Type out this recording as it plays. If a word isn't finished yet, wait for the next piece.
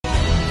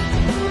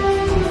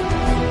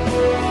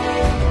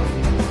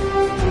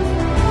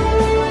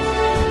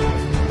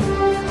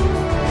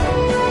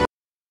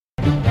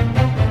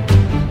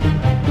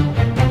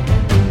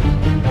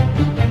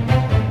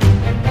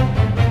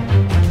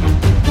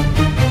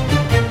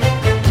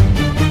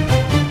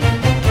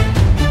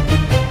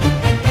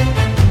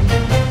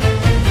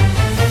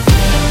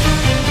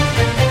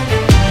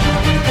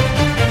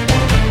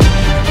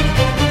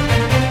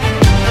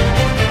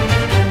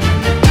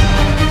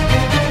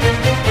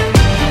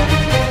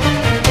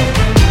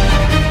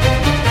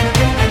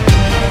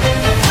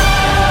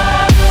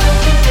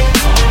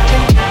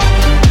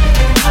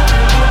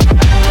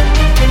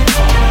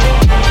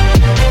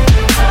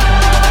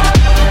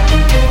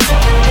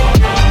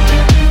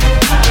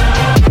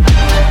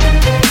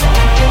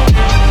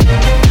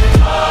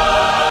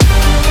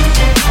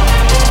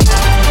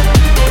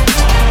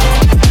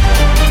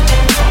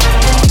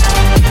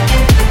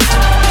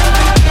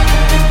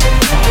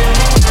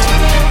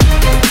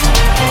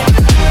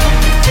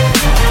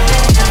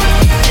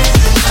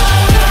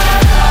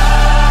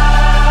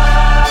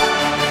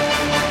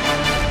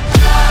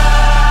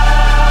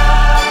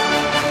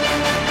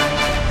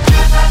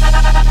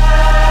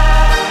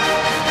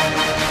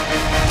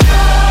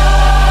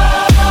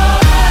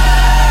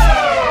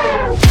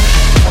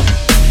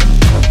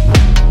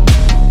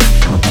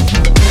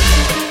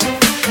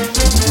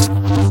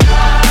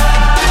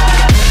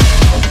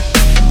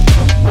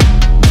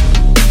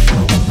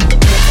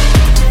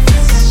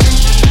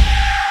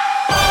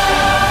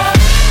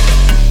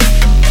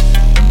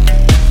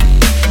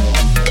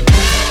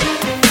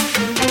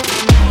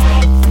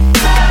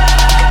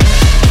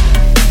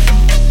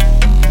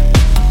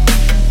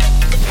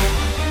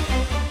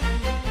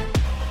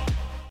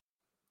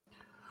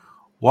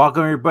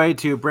Welcome everybody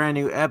to a brand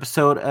new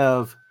episode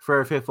of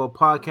Fair Fitful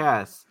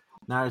Podcast,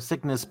 not a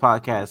sickness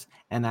podcast,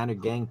 and not a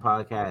gang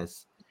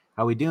podcast.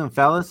 How we doing,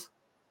 fellas?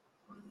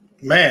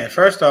 Man,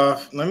 first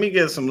off, let me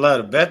give some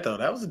love to Beto.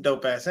 That was a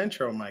dope ass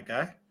intro, my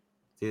guy.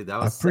 Dude, that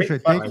I was appreciate.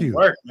 sick. Thank you.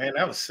 Work, man.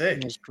 That was sick.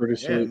 It was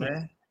pretty Yeah, sweet.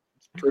 man.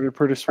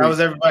 Pretty sweet. How was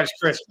everybody's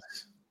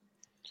Christmas?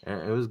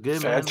 It was good,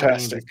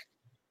 Fantastic. man. I mean,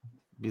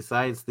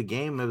 besides the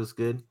game, it was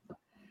good.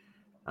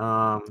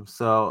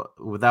 So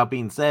without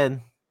being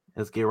said,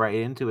 let's get right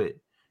into it.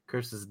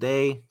 Christmas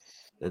Day,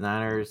 the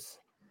Niners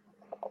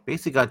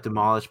basically got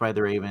demolished by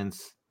the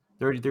Ravens,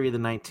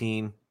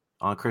 33-19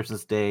 on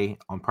Christmas Day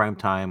on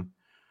Primetime.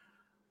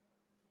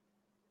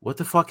 What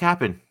the fuck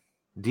happened?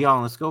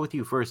 Deon, let's go with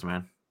you first,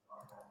 man.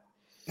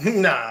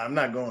 Nah, I'm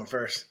not going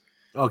first.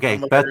 Okay,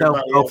 I'm gonna let Beto,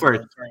 everybody go else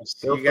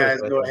first. Go You guys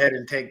first, go Beto. ahead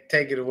and take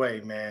it away,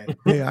 man.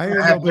 Hey, I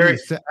hear I have, nobody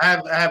say. I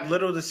have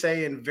little to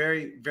say in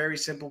very, very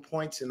simple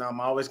points, and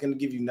I'm always going to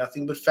give you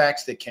nothing but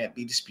facts that can't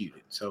be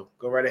disputed. So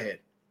go right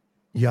ahead.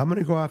 Yeah, I'm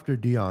gonna go after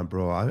Deon,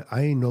 bro.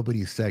 I ain't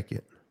nobody's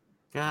second.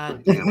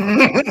 God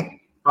damn.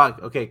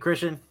 Fuck. Okay,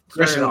 Christian. start it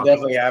Christian off.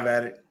 definitely have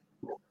at it.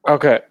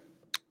 Okay.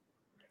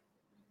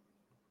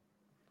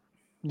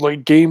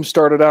 Like, game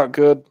started out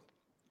good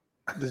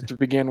to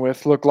begin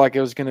with. Looked like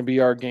it was going to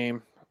be our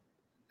game.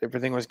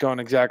 Everything was going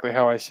exactly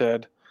how I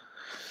said.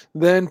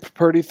 Then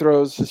Purdy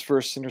throws his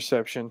first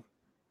interception.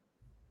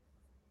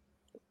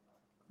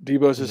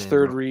 Debo's his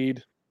third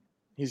read.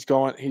 He's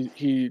going.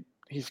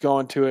 He's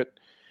going to it.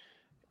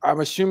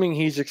 I'm assuming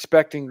he's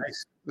expecting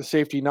the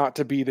safety not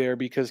to be there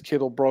because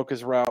Kittle broke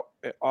his route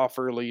off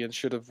early and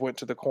should have went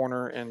to the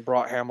corner and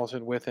brought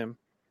Hamilton with him.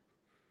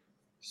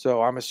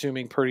 So I'm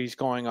assuming Purdy's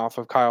going off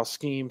of Kyle's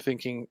scheme,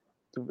 thinking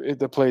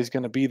the play is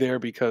going to be there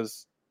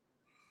because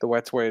the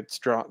wet's way it's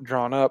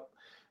drawn up.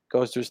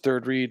 Goes to his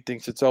third read,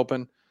 thinks it's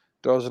open,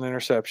 throws an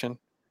interception.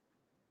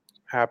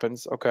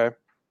 Happens. Okay.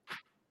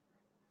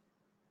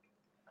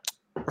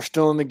 We're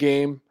still in the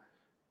game.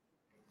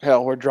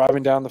 Hell, we're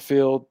driving down the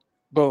field.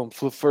 Boom,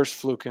 first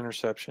fluke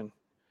interception.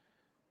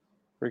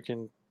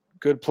 Freaking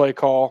good play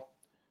call.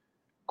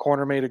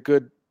 Corner made a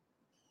good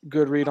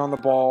read on the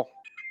ball.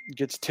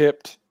 Gets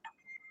tipped.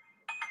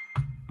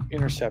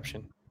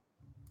 Interception.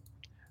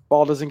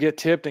 Ball doesn't get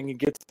tipped and he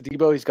gets to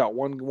Debo. He's got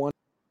one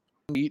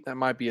beat. That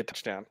might be a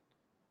touchdown.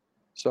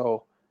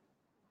 So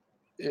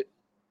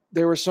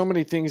there were so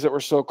many things that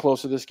were so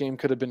close to this game.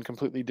 Could have been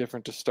completely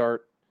different to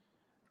start.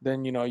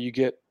 Then, you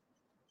get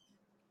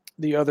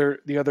the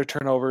other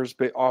turnovers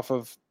off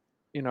of,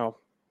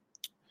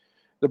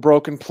 the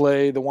broken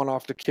play, the one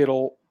off to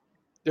Kittle.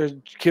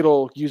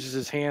 Kittle uses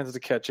his hands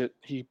to catch it.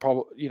 He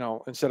probably,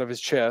 instead of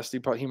his chest,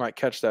 he might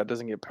catch that.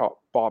 Doesn't get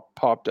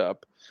popped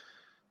up.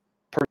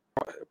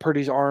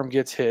 Purdy's arm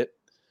gets hit,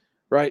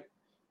 right?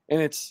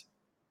 And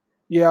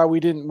we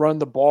didn't run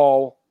the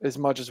ball as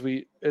much as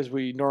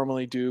we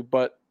normally do,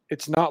 but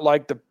it's not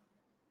like the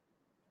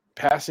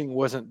passing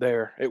wasn't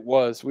there. It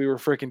was. We were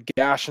freaking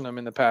gashing them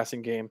in the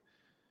passing game.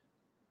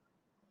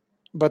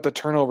 But the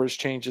turnovers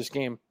changed this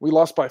game. We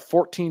lost by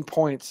 14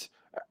 points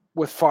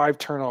with 5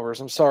 turnovers.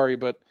 I'm sorry,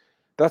 but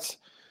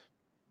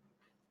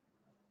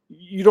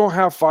you don't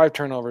have 5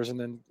 turnovers and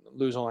then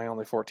lose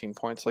only 14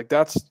 points. Like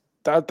that's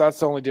the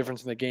only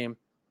difference in the game,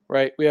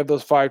 right? We have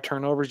those 5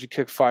 turnovers. You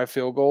kick 5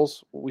 field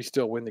goals, we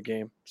still win the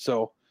game.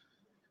 So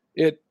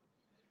it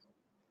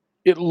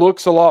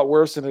looks a lot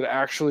worse than it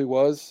actually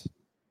was.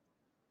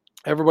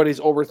 Everybody's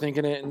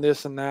overthinking it and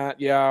this and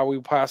that. Yeah, we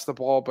passed the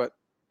ball, but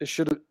it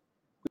should have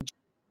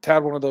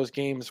had one of those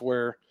games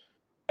where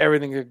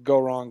everything that could go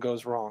wrong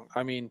goes wrong.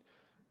 I mean,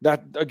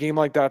 that a game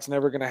like that's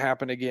never going to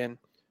happen again.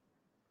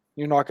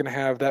 You're not going to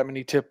have that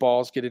many tip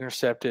balls get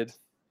intercepted.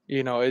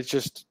 It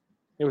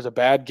was a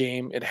bad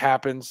game. It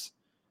happens.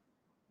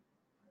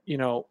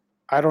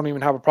 I don't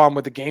even have a problem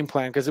with the game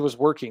plan because it was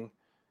working.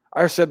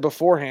 I said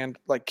beforehand,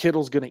 like,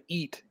 Kittle's going to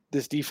eat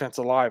this defense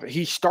alive.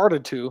 He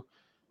started to.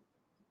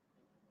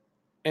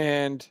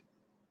 And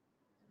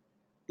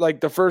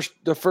like the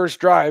first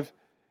drive,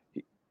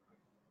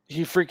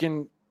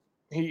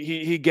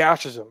 he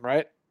gashes him,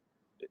 right?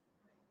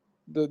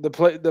 The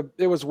play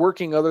it was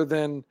working other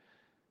than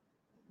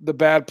the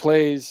bad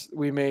plays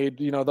we made,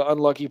 the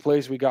unlucky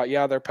plays we got.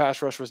 Yeah, their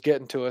pass rush was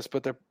getting to us,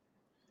 but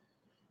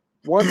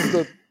once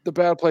the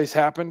bad plays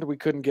happened, we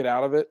couldn't get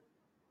out of it.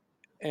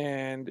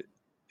 And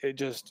it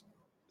just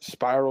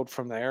spiraled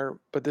from there.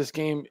 But this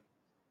game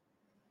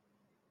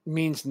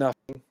means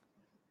nothing.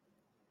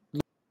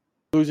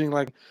 Losing,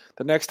 like,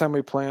 the next time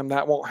we play them,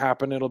 that won't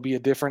happen. It'll be a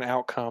different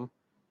outcome.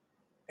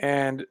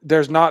 And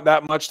there's not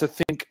that much to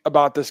think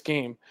about this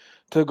game.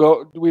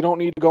 We don't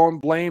need to go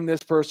and blame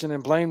this person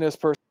and blame this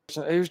person.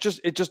 It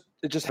just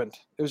happened.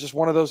 It was just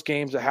one of those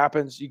games that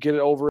happens. You get it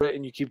over it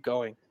and you keep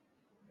going.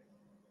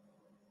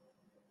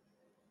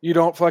 You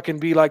don't fucking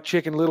be like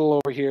Chicken Little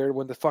over here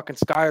when the fucking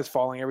sky is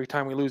falling every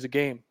time we lose a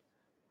game.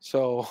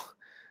 So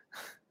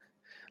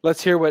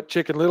let's hear what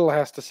Chicken Little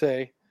has to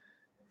say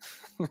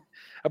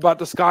about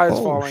the sky is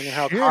falling and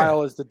how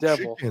Kyle is the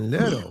devil. Chicken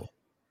Little.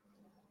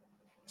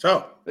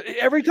 So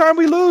every time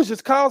we lose,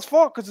 it's Kyle's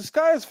fault because the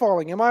sky is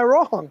falling. Am I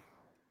wrong?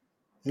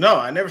 no,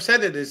 I never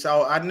said it is.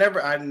 So I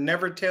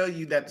never tell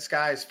you that the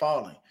sky is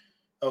falling.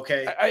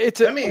 Okay,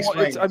 let me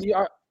explain. Let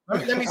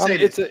me say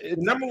this. The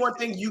number one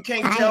thing you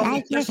can't tell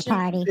me,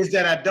 Christian, is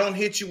that I don't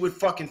hit you with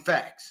fucking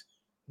facts.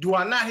 Do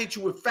I not hit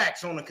you with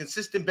facts on a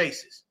consistent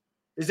basis?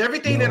 Is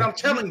everything that I'm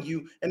telling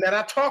you and that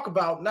I talk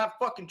about not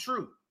fucking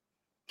true?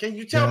 Can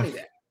you tell me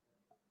that?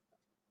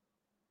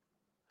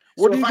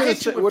 What are you going to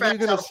say? What are you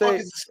going to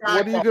say?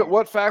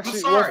 What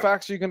facts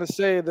are you going to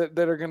say that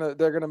they're going to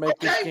make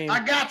this game? I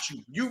got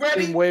you. You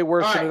ready? Way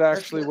worse than it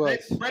actually was.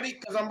 Ready?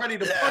 Because I'm ready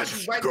to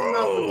punch you right in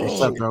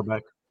the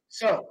mouth.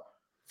 So,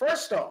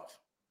 first off,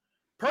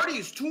 Purdy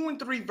is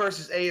 2-3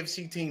 versus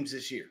AFC teams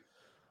this year.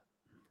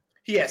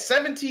 He has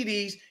 7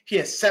 TDs. He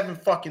has 7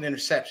 fucking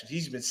interceptions.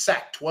 He's been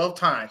sacked 12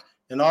 times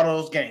in all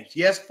those games.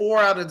 Yes, 4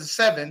 out of the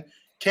 7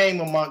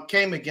 came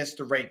against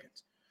the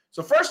Ravens.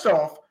 So first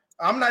off,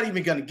 I'm not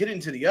even going to get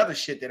into the other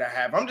shit that I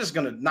have. I'm just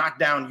going to knock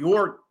down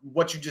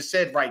what you just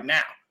said right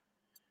now.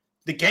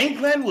 The game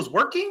plan was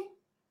working?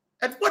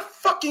 At what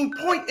fucking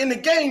point in the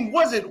game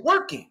was it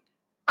working?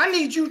 I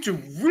need you to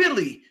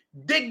really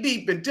dig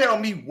deep and tell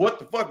me what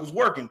the fuck was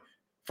working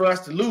for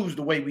us to lose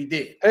the way we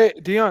did. Hey,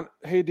 Deon.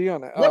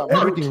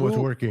 Everything was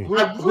working. Who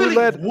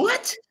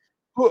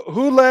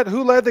led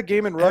the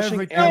game in rushing?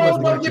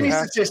 Don't give me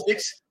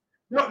statistics.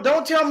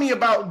 Don't tell me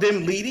about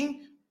them leading.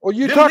 Well,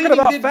 you're talking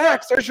about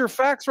facts. There's your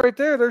facts right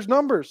there. There's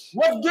numbers.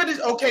 What good is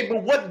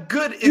but what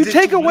good is you it?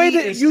 Take away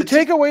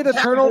the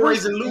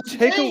turnovers and lose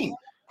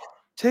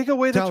take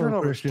away the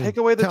turnovers. Take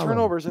away the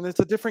turnovers, and it's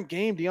a different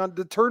game, Deon.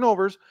 The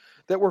turnovers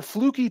that were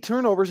fluky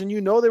turnovers, and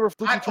they were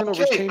fluky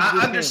turnovers.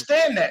 I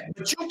understand that,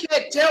 but you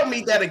can't tell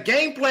me that a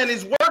game plan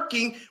is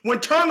working when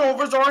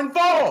turnovers are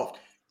involved.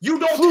 You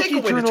don't take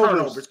away the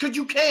turnovers because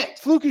you can't.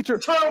 Fluky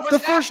turnovers. The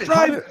first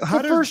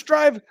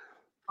drive.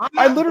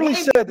 I literally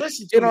said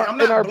in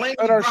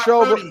our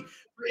show for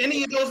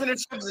any of those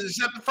interceptions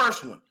except the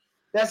first one.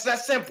 That's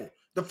that simple.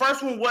 The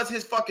first one was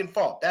his fucking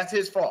fault. That's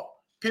his fault.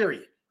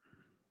 Period.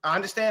 I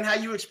understand how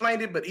you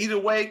explained it, but either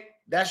way,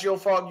 that's your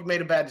fault. You made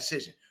a bad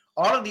decision.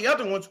 All of the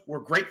other ones were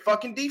great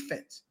fucking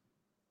defense.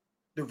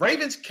 The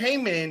Ravens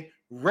came in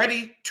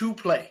ready to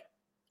play.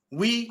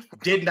 We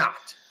did not.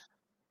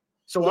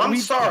 So I'm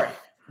sorry.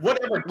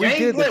 Whatever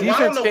game plan, I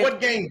don't know what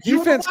game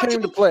defense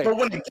came to play. But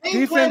when the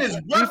game plan is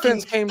working,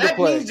 that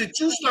means that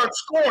you start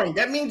scoring.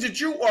 That means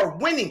that you are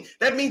winning.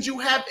 That means you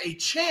have a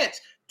chance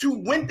to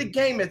win the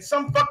game at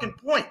some fucking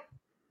point.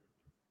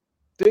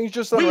 Things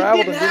just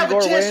unraveled and didn't go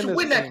our way in this game.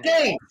 We didn't have a chance to win that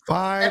game.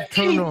 5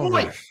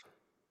 turnovers.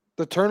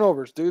 The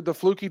turnovers, dude. The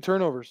fluky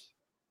turnovers.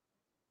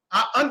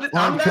 I'm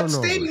not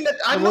stating that.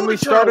 I know the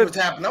turnovers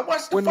happened. I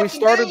watched the when we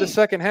started the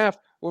second half.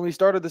 When we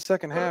started the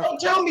second half, don't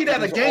tell me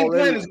that a game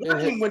plan is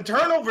working when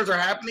turnovers are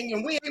happening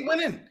and we ain't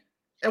winning,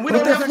 and we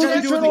don't have a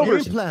chance to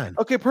turnovers.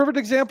 Okay, perfect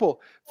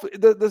example.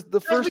 The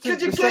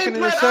second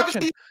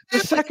interception.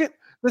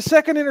 The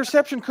second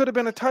interception could have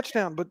been a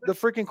touchdown, but the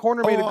freaking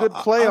corner made a good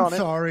play on it.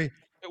 Sorry.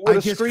 It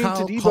would have screened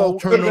to Debo.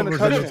 Could have been a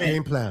touchdown.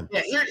 Game plan.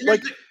 Yeah, here's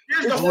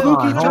the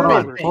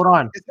Hold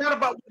on. It's not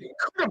about what it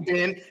could have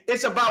been.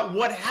 It's about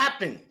what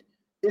happened.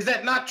 Is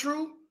that not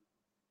true?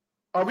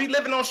 Are we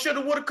living on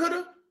shoulda, woulda,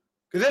 coulda?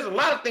 Because there's a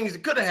lot of things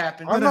that could have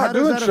happened. I'm not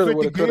doing shoulda,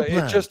 woulda, coulda.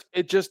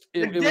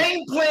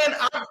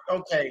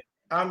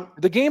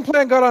 The game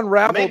plan got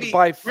unraveled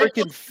by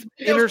freaking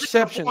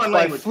interceptions,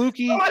 by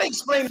fluky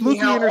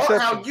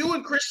interceptions. How you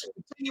and Christian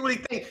continually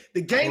think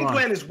the game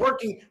plan is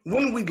working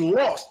when we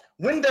lost,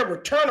 when there were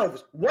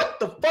turnovers. What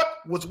the fuck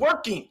was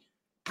working?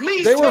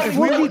 Please they tell were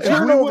fluky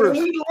turnovers.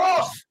 When we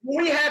lost,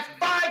 when we had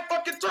 5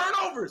 fucking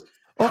turnovers.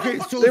 Okay,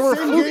 so they were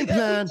same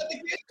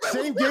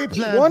game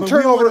plan. One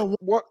turnover.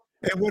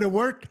 It would have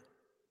worked.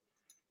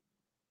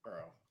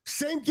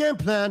 Same game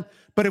plan,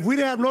 but if we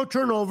didn't have no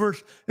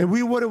turnovers and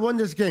we would have won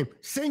this game,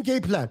 same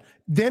game plan.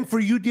 Then for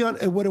you, Deon,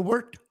 it would have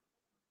worked.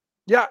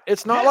 Yeah,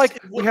 it's not like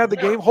we had the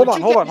game. Hold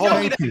on.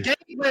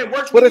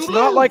 But it's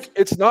not like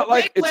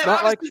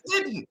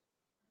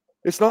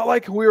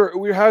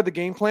we had the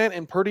game plan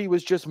and Purdy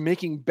was just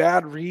making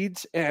bad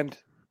reads and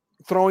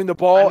throwing the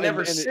ball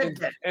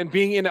and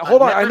being in it.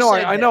 Hold on, I know.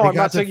 I'm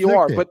not saying you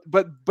are,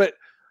 but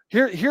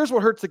here's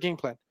what hurts the game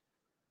plan.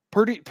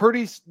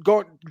 Purdy's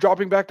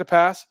dropping back to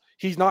pass.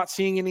 He's not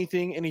seeing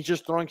anything, and he's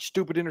just throwing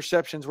stupid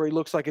interceptions where he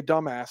looks like a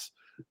dumbass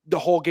the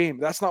whole game.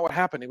 That's not what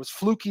happened. It was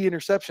fluky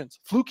interceptions.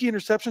 Fluky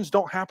interceptions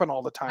don't happen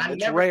all the time.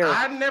 It's rare.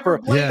 I never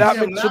blamed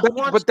him.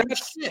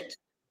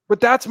 But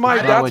that's my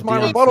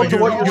rebuttal to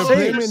what you're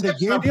saying.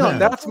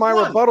 That's my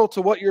rebuttal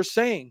to what you're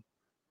saying.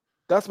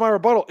 That's my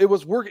rebuttal. It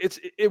was work. I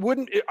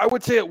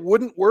would say it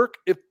wouldn't work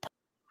if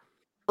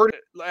Purdy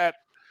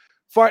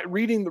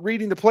reading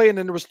the play and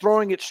then was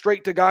throwing it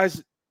straight to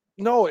guys.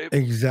 No,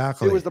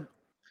 exactly.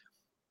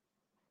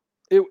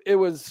 It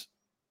was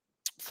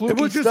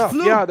fluky stuff.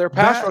 Yeah, their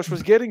pass rush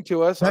was getting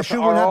to us. That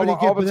shouldn't have to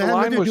get, but that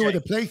had to do with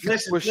the play.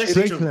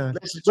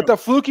 But the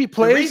fluky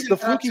plays,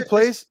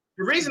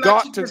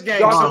 got to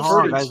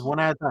guys,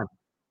 one at a time.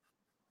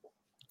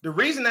 The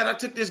reason that I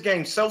took this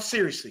game so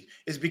seriously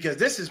is because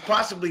this is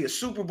possibly a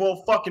Super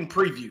Bowl fucking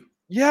preview.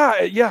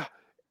 Yeah. Yes,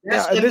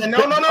 Yeah.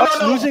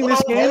 no. Losing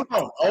this game.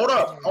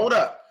 Hold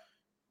up.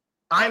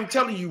 I'm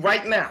telling you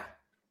right now,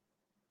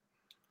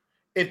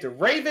 if the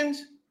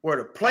Ravens were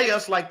to play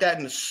us like that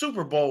in the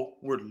Super Bowl,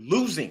 we're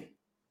losing.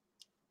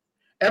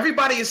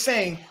 Everybody is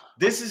saying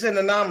this is an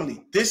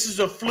anomaly. This is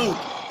a fluke.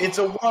 It's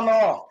a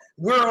one-off.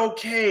 We're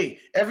okay.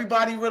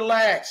 Everybody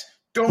relax.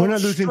 We're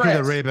not losing to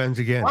the Ravens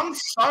again. I'm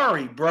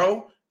sorry,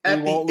 bro.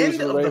 At the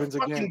end of the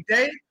fucking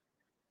day,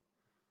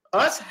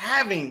 us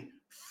having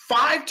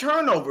 5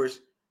 turnovers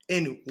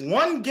in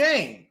one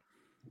game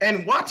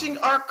and watching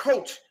our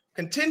coach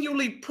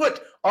continually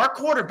put our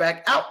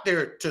quarterback out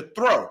there to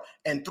throw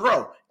and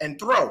throw and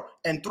throw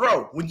and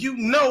throw. When you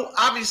know,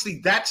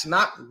 obviously, that's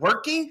not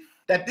working,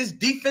 that this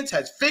defense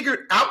has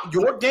figured out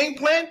your game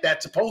plan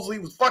that supposedly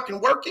was fucking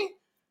working,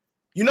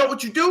 you know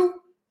what you do?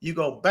 You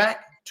go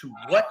back to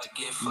what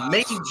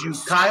made you,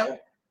 Kyle.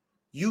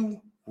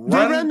 You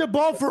ran the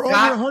ball for over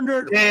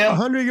 100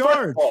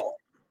 yards. Football.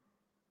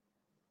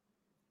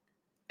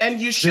 And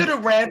you should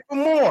have ran for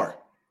more.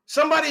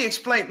 Somebody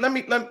explain. Let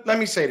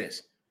me say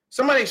this.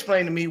 Somebody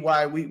explain to me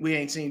why we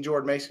ain't seen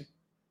Jordan Mason.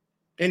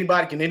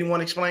 Can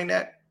anyone explain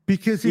that?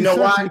 Because you know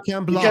why? He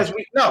can't block.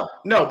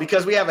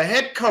 Because we have a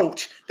head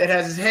coach that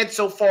has his head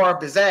so far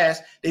up his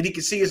ass that he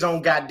can see his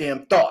own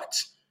goddamn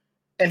thoughts.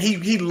 And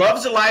he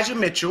loves Elijah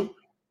Mitchell.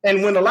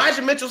 And when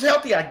Elijah Mitchell's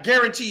healthy, I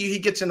guarantee you he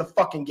gets in the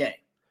fucking game.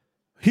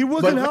 He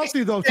wasn't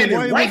healthy, though, so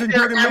why wasn't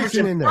Jordan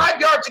Mason in there?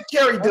 5 yards to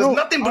carry does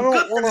nothing but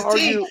good for his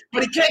team,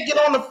 but he can't get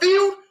on the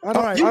field.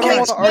 You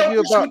can't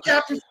argue about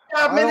captain for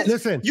 5 minutes.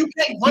 Listen, you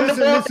can't run the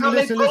ball down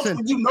their throats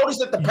when you notice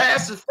that the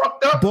pass is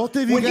fucked up. Both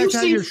of you when guys you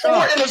have your see 4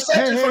 shot.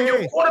 interceptions from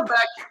your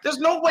quarterback, there's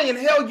no way in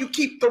hell you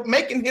keep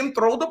making him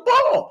throw the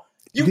ball.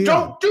 You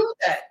don't do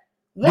that.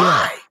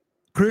 Why?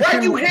 Why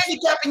are you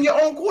handicapping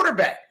your own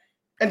quarterback?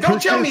 And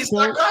don't tell me it's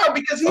not Kyle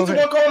because he's the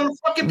one calling the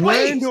fucking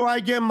plays. When do I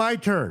get my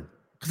turn?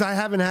 Because I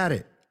haven't had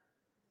it.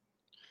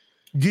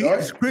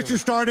 Christian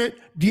started.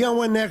 Deon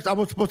went next. I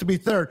was supposed to be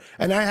third,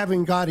 and I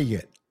haven't got it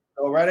yet.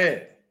 Go right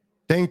ahead.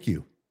 Thank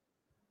you.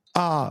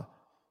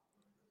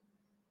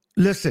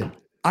 Listen,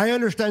 I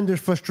understand there's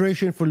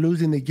frustration for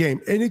losing the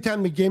game.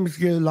 Anytime the game is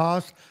getting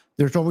lost,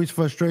 there's always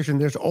frustration.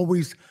 There's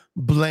always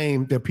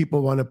blame that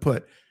people want to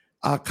put.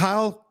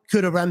 Kyle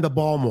could have ran the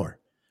ball more.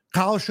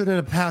 Kyle shouldn't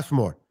have passed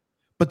more.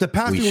 But the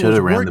passing was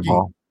working. The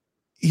ball.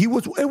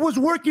 It was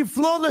working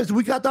flawless.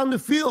 We got down the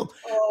field.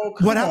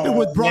 What happened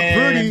with Brock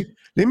Purdy?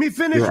 Let me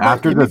finish.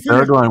 After the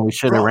third one, we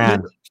should have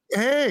ran.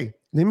 Hey,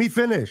 let me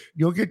finish.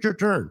 You'll get your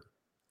turn.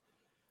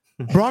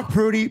 Brock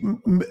Purdy,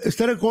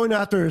 instead of going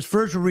after his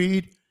first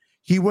read,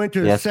 he went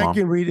to his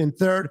second read and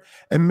third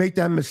and made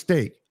that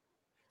mistake.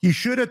 He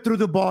should have threw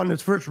the ball in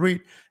his first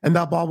read, and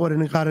that ball would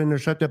have got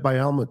intercepted by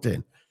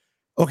Hamilton.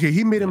 Okay,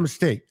 he made a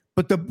mistake.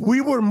 But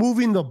we were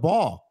moving the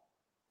ball.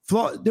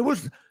 There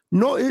was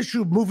no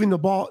issue moving the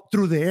ball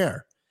through the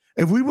air.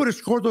 If we would have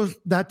scored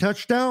that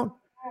touchdown,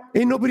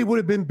 ain't nobody would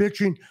have been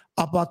bitching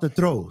about the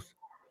throws.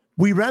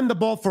 We ran the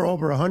ball for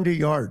over 100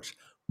 yards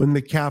with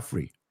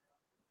McCaffrey.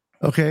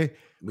 Okay?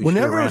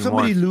 Whenever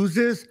somebody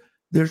loses,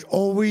 there's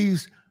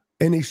always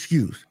an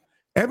excuse.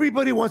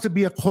 Everybody wants to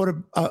be a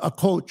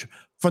coach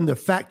from the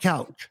fat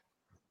couch.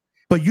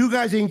 But you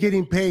guys ain't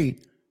getting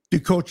paid to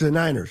coach the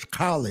Niners.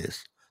 Kyle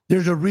is.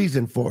 There's a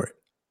reason for it.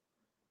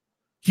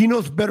 He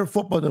knows better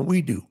football than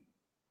we do,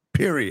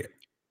 period.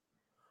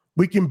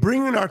 We can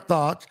bring in our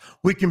thoughts.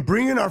 We can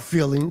bring in our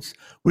feelings.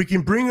 We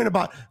can bring in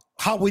about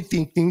how we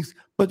think things.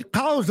 But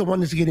Kyle is the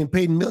one that's getting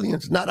paid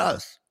millions, not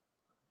us.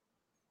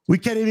 We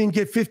can't even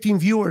get 15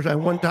 viewers at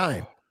one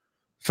time.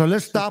 So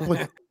let's stop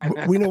with,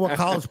 we know what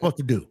Kyle is supposed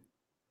to do.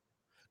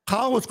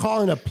 Kyle was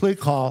calling a play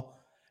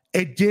call.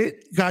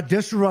 It got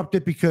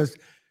disrupted because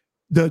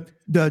the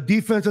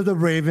defense of the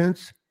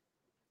Ravens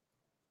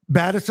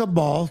batted some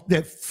balls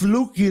that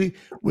flukily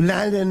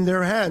landed in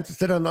their hands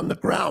instead of on the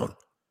ground.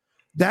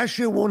 That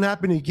shit won't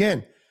happen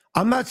again.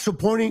 I'm not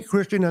supporting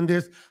Christian on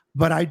this,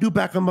 but I do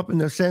back him up in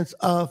the sense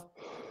of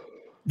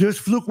this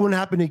fluke won't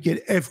happen again.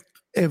 If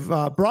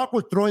Brock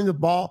was throwing the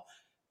ball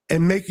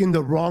and making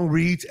the wrong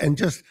reads and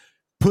just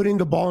putting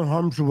the ball in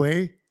harm's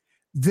way,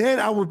 then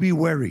I would be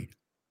worried.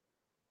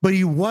 But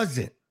he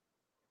wasn't.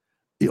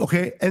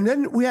 Okay? And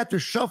then we had to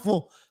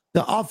shuffle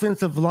the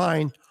offensive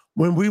line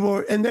when we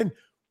were, and then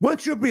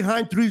once you're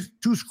behind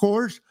two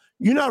scores,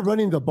 you're not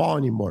running the ball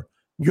anymore.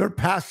 You're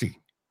passing.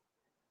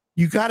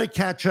 You got to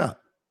catch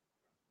up.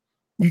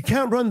 You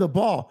can't run the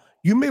ball.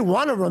 You may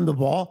want to run the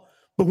ball,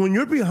 but when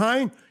you're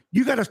behind,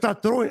 you got to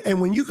start throwing.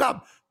 And when you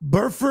got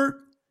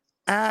Burford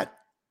at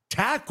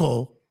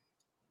tackle,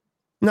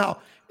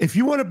 now, if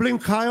you want to blame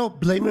Kyle,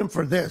 blame him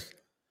for this.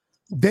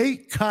 They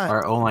cut.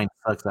 Our O-line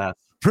sucks ass.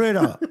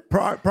 Prior,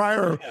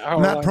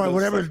 Matt Pryor,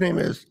 whatever his name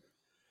is,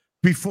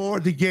 before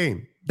the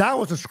game. That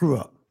was a screw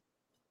up.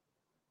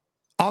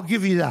 I'll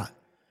give you that.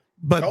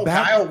 But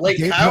Kyle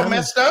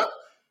messed up?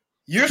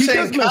 You're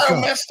saying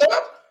Kyle messed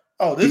up?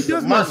 Oh, this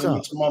is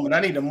a moment. I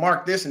need to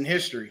mark this in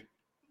history.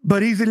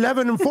 But he's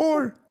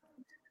 11-4.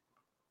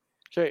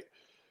 Okay.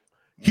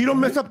 He don't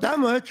mess up that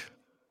much.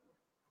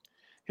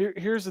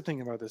 Here's the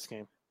thing about this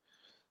game.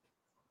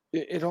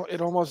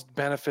 It almost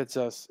benefits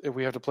us if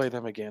we have to play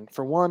them again.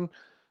 For one,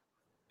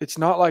 it's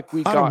not like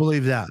I don't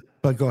believe that,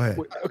 but go ahead.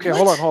 Okay,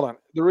 hold on.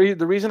 The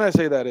reason I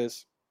say that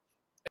is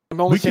I'm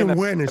only we saying can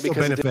that win and still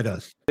benefit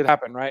us. It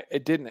happened, right?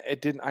 It didn't.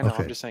 I know.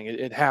 Okay. I'm just saying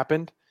it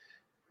happened,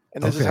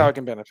 and this is how it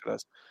can benefit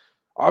us.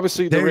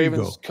 Obviously, the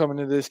Ravens coming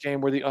into this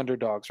game were the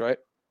underdogs, right?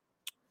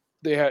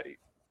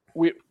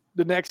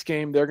 The next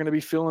game they're going to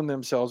be feeling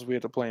themselves. We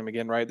have to play them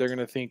again, right? They're going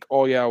to think,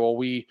 oh yeah, well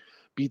we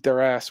beat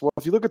their ass. Well,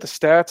 if you look at the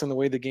stats and the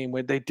way the game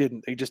went, they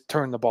didn't. They just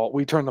turned the ball.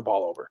 We turned the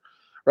ball over,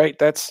 right?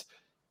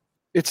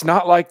 It's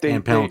not like they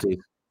penalties.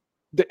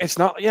 It's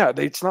not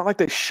like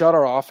they shut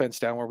our offense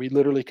down where we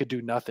literally could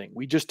do nothing.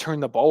 We just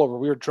turned the ball over.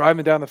 We were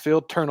driving down the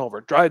field,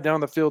 turnover. Drive down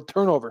the field,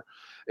 turnover.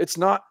 It's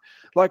not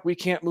like we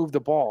can't move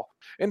the ball,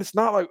 and it's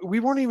not like we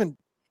weren't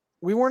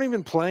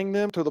even playing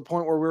them to the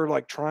point where we were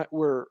like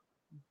where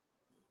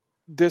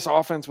this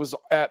offense was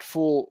at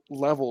full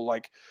level.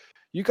 Like,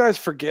 you guys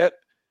forget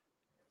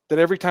that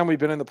every time we've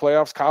been in the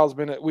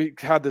playoffs, we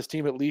had this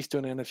team at least to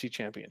an NFC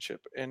championship.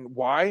 And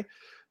why?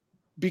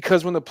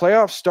 Because when the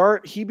playoffs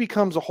start, he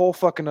becomes a whole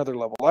fucking other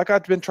level. Like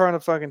I've been trying to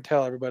fucking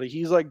tell everybody,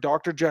 he's like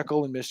Dr.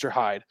 Jekyll and Mr.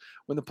 Hyde.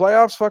 When the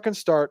playoffs fucking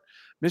start,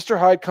 Mr.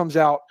 Hyde comes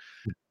out,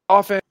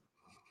 offense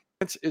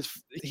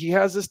he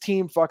has this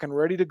team fucking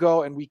ready to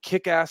go, and we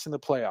kick ass in the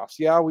playoffs.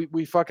 Yeah,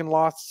 we fucking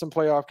lost some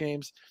playoff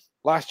games.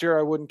 Last year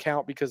I wouldn't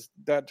count because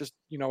that just,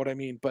 you know what I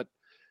mean. But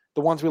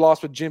the ones we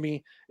lost with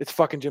Jimmy, it's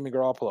fucking Jimmy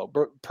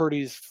Garoppolo.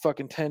 Purdy's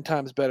fucking 10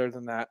 times better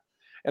than that.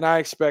 And I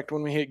expect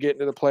when we get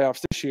into the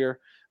playoffs this year,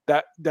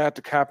 that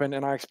to happen,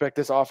 and I expect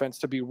this offense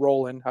to be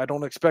rolling. I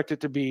don't expect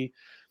it to be,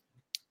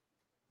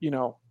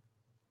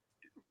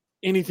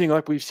 anything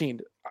like we've seen.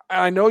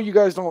 I know you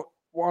guys don't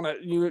want to.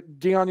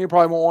 Deon, you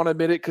probably won't want to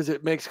admit it because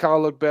it makes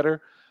Kyle look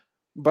better.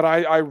 But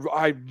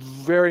I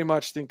very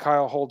much think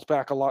Kyle holds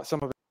back a lot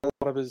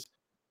of his.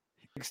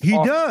 He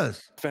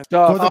does. For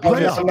the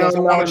playoffs. He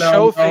doesn't want to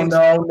show things.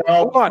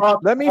 Hold on.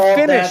 Let me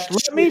finish.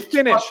 Let me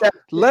finish.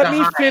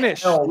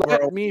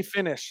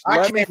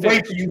 I can't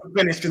wait for you to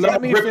finish because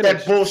I'm going to rip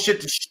that bullshit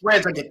to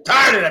shreds. I get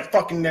tired of that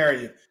fucking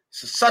narrative.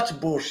 It's such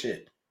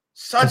bullshit.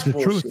 Such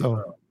bullshit. Truth,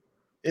 though.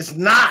 It's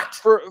not.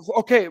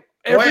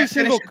 Every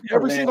single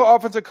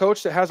offensive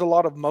coach that has a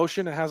lot of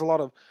motion and has a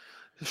lot of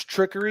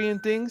trickery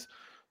and things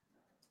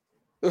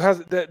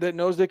that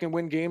knows they can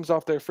win games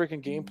off their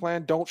freaking game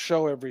plan don't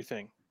show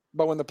everything.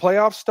 But when the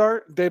playoffs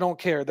start, they don't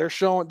care. They're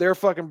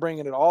fucking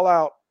bringing it all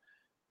out,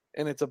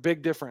 and it's a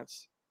big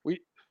difference.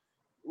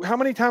 How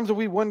many times have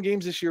we won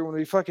games this year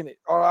when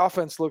our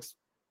offense looks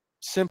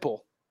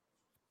simple?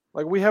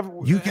 Like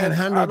you can't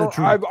handle the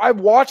truth. I've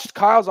watched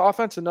Kyle's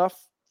offense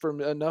enough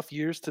for enough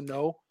years to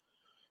know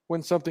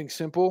when something's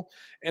simple,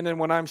 and then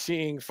when I'm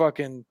seeing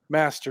fucking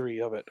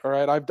mastery of it. All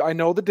right, I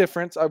know the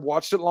difference. I've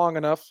watched it long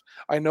enough.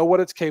 I know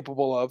what it's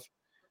capable of,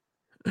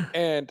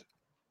 and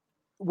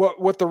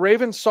what the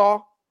Ravens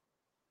saw.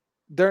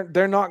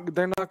 They're not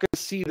going to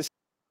see the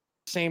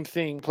same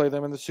thing play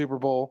them in the Super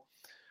Bowl,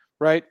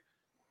 right?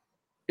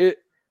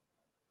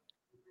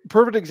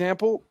 Perfect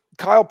example.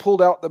 Kyle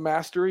pulled out the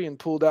mastery and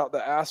pulled out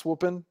the ass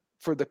whooping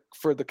for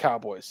the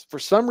Cowboys. For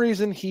some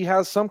reason, he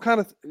has some kind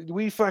of.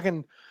 We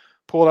fucking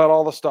pulled out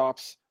all the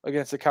stops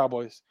against the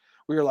Cowboys.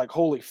 We were like,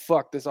 holy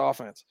fuck, this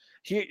offense.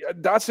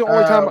 That's the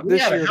only time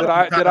this year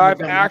that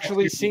I've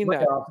actually seen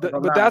that.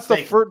 But that's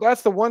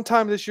the one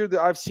time this year that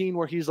I've seen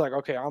where he's like,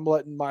 okay, I'm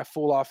letting my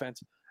full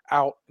offense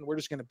out, and we're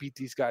just going to beat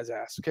these guys'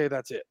 ass. Okay,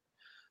 that's it.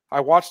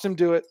 I watched him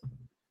do it,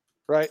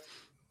 right?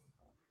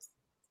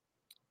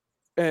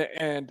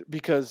 And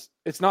because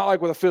it's not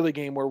like with a Philly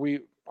game where we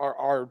are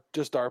our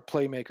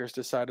playmakers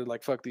decided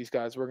like, fuck these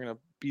guys, we're going to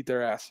beat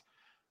their ass.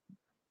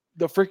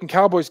 The freaking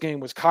Cowboys game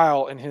was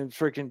Kyle and him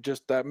freaking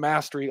just that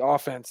mastery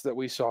offense that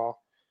we saw.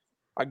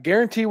 I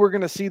guarantee we're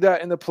going to see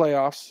that in the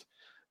playoffs.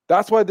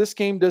 That's why this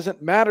game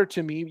doesn't matter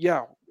to me.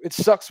 Yeah, it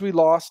sucks we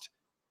lost.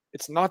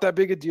 It's not that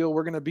big a deal.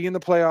 We're going to be in the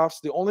playoffs.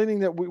 The only thing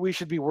that we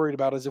should be worried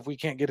about is if we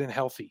can't get in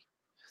healthy.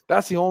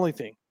 That's the only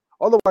thing.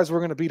 Otherwise, we're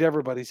going to beat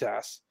everybody's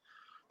ass.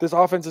 This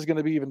offense is going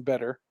to be even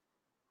better.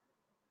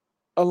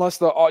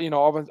 Unless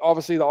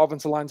obviously the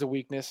offensive line's a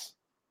weakness.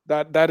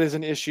 That is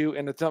an issue,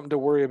 and it's something to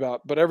worry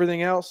about. But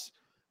everything else,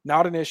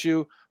 not an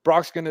issue.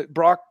 Brock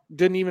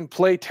didn't even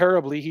play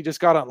terribly. He just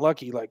got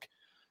unlucky. 4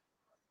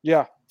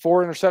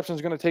 interceptions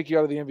is going to take you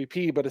out of the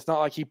MVP, but it's not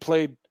like he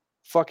played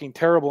fucking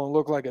terrible and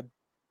looked like a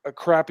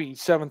crappy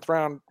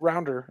 7th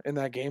rounder in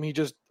that game. He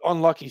just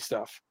unlucky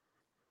stuff.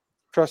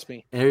 Trust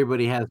me.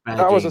 Everybody has bad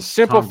That games. Was a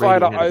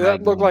simplified.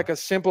 That looked like a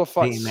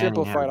simplified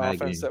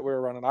offense that we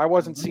were running. I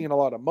wasn't seeing a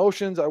lot of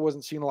motions. I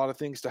wasn't seeing a lot of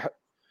things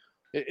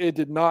It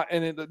did not,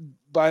 and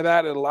by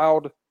that it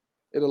allowed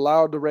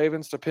the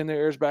Ravens to pin their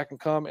ears back and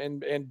come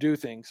and do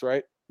things,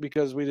 right?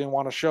 Because we didn't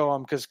want to show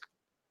them. Because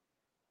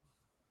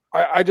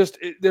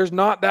there's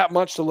not that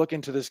much to look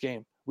into this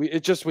game.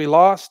 We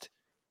lost.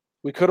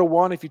 We could have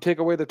won if you take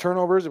away the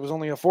turnovers. It was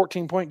only a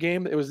 14-point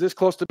game. It was this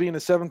close to being a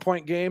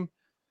 7-point game.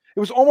 It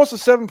was almost a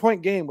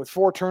 7-point game with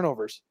 4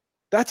 turnovers.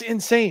 That's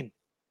insane.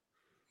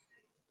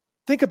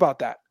 Think about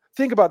that.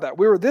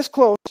 We were this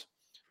close,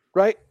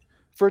 right,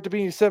 for it to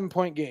be a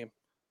 7-point game.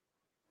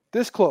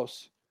 This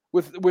close,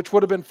 which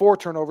would have been 4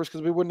 turnovers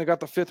because we wouldn't have got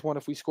the 5th one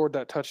if we scored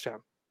that touchdown.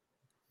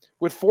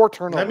 With 4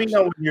 turnovers. Let me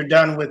know when you're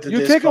done with the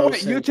You take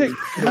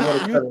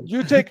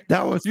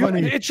that was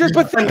funny. It's just,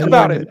 but think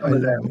about it.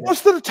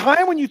 Most of the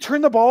time when you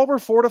turn the ball over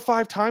 4 to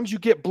 5 times, you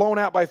get blown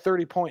out by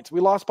 30 points. We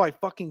lost by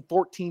fucking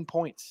 14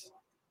 points.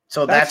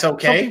 So that's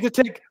okay. Something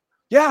to take.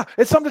 Yeah,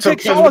 it's something to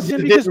take solace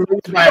in because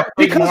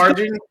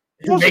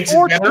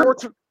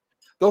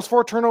those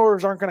 4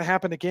 turnovers aren't going to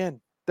happen again.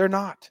 They're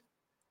not,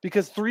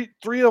 because three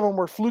of them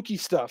were fluky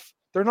stuff.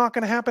 They're not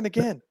going to happen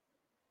again.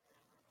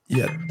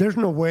 Yeah, there's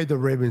no way the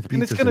Ravens beat us.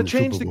 And it's going to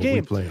change the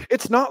game.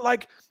 It's not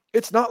like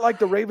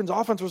the Ravens'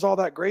 offense was all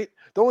that great.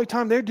 The only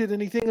time they did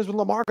anything is when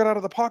Lamar got out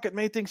of the pocket,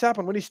 made things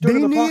happen. When he stood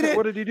in the pocket,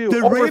 what did he do?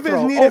 The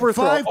Ravens needed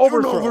 5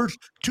 turnovers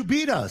to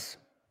beat us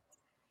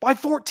by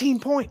 14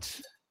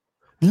 points.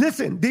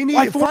 Listen, they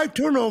needed 5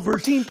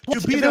 turnovers to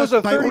beat us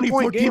by only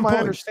 14 game, points. I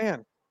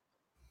understand.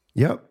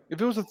 Yep. If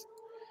it was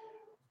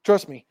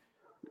trust me,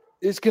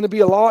 it's going to be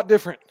a lot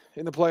different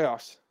in the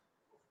playoffs.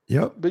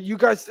 Yep. But you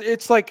guys,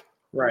 it's like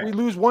we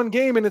lose one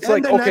game and it's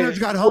like, okay, we're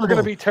going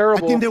to be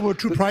terrible. I think they were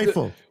too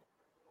prideful.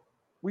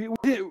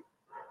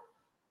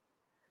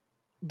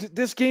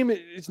 This game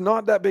is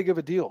not that big of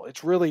a deal.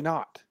 It's really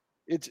not.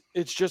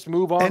 It's just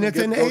move on. And it's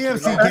an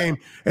AFC game.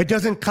 It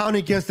doesn't count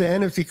against the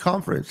NFC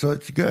conference, so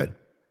it's good.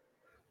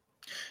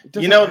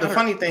 You know, the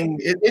funny thing,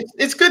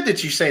 it's good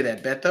that you say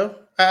that, Beto.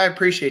 I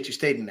appreciate you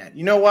stating that.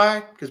 You know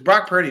why? Because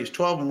Brock Purdy is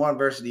 12-1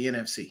 versus the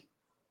NFC.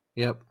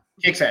 Yep.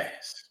 Kicks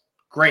ass.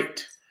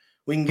 Great.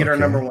 We can get our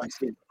number 1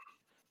 seed.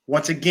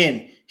 Once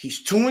again,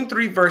 he's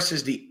 2-3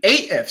 versus the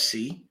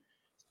AFC,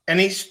 and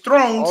he's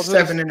thrown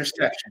 7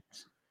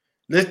 interceptions.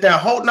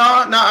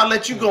 I'll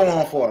let you go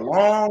on for a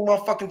long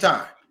motherfucking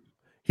time.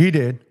 He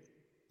did.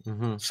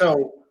 Mm-hmm.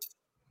 So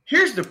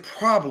here's the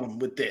problem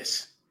with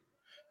this.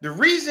 The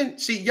reason,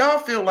 y'all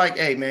feel like,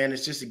 hey, man,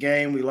 it's just a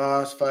game. We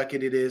lost. Fuck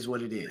it. It is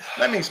what it is.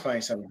 Let me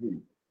explain something to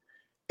you.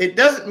 It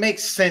doesn't make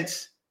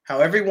sense how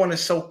everyone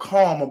is so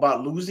calm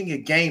about losing a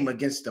game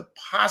against a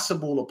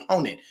possible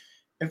opponent.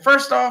 And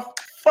first off,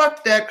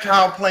 fuck that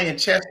Kyle playing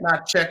chess,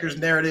 not checkers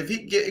narrative.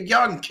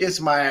 Y'all can kiss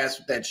my ass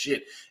with that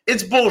shit.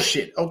 It's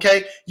bullshit,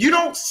 okay? You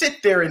don't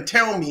sit there and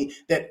tell me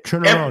that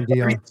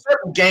every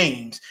certain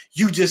games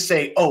you just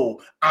say,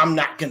 oh, I'm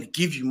not going to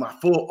give you my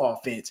full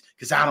offense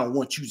because I don't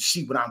want you to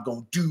see what I'm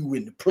going to do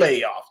in the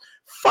playoffs.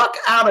 Fuck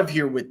out of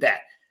here with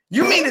that.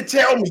 You mean to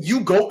tell me you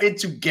go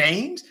into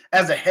games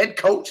as a head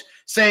coach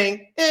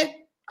saying,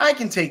 I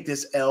can take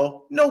this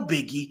L, no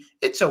biggie,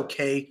 it's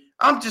okay.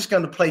 I'm just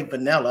going to play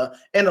vanilla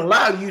and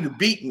allow you to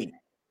beat me.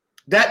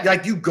 That,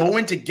 like, you go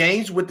into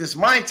games with this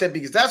mindset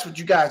because that's what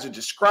you guys are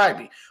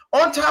describing.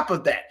 On top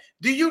of that,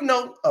 do you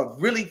know a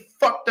really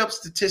fucked up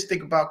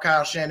statistic about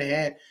Kyle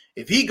Shanahan?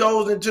 If he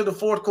goes into the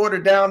 4th quarter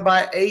down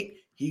by 8,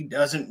 he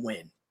doesn't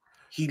win.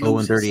 He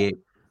loses 0-38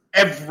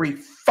 every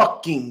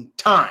fucking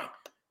time.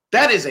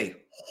 That is a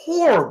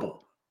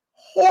horrible,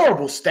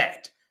 horrible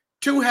stat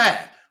to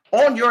have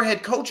on your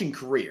head coaching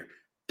career.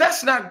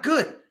 That's not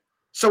good.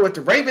 So if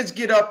the Ravens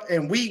get up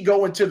and we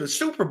go into the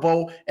Super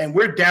Bowl and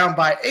we're down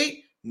by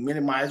 8, we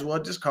might as well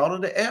just call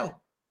it an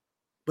L.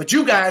 But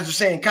you guys are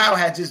saying Kyle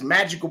has this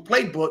magical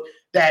playbook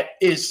that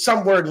is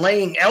somewhere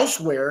laying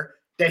elsewhere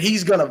that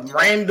he's going to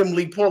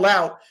randomly pull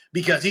out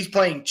because he's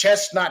playing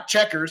chess, not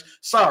checkers.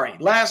 Sorry.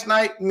 Last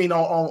night,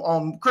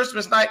 on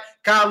Christmas night,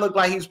 Kyle looked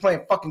like he was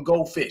playing fucking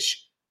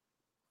goldfish.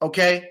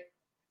 Okay?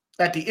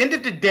 At the end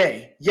of the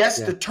day,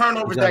 the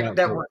turnovers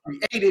that were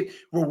created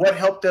were what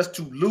helped us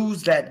to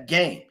lose that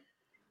game.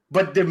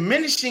 But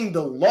diminishing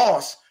the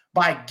loss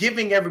by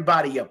giving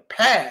everybody a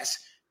pass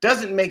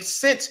doesn't make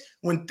sense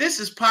when this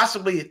is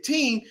possibly a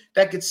team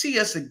that could see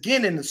us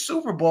again in the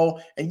Super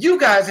Bowl, and you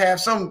guys have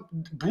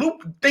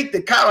think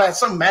that Kyle has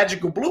some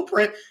magical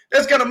blueprint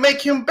that's going to make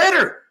him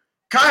better.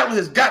 Kyle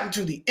has gotten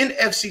to the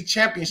NFC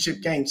Championship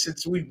game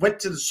since we went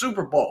to the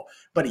Super Bowl,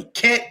 but he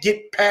can't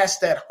get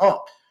past that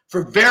hump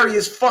for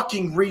various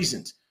fucking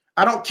reasons.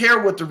 I don't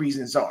care what the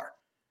reasons are.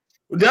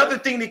 The other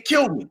thing that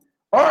killed me,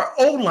 our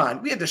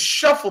O-line, we had to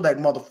shuffle that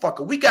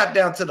motherfucker. We got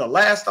down to the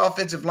last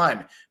offensive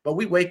lineman, but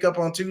we wake up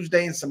on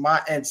Tuesday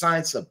and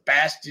sign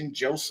Sebastian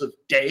Joseph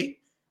Day.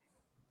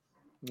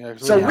 Yeah,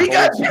 so we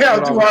got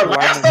down to our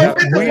last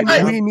offensive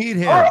lineman. We need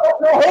him.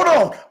 Hold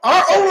on.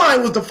 Our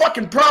O-line was the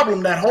fucking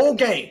problem that whole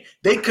game.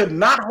 They could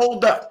not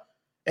hold up.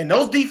 And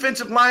those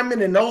defensive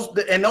linemen and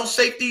those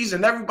safeties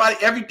and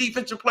every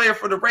defensive player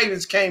for the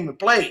Ravens came and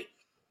played.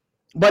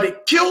 But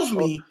it kills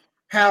me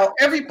how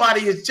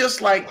everybody is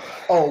just like,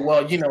 oh,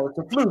 well, it's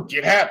a fluke.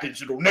 It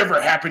happens. It'll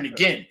never happen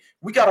again.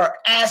 We got our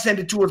ass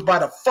handed to us by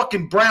the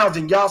fucking Browns,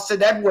 and y'all said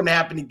that wouldn't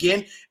happen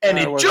again, and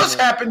it just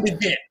happened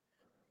again.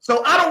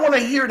 So I don't want to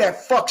hear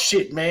that fuck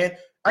shit, man.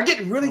 I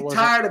get really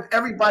tired of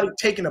everybody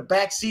taking a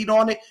back seat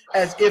on it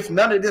as if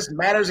none of this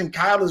matters and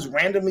Kyle is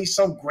randomly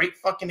some great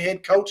fucking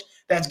head coach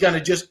that's going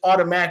to just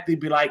automatically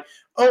be like,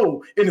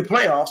 oh, in the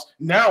playoffs,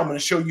 now I'm going to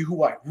show you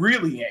who I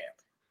really am.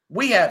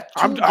 We have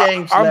two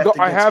games left.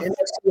 I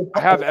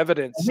have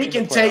evidence. We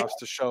can take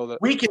to show that.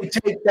 We can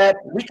take that.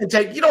 We can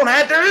take. You don't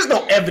have. There is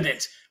no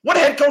evidence. What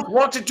head coach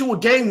walks into a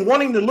game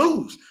wanting to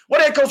lose? What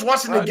head coach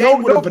walks in the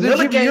game with a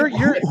vanilla game?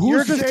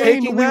 You're just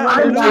taking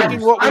that. You're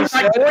taking what we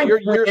said.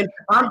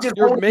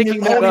 You're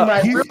making that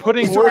up. You're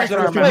putting words in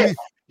our mouth.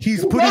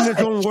 He's putting his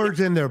own words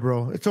in there,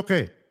 bro. It's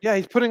okay. Yeah,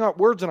 he's putting up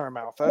words in our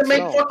mouth. I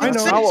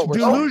know.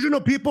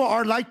 Delusional people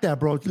are like that,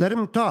 bro. Let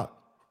him talk.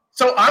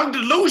 So I'm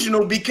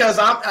delusional because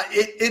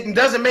it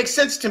doesn't make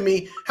sense to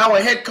me how a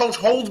head coach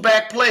holds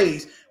back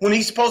plays when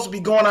he's supposed to be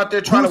going out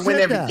there trying to win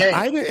every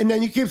game. And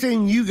then you keep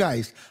saying you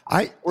guys.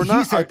 I'm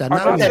not saying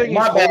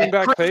he's holding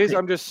back plays.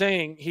 I'm just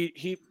saying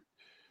his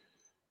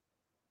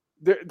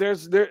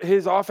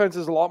offense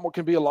is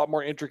can be a lot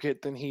more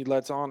intricate than he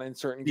lets on in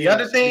certain games. The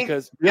other thing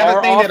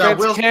that I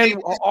will say,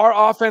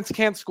 our offense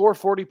can't score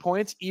 40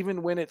 points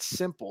even when it's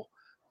simple.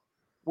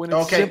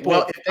 Simple,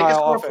 well, if they can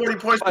score 40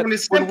 points when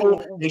it's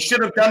simple, they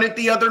should have done it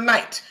the other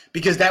night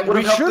because that would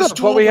have helped us.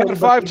 But we had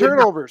 5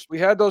 turnovers. We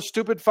had those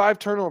stupid 5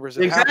 turnovers.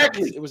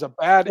 Exactly. It was a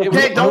bad.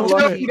 Okay, don't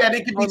tell me that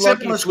it could be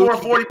simple and score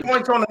 40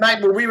 points on the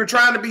night where we were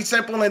trying to be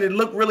simple and it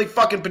looked really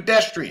fucking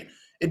pedestrian.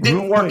 It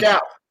didn't work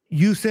out.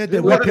 You said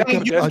that we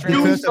picked up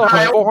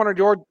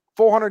a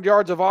 400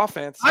 yards of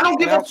offense. I don't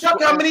give a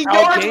fuck how many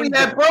yards we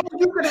had, bro.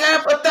 You could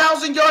have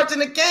 1,000 yards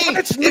in a game.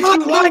 It's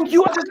not like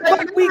you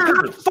we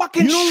got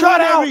fucking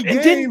shut out and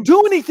didn't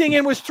do anything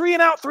and was 3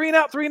 and out.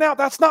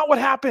 That's not what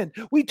happened.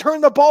 We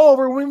turned the ball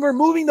over when we were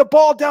moving the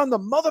ball down the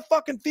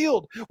motherfucking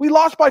field. We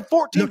lost by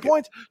 14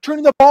 points,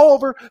 turning the ball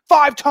over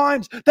 5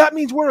 times. That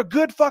means we're a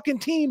good fucking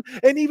team.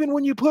 And even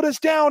when you put us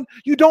down,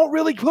 you don't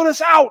really put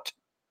us out.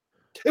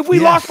 If we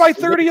lost by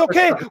 30,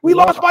 okay. We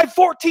lost by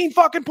 14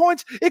 fucking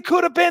points. It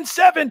could have been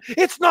 7.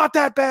 It's not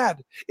that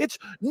bad. It's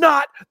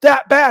not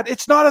that bad.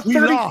 It's not a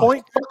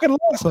 30-point fucking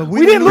loss.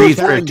 We didn't lose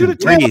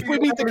 42-10 if we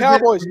beat the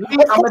Cowboys.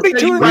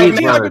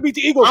 42-19 if we beat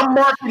the Eagles.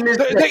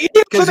 The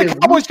Eagles and the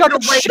Cowboys got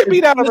the shit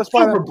beat out of us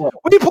by them.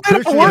 We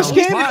played our worst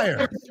game.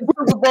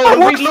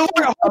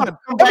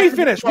 Let me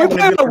finish. We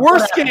played our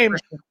worst game.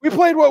 We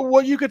played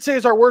what you could say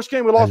is our worst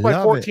game. We lost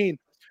by 14.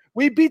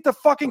 We beat the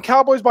fucking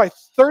Cowboys by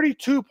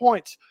 32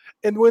 points.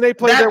 And when they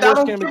played their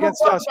worst game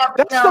against us,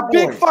 that's the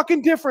big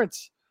fucking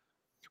difference.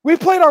 We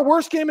played our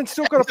worst game and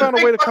still could have found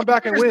a way to come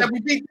back and win.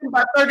 We beat them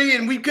by 30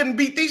 and we couldn't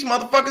beat these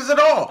motherfuckers at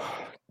all.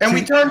 And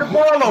we turned the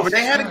ball over.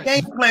 They had a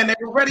game plan. They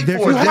were ready for it.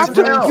 You have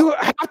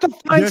to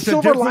find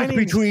silver linings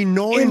between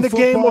knowing in the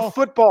game of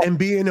football and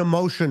being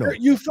emotional.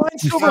 You find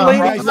silver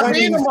linings in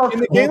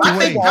the game of football. I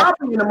think y'all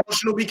being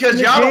emotional because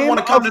y'all don't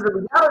want to come to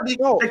the reality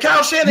that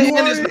Kyle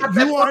Shanahan is not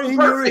that You are in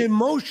your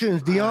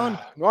emotions,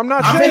 Deon. No, I'm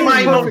not saying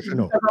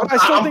emotional. But I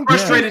still think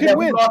this team can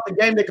win. The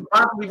game that could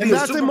possibly be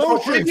that's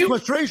emotions,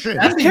 frustration.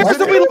 Who cares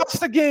that we lost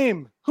the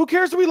game? Who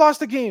cares that we lost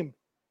the game?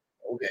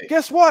 Okay.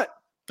 Guess what?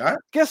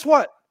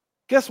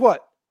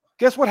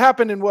 Guess what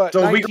happened in what?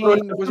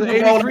 19, was it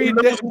 83?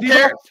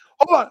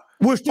 Hold on.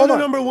 We're still the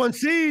number 1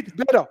 seed.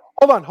 No,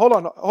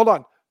 hold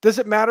on. Does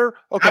it matter?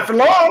 Okay. Not for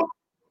long.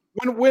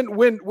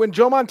 When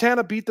Joe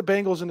Montana beat the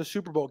Bengals in the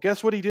Super Bowl,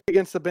 guess what he did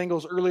against the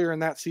Bengals earlier in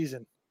that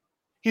season?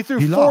 He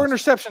threw 4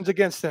 interceptions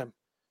against them.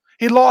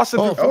 He lost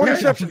and threw 4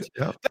 interceptions.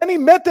 Yeah. Then he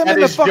met them in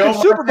the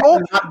fucking Super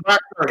Bowl.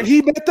 And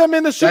he met them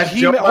in the Super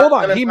Bowl. Hold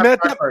on. He met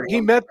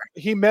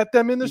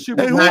them in the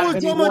Super Bowl. And who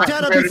was Joe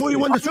Montana before he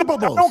won the Super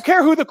Bowl? I don't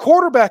care who the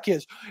quarterback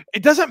is.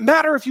 It doesn't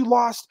matter if you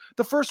lost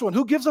the first one.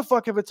 Who gives a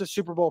fuck if it's a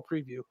Super Bowl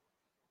preview?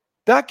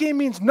 That game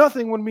means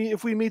nothing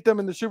if we meet them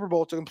in the Super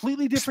Bowl. It's a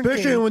completely different game.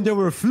 Especially when they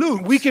were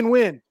flukes. We can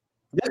win.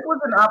 This was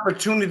an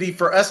opportunity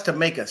for us to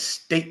make a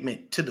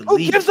statement to the league.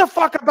 Who gives a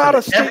fuck about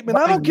a statement?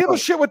 I don't give a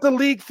shit what the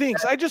league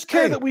thinks. I just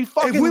care that we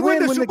fucking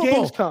win when the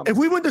games come. If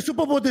we win the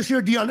Super Bowl this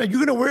year, Deon, are you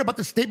going to worry about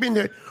the statement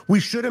that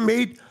we should have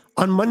made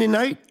on Monday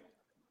night?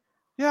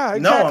 Yeah,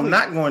 exactly. No, I'm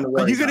not going to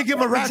worry. Are you going to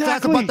give a rat's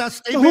ass about that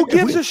statement? Who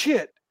gives a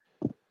shit?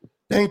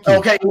 Thank you.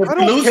 Okay, if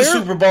we lose the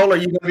Super Bowl, are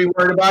you going to be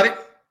worried about it?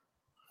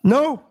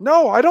 No,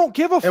 I don't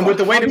give a fuck. And with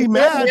the way the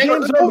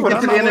game's over,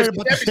 I'm not worried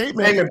about the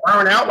statement and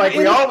burn out like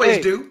we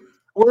always do.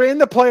 We're in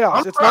the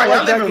playoffs. It's not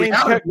like that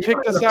game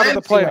kicked us out of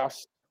the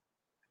playoffs.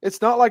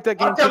 It's not like that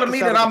game. You're telling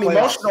me that I'm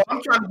emotional.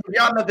 I'm trying to give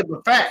y'all nothing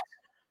but facts.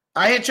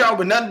 I hit y'all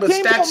with nothing but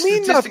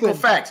statistical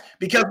facts.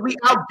 Because we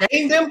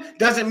outgained them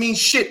doesn't mean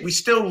shit. We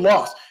still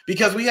lost.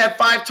 Because we had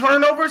 5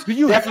 turnovers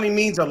definitely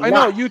means a lot. I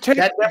know you take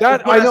that.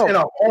 I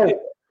know.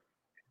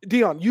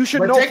 Deon, you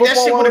should know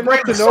football well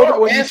enough to know that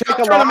when you take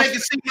a loss, make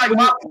it seem like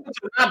my points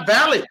are not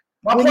valid.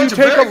 When you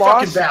take a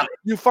loss,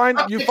 you find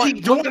look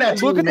at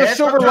the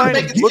silver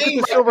lining. Look at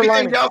the silver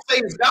lining. Y'all say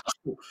is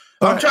gospel.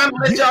 I'm trying to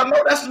let y'all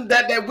know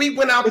that we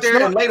went out there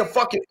and laid a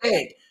fucking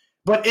egg.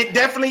 But it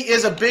definitely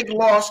is a big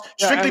loss,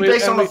 strictly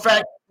based on the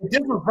fact that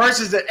this was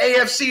versus the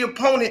AFC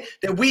opponent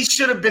that we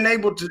should have been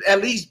able to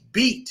at least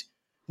beat.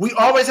 We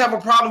always have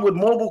a problem with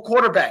mobile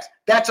quarterbacks.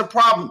 That's a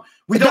problem.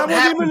 We don't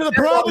have even the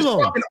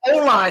problem.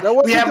 O-line. That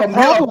wasn't the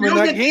problem in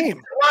that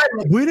game.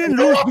 We didn't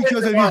lose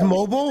because of his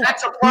mobile.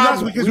 That's a We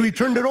problem. lost because we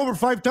turned it over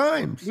 5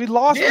 times. We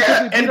lost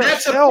because we beat and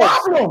that's ourselves.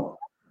 a problem.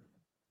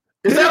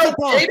 Is that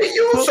okay to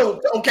you?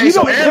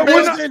 So Aaron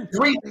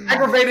Bates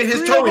aggravated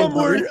his toe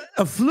injury.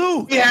 A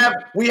fluke.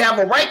 We have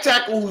a right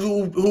tackle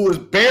who is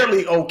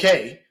barely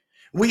okay.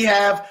 We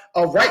have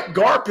a right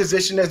guard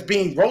position that's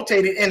being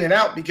rotated in and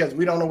out because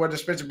we don't know whether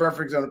Spencer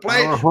Burford's going to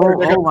play. Our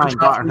whole O-line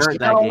got hurt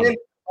that game.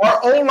 Our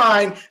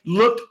O-line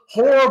looked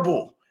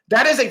horrible.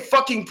 That is a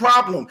fucking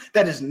problem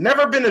that has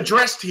never been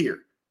addressed here.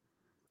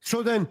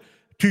 So then,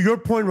 to your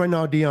point right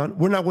now, Deon,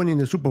 we're not winning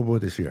the Super Bowl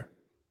this year.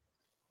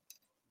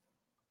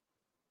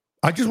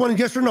 I just want a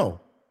yes or no.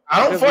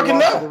 I don't fucking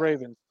know. The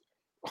Ravens.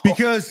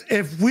 Because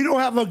if we don't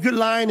have a good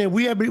line and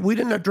we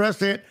didn't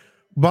address it,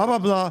 blah blah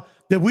blah,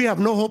 then we have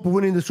no hope of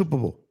winning the Super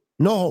Bowl.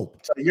 No hope.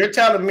 So you're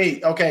telling me,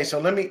 okay? So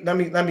let me. No,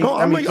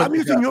 I'm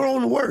using your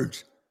own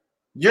words.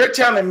 You're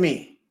telling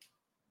me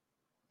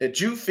that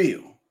you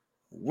feel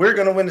we're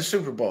going to win the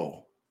Super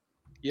Bowl.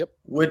 Yep.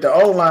 With the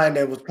O-line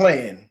that was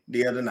playing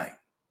the other night.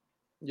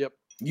 Yep.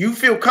 You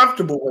feel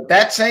comfortable with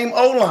that same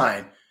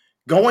O-line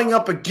going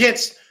up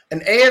against an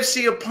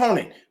AFC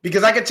opponent?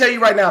 Because I can tell you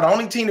right now, the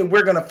only team that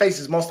we're going to face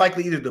is most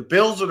likely either the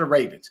Bills or the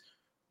Ravens.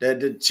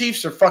 The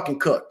Chiefs are fucking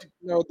cooked.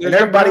 No, and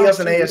everybody else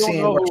in the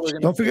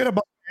AFC. Don't forget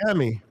about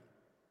Miami.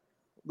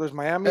 There's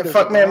Miami.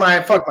 Fuck Miami.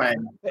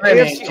 The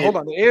AFC, hold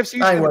on. The AFC is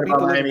going to beat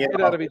the living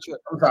shit out of each other.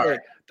 I'm sorry.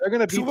 They're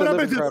going to beat the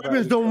living crap.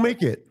 Ravens don't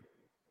make it.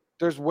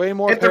 There's way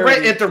more. If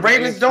the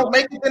Ravens don't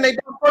make it, then they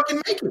don't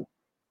fucking make it.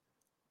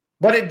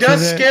 But it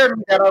does scare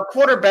me that our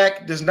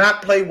quarterback does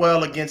not play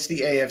well against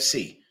the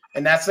AFC.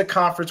 And that's the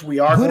conference we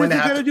are going to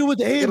have. What does it got to do with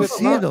the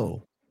AFC,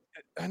 though?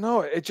 I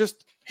know. It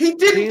just. He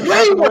didn't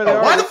play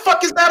well. Why the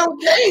fuck is that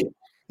okay?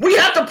 We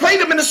have to play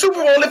them in the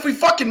Super Bowl if we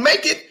fucking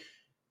make it.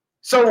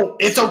 So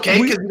it's okay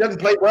because he doesn't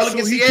play well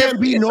against the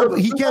AFC.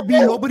 He can't be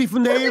nobody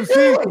from the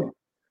AFC.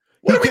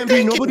 He can't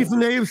be nobody from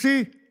the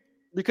AFC.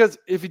 Because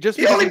if he just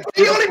doesn't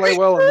play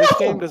well in this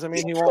game, doesn't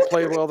mean he won't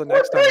play well the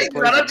next time he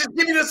plays. I'll just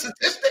give you the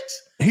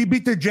statistics. He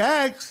beat the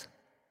Jags.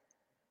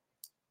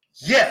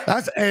 Yeah.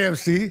 That's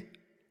AFC.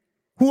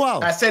 Who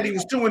else? I said he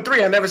was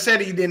 2-3. I never said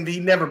he didn't. He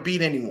never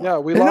beat anyone. Yeah,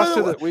 we lost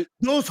to the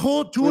those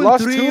whole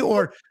 2-3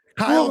 or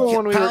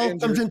Kyle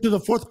comes into the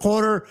fourth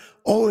quarter.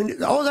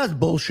 Oh, that's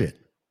bullshit.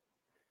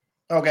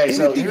 Okay,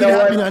 so you know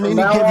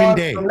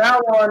what? From now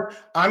on,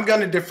 I'm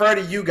going to defer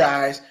to you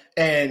guys,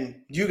 and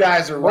you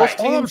guys are right.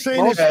 All I'm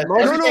saying is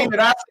everything that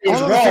I say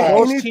is wrong.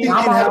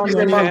 I'm always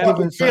in my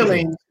fucking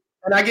feelings,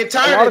 and I get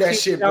tired of that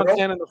shit, bro.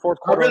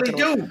 I really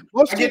do.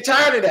 I get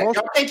tired of that.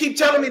 Y'all can't keep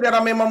telling me that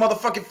I'm in my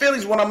motherfucking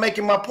feelings when I'm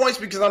making my points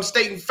because I'm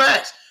stating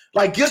facts.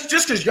 Like, just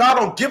because y'all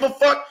don't give a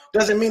fuck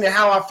doesn't mean that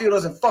how I feel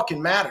doesn't fucking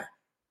matter.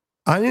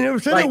 I never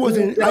said it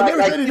wasn't. I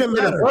never said it didn't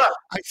matter.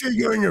 I said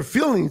you're in your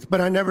feelings,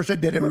 but I never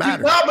said that it didn't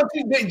matter. No, but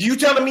you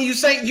telling me you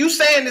saying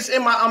this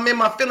I'm in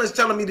my feelings,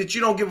 telling me that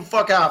you don't give a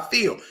fuck how I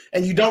feel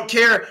and you don't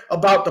care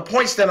about the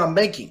points that I'm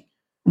making.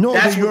 No,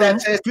 that's what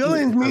that says.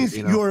 Feelings means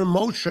you're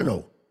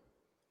emotional.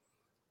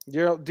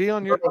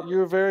 Deon,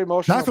 you're very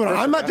emotional. That's what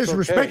I'm not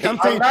disrespecting. I'm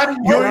saying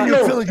you're in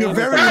your feelings. You're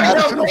very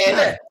emotional.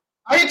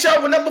 I hit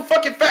y'all with number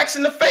fucking facts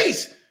in the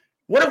face.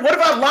 What have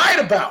I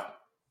lied about?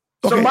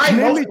 Okay,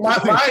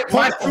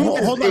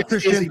 so hold on,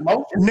 Christian.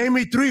 Name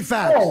me 3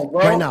 facts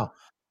right now.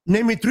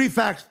 Name me 3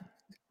 facts,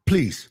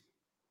 please.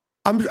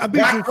 I'm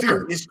being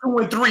sincere. It's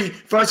 2-3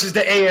 versus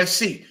the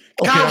AFC.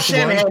 Kyle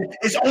Shanahan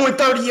is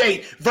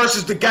 0-38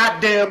 versus the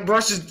goddamn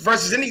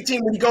versus any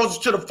team when he goes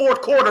to the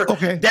fourth quarter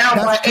down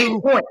by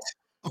 8 points.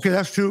 Okay,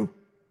 that's 2.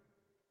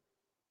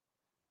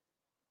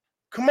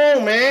 Come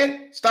on,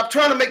 man. Stop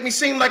trying to make me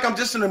seem like I'm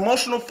just an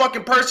emotional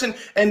fucking person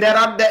and that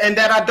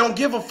I don't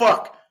give a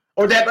fuck.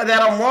 Or that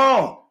I'm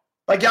wrong.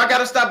 Like, y'all got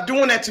to stop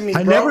doing that to me,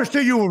 bro. I never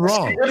said you were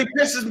wrong. It really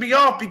pisses me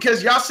off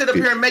because y'all sit up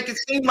here and make it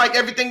seem like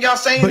everything y'all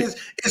saying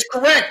is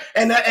correct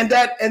and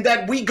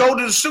that we go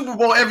to the Super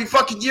Bowl every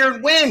fucking year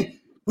and win.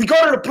 We go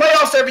to the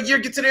playoffs every year,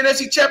 get to the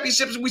NFC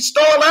championships, and we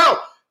stall out.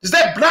 Does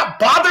that not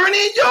bother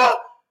any of y'all?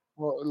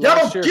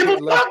 Y'all don't give a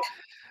fuck?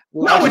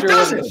 No, it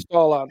doesn't.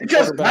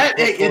 Because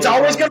it's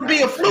always going to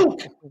be a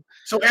fluke.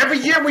 So every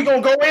year we're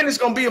going to go in, it's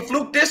going to be a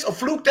fluke this, a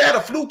fluke that,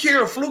 a fluke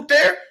here, a fluke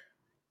there.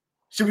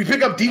 Should we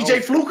pick up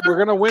DJ Fluker? We're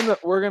gonna win the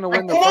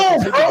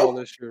Super Bowl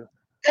this year.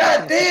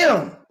 God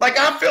damn! Like,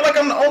 I feel like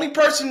I'm the only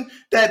person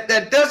that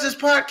does this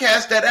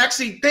podcast that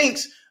actually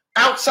thinks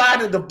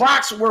outside of the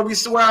box where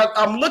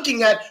I'm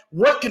looking at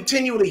what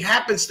continually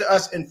happens to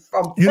us, and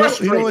I'm frustrated.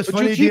 You know what's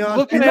funny,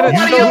 Deon?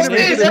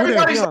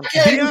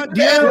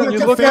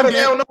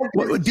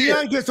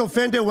 Deon gets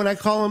offended when I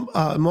call him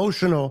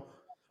emotional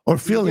or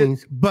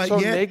feelings, but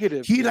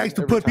yet he likes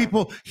to put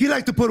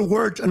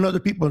words in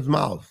other people's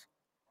mouths.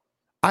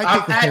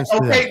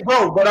 Okay,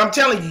 bro, but I'm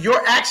telling you,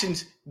 your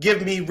actions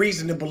give me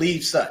reason to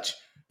believe such.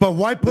 But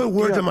why put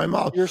words in my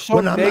mouth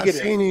when I'm not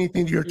saying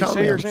anything you're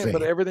telling me I'm saying?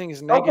 But everything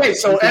is negative. Okay,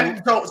 so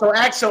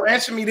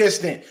answer me this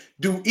then.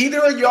 Do either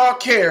of y'all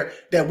care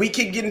that we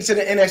can get into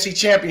the NFC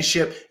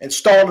Championship and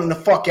stalling the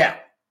fuck out?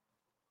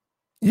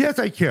 Yes,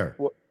 I care.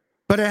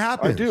 But it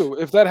happens. I do.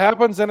 If that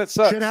happens, then it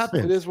sucks. Shit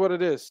happens. It is what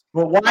it is.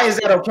 Well, why is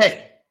that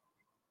okay?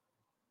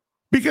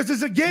 Because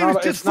it's a game.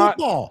 It's just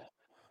football.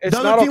 It's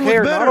not okay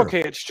or not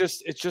okay. It's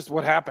just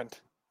what happened.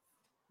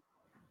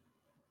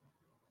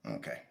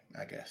 Okay,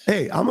 I guess.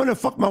 Hey, I'm gonna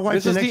fuck my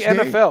wife the next day. This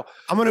is the NFL.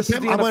 I'm gonna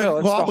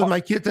go out with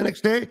my kids the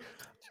next day.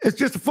 It's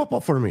just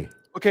football for me.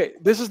 Okay,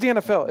 this is the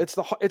NFL.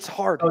 It's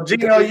hard. Oh,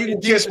 Gino, you can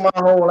kiss my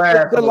whole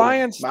ass. The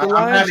Lions. I'm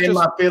not in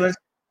my feelings.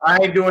 I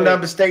ain't doing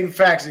nothing but stating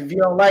facts. If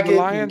you don't like it, you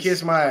can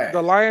kiss my ass.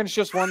 The Lions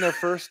just won their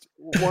first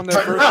title in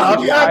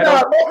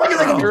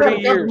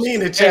 30 years. Me in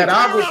the chat.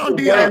 I'm an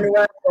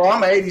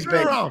 80s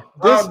baby. I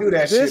don't do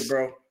that shit,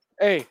 bro.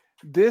 Hey,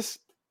 this.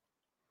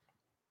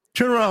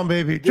 Turn around,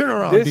 baby. Turn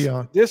around,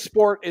 Deon. This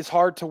sport is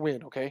hard to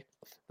win, okay?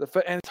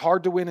 And it's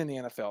hard to win in the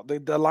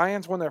NFL. The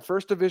Lions won their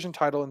first division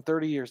title in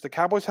 30 years. The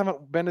Cowboys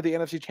haven't been to the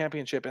NFC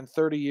Championship in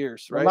 30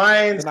 years,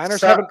 right? The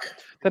Niners haven't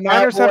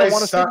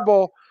won a Super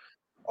Bowl.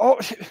 Oh,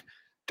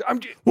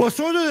 well,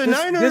 so do the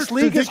Niners. This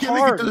league is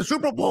hard. To the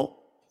Super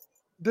Bowl.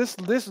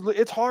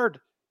 It's hard.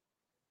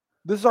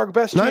 This is our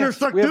best Niners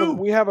chance. Suck too.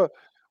 We have a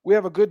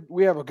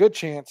good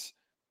chance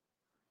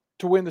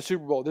to win the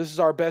Super Bowl. This is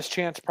our best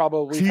chance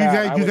probably. So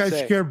you guys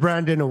scared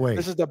Brandon away.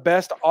 This is the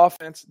best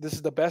offense. This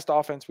is the best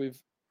offense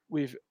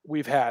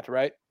we've had,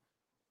 right?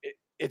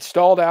 It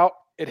stalled out.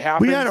 It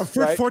happened. We had our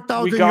first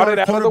 4,000 We got it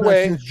out of the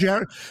way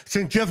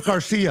since Jeff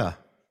Garcia.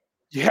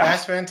 Yeah,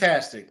 that's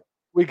fantastic.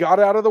 We got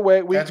it out of the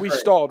way. We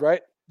stalled, right?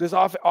 This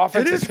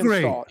offenses can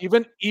great. stall.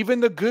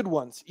 Even the good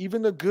ones,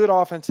 even the good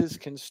offenses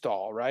can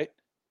stall, right?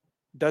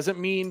 Doesn't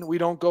mean we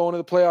don't go into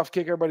the playoffs,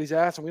 kick everybody's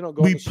ass, and we don't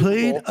go. We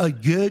played a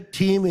good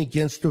team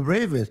against the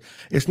Ravens.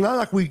 It's not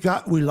like we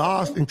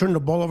lost and turned the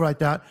ball over like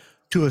that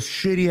to a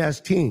shitty ass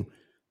team.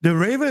 The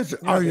Ravens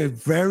are a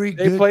very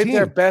good team. They played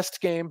their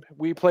best game.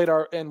 We played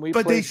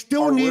but they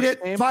still needed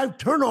 5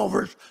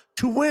 turnovers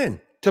to win.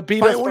 To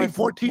beat by us only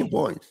 14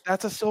 points.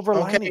 That's a silver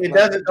lining. It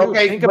doesn't.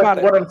 Okay, think about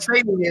it. What I'm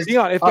saying is,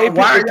 Deon, if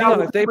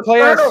they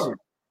play us.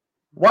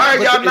 Why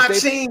are y'all not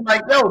seeing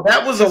like, yo,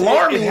 that was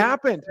alarming? It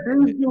happened.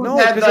 No,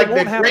 because it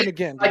won't happen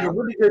again. Like a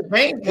really good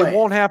game plan. It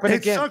won't happen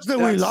again. It sucks that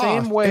we lost.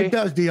 Same way. It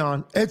does,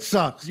 Deon. It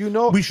sucks.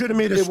 We should have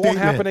made a statement. It won't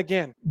happen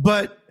again.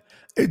 But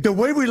the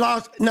way we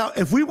lost, now,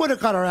 if we would have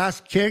got our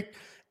ass kicked,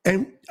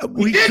 and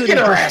we did get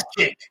our ass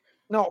kicked.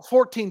 No,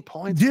 14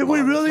 points. Did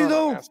we really,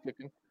 though?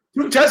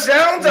 2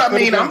 touchdowns? I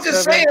mean, I'm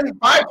just saying,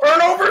 5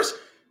 turnovers?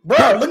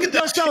 Bro, look at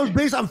that. Touchdowns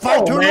based on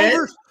 5 turnovers?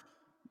 Man.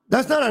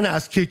 That's not an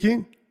ass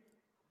kicking.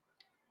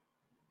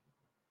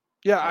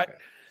 Yeah,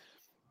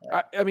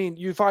 I mean,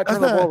 you 5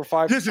 turnovers over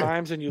 5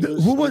 times and you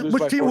lose.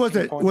 Which team was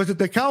it? Points. Was it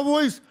the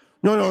Cowboys?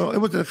 No, it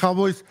wasn't the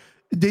Cowboys.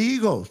 The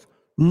Eagles.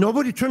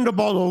 Nobody turned the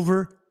ball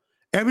over.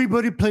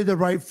 Everybody played the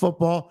right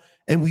football,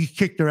 and we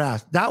kicked their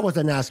ass. That was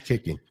an ass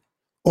kicking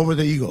over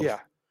the Eagles. Yeah.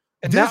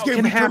 And this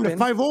game, we turned the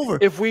 5 over.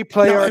 If we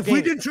play our game.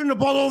 We didn't turn the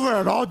ball over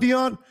at all,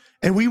 Deon,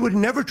 and we would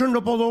never turn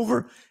the ball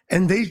over,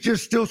 and they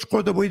just still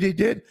scored the way they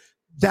did,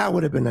 that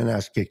would have been an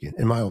ass kicking,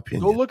 in my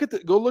opinion. Go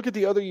look at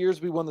the other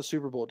years we won the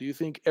Super Bowl. Do you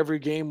think every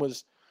game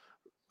was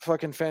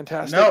fucking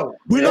fantastic? No.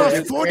 We lost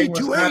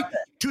 42-8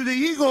 to the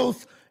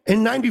Eagles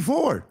in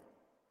 94.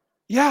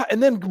 Yeah, and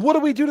then what do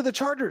we do to the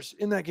Chargers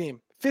in that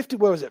game? 50,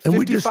 what was it? 55 and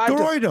we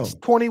destroyed them.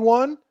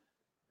 21?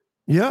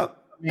 Yep.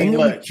 I mean,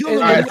 look,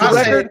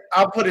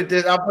 I'll put it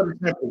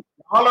simply.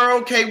 Y'all are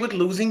okay with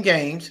losing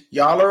games.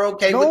 Y'all are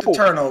okay with the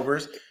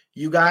turnovers.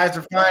 You guys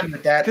are fine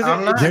with that.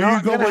 I'm not. There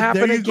you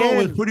go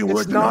with putting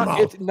words in my mouth.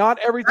 It's not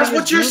everything. That's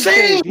what you're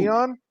saying,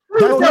 Deon.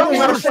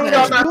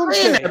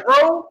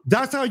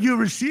 That's how you're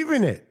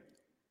receiving it.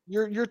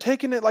 You're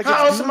taking it like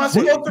how else am I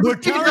supposed to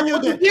receive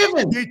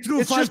it? They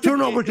threw 5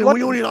 turnovers and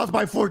we only lost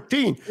by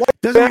 14.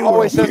 Doesn't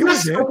always say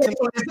it's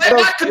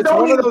not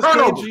condoning the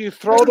turnovers. You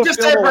throw the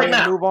film away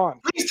and move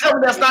on. Please tell me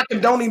that's not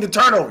condoning the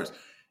turnovers.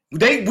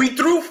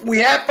 We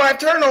had 5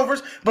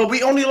 turnovers, but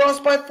we only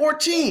lost by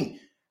 14.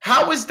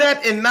 How is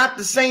that in not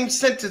the same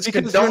sentence?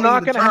 Because you're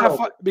not going to have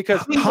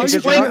because 3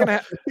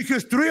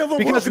 of them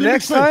because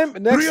next time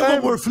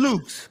were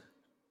flukes.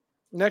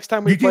 Next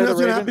time we play the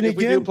Ravens, if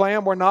we do play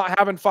them, we're not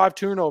having 5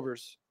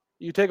 turnovers.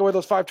 You take away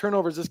those 5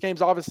 turnovers, this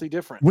game's obviously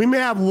different. We may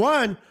have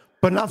 1,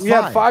 but not 5. We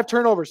had 5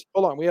 turnovers.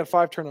 Hold on, we had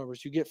 5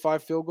 turnovers. You get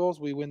 5 field goals,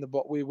 we win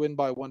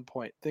by 1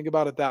 point. Think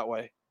about it that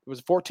way. It was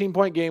a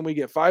 14-point game. We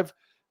get 5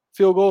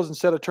 field goals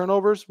instead of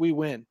turnovers. We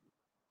win.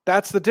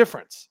 That's the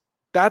difference.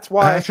 That's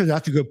why. Actually,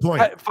 that's a good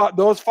point.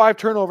 Those 5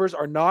 turnovers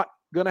are not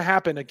going to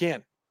happen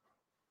again.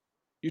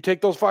 You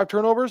take those 5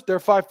 turnovers, they're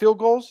 5 field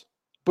goals.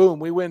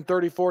 Boom, we win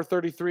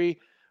 34-33.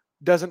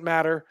 Doesn't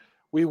matter.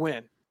 We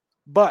win.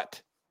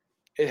 But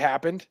it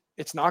happened.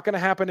 It's not going to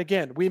happen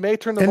again. We may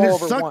turn the ball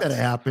over once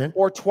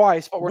or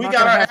twice, but we're not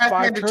going to have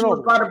 5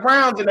 turnovers. By the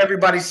Browns, and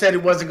everybody said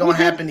it wasn't going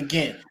to happen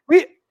again.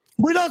 We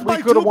lost by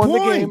 2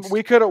 points.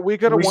 We could have won the game. We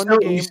could have won the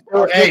game.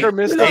 Kicker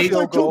missed a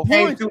field goal.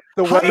 The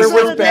weather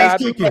was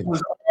bad. It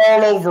was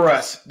all over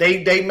us.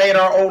 They made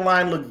our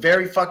O-line look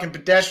very fucking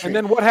pedestrian.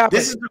 And then what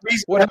happened? This is the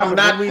reason I'm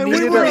not.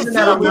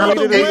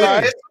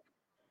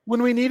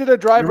 When we needed a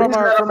drive from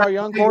our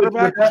young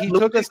quarterback, he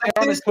took us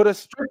down and put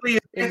us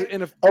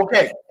in a.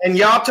 Okay, and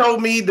y'all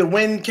told me the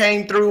wind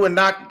came through and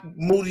knocked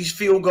Moody's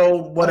field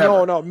goal.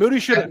 Whatever. No, Moody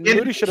should have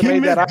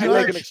made that. I'm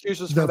making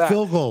excuses for that.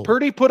 Field goal.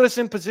 Purdy put us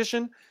in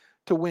position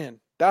to win.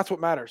 That's what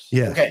matters.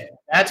 Yeah. Okay,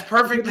 that's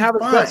perfectly have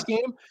fine. His best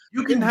game.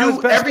 You can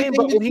do everything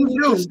that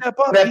you do. Step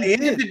up, but at the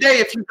end of the day,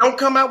 if you don't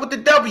come out with the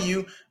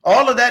W,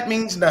 all of that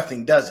means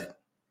nothing, does it?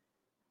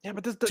 Yeah,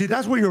 but see,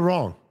 that's where you're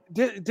wrong.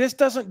 This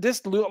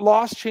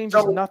loss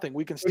changes nothing.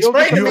 We can still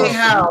explain to me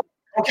how.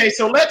 Okay,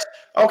 so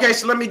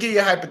let me give you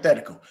a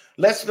hypothetical.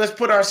 Let's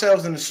put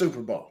ourselves in the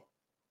Super Bowl.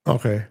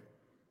 Okay.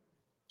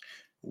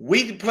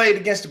 We played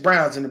against the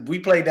Browns, and we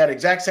played that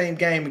exact same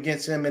game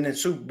against them in the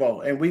Super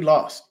Bowl, and we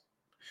lost.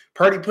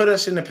 Purdy put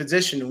us in a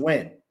position to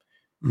win,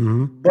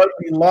 but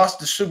we lost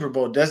the Super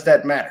Bowl. Does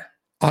that matter?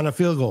 On a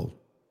field goal.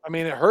 I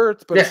mean, it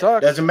hurts, but it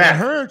sucks. Doesn't matter. It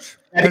hurts.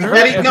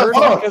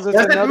 Does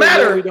it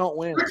matter? We don't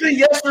win. Quickly,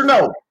 yes or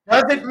no?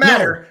 Does it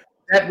matter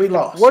that we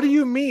lost? What do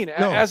you mean?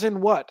 No. As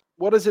in what?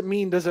 What does it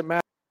mean? Does it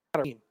matter?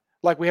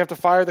 Like we have to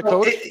fire the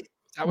coach? Is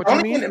that what the you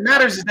only mean? thing that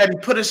matters is that he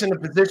put us in a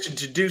position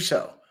to do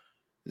so.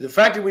 The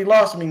fact that we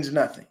lost means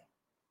nothing.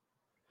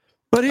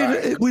 But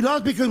we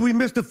lost because we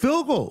missed a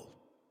field goal.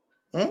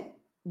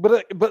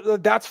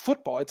 But that's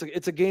football.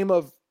 It's a game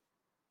of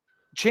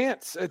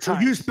chance. So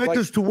you expect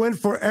us to win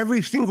for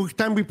every single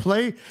time we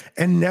play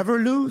and never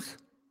lose?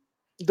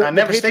 I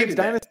never stated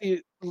that.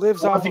 Dynasty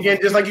lives off again,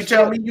 just like you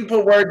tell me, you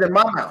put words in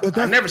my mouth.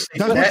 I never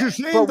stated that. That's what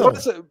you're saying,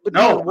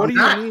 though. What do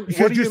you mean?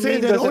 Because you're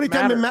saying that the only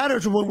time it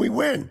matters is when we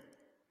win.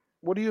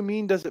 What do you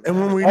mean? Does it matter?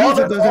 And when we lose,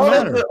 it doesn't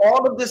matter.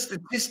 All of the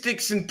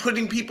statistics and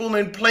putting people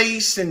in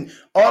place and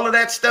all of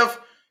that stuff,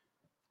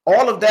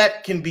 all of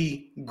that can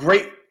be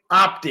great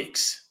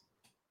optics.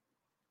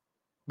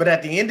 But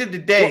at the end of the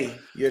day,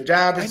 your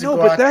job is to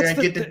go out there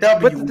and get the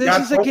W. But this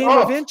is a game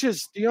of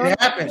inches, Deon. It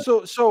happens.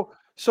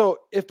 So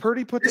if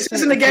Purdy puts this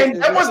isn't a game.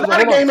 That was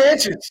not a game of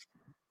inches.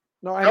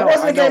 No, I know. That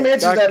wasn't a game of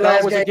inches.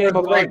 That was a game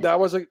of. That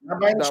was a.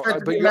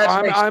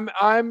 But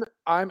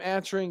I'm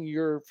answering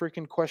your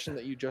freaking question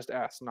that you just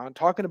asked. Not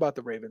talking about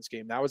the Ravens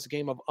game. That was a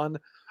game of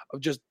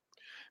just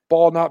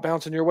ball not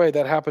bouncing your way.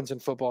 That happens in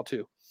football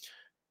too.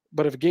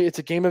 But it's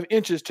a game of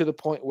inches to the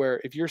point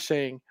where if you're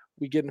saying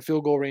we get in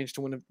field goal range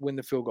to win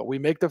the field goal, we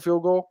make the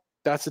field goal.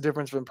 That's the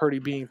difference from Purdy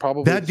being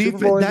probably that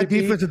defense. That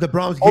defense that the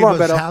Browns gave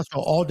us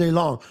hassle all day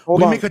long.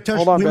 We make a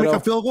touchdown. We make a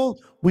field goal.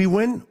 We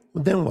win.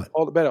 Then what?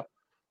 Hold on, Beto.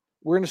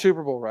 We're in the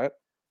Super Bowl, right?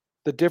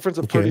 The difference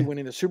of Purdy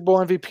winning the Super Bowl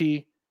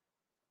MVP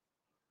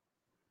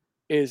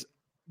is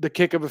the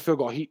kick of a field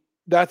goal.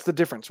 That's the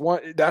difference.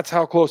 That's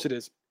how close it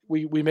is.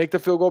 We make the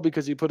field goal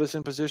because he put us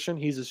in position.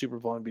 He's a Super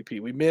Bowl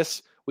MVP. We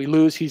miss, we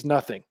lose. He's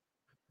nothing.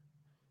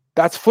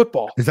 That's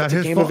football. Is that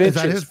his fault? Is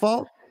that his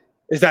fault?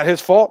 Is that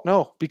his fault?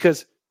 No,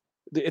 because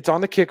it's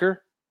on the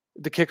kicker.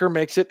 The kicker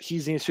makes it.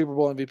 He's the Super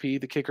Bowl MVP.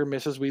 The kicker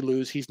misses. We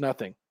lose. He's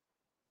nothing.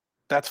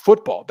 That's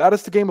football. That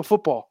is the game of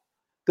football.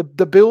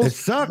 The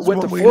Bills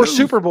went to 4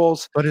 Super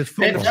Bowls, but it's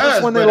football. It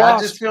does, when they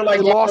lost. I just feel like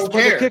they lost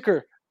with the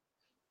kicker.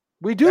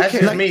 We do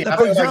care. That's me.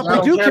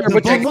 We do care,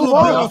 but you move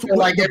on. I feel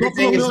like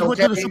everything is okay.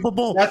 Went to the Super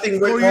Bowl nothing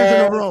 4 years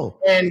in a row,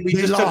 and we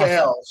just took a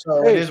L.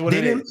 So it is what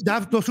it is.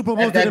 The Super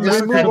Bowl didn't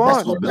matter.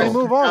 We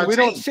move on. We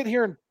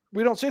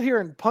don't sit here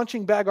and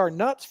punching bag our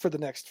nuts for the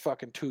next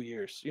fucking 2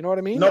 years. You know what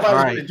I mean?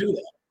 Nobody's going to do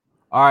that.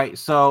 All right,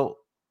 so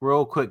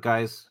real quick,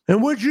 guys.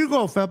 And where'd you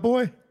go, fat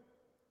boy?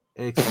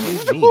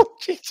 Excuse me. Oh,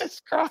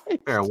 Jesus Christ.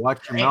 Better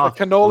watch your mouth,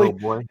 cannoli.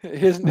 Boy.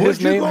 His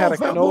name had a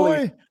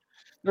cannoli. Boy?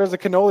 There's a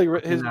cannoli.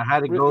 I had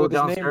to go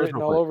downstairs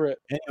all over it.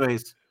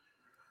 Anyways,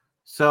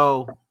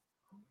 so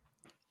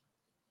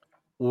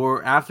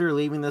after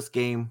leaving this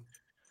game,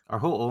 our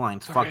whole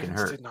O-line's fucking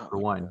hurt, for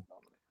one.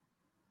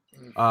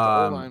 The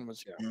O-line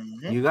was,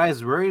 You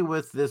guys worried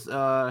with this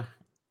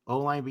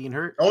O-line being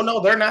hurt? Oh, no,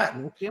 they're not.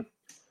 Okay.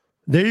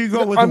 There you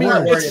go. With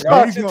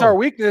it's our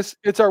weakness.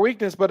 It's our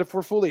weakness. But if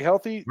we're fully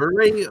healthy, we're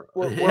ready.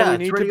 Where we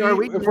need to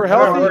be. If we're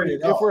healthy,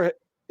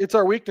 it's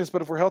our weakness.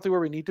 But if we're healthy where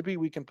we need to be,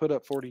 we can put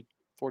up 40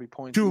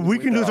 points. Dude, we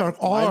can lose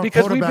all our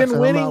because we've been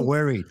winning. I'm not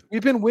worried.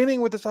 We've been winning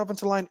with this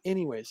offensive line,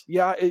 anyways.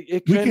 Yeah, we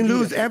can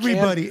lose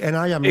everybody, and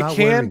I am not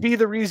worried. It can be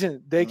the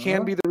reason. They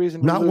can be the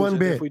reason. Not one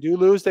bit. If we do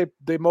lose,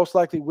 they most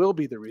likely will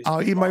be the reason.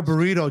 I'll eat my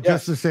burrito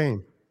just the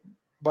same.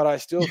 But I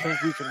still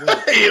think we can win.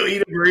 You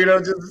eat a burrito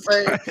just the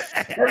same.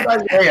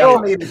 Everybody's like, hey, I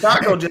don't eat a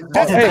taco just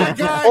the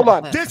same. Hold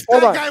on. This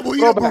guy will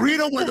eat a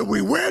burrito whether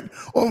we win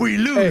or we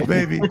lose,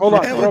 baby. Hold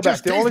on. It will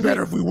just taste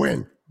better if we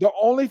win. The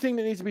only thing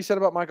that needs to be said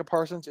about Micah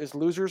Parsons is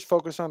losers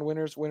focus on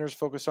winners, winners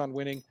focus on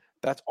winning.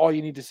 That's all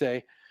you need to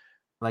say.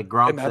 Like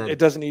Gronk said. It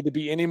doesn't need to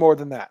be any more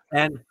than that.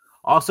 And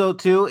also,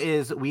 too,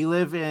 is we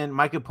live in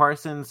Micah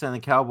Parsons and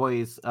the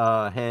Cowboys'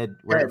 head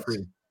rent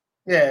free.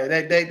 Yeah,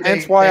 they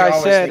hence why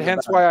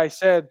I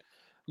said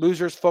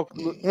losers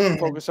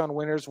focus on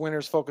winners,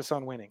 winners focus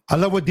on winning. I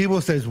love what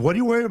Debo says. What are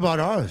you worried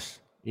about us?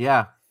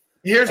 Yeah.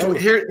 Here's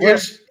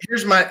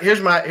my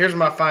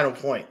final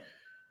point.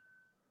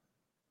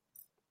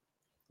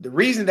 The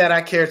reason that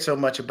I cared so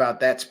much about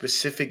that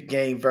specific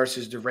game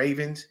versus the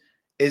Ravens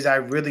is I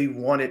really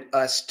wanted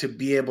us to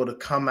be able to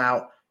come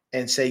out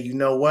and say, you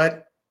know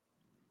what?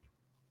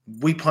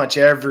 We punch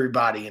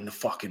everybody in the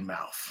fucking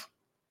mouth.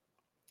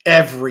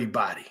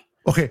 Everybody.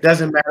 Okay.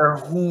 Doesn't matter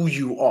who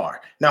you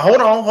are. Now,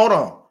 hold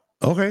on.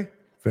 Okay.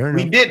 Fair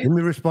enough. We did. Let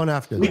me respond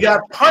after We that.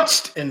 got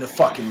punched in the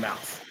fucking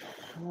mouth.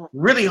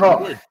 Really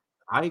hard.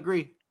 I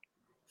agree.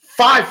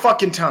 5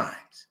 fucking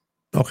times.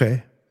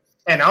 Okay.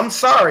 And I'm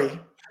sorry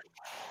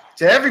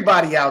to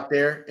everybody out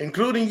there,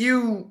 including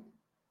you,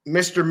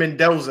 Mr.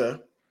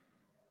 Mendoza,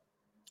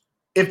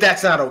 if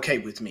that's not okay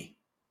with me.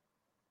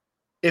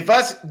 If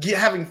us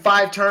having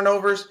 5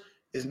 turnovers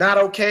is not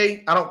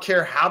okay, I don't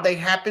care how they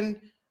happen,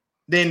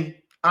 then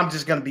I'm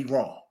just going to be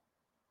wrong.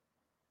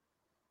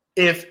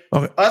 If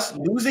us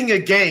losing a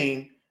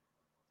game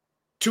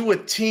to a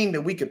team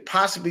that we could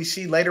possibly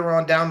see later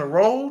on down the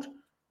road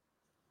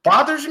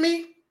bothers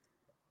me,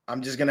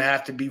 I'm just going to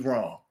have to be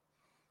wrong.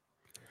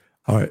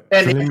 All right.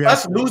 And so if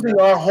us losing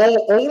our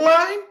whole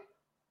O-line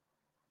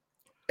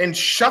and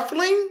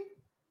shuffling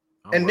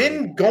and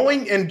then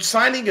going and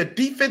signing a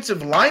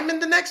defensive lineman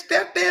the next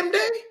damn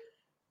day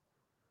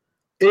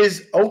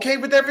is okay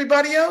with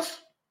everybody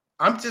else,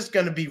 I'm just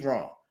going to be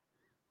wrong.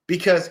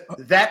 Because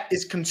that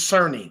is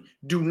concerning.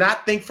 Do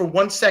not think for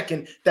 1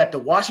 second that the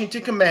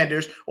Washington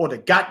Commanders or the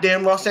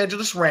goddamn Los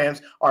Angeles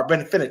Rams are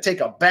going to take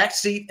a back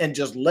seat and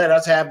just let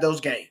us have those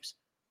games.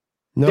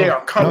 No, they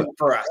are coming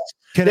for us.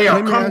 They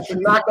are coming to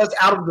knock us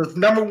out of the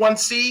number 1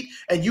 seed,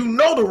 and you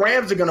know the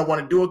Rams are going to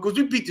want to do it because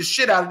we beat the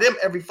shit out of them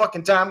every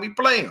fucking time we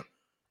play them.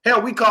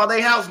 Hell, we call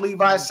their house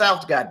Levi's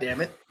South,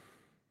 goddammit.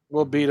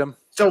 We'll beat them.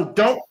 So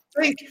don't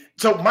think.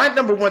 So my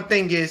number 1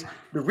 thing is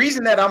the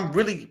reason that I'm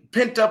really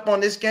pent up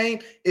on this game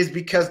is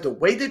because the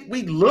way that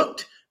we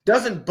looked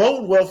doesn't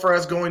bode well for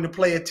us going to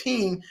play a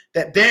team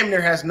that damn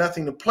near has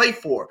nothing to play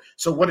for.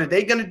 So what are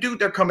they going to do?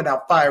 They're coming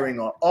out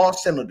firing on all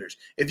cylinders.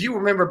 If you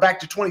remember back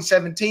to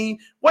 2017,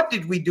 what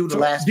did we do the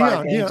last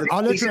 5 games?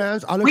 I'll let you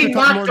answer. We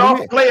knocked off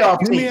playoff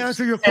teams. Let me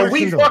answer your question. And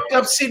we fucked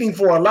up seating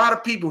for a lot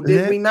of people,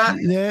 did we not?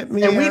 And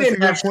we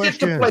didn't have shit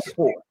to play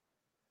for.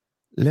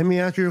 Let me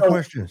answer your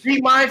questions. Be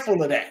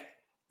mindful of that.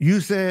 You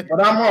said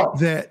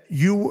that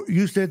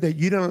you said that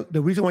you don't.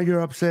 The reason why you're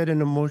upset and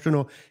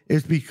emotional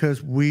is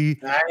because we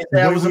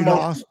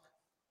lost.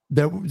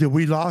 That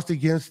we lost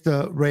against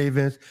the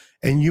Ravens,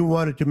 and you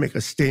wanted to make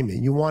a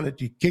statement. You wanted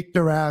to kick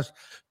their ass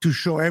to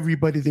show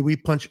everybody that we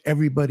punch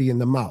everybody in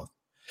the mouth.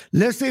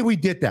 Let's say we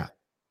did that.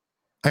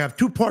 I have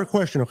 2-part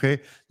question. Okay,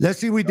 let's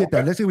say we did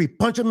that. Let's say we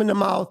punch them in the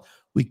mouth.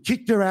 We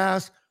kick their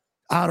ass.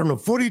 I don't know,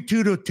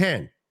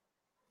 42-10,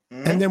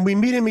 and then we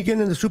meet them again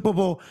in the Super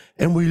Bowl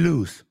and we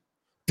lose.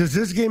 Does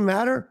this game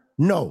matter?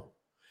 No.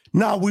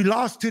 Now we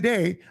lost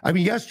yesterday,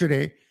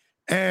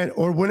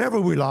 or whenever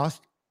we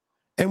lost,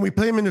 and we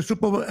play them in the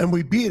Super Bowl and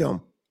we beat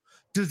them.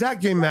 Does that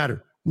game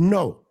matter?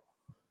 No.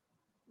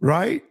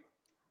 Right?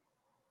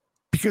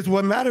 Because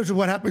what matters is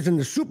what happens in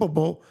the Super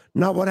Bowl,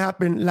 not what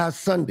happened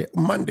last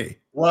Monday.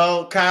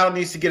 Well, Kyle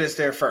needs to get us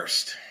there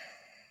first.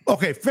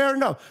 Okay, fair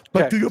enough.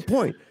 But to your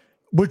point,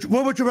 what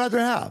would you rather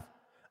have?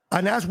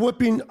 An ass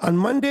whipping on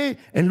Monday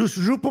and lose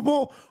the Super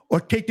Bowl, or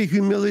take the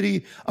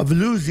humility of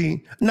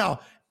losing? Now,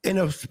 in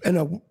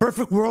a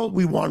perfect world,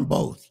 we want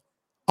both.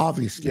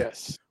 Obviously,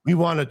 yes, we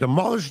want to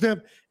demolish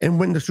them and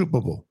win the Super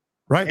Bowl,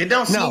 right? It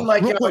don't seem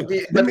like real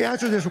quick, let me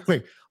answer this real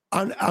quick.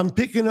 I'm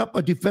picking up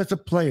a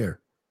defensive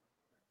player.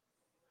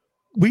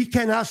 We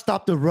cannot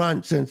stop the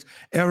run since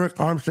Eric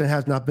Armstead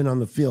has not been on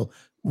the field.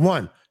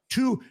 1,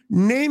 2.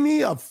 Name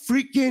me a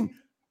freaking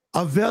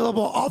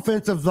available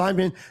offensive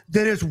lineman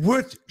that is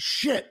worth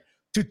shit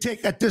to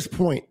take at this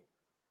point.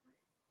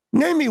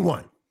 Name me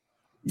one.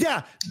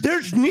 Yeah,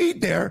 there's need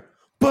there,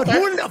 but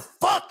who in the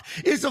fuck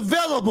is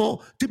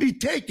available to be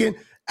taken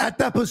at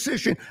that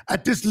position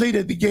at this late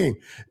in the game?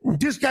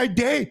 This guy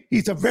Day,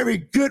 he's a very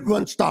good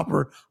run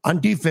stopper on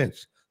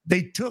defense.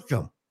 They took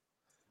him.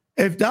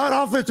 If that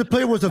offensive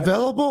player was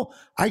available,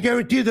 I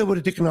guarantee they would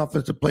have taken an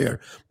offensive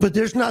player. But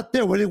there's not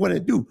there. What do they want to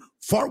do?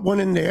 Fart one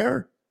in the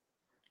air?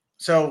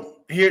 So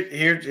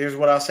here's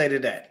what I'll say to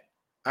that.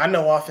 I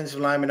know offensive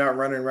linemen aren't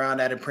running around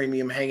at a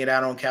premium, hanging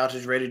out on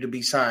couches, ready to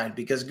be signed,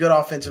 because good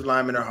offensive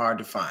linemen are hard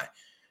to find.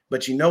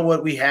 But you know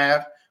what we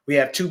have? We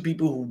have 2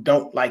 people who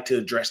don't like to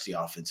address the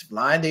offensive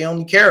line. They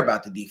only care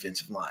about the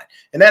defensive line.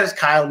 And that is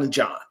Kyle and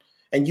John.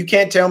 And you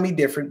can't tell me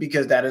different,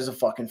 because that is a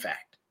fucking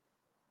fact.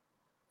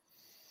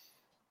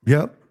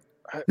 Yep.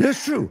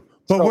 That's true.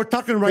 But we're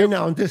talking right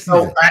now in this.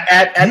 So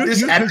at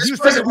this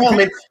present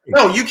moment,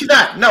 no, you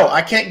cannot. No,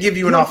 I can't give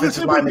you an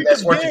offensive lineman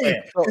that's worth your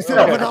man. Instead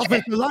of an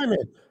offensive lineman.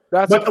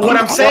 But what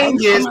I'm saying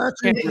is, we're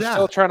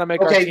still trying to make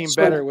our team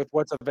better with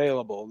what's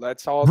available.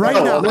 That's all. Right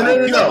now,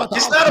 no.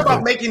 It's not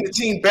about making the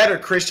team better,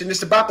 Christian.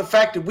 It's about the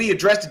fact that we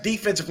address the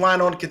defensive line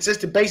on a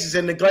consistent basis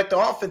and neglect the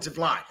offensive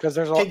line. Because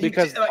there's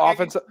offensive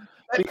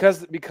line.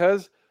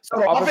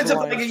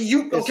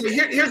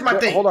 Here's my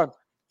thing. Hold on.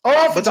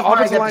 But the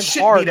offensive line's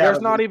hard. There's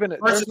not even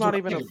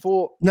a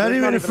full. Not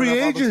even a free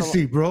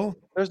agency, bro.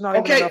 There's not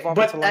even enough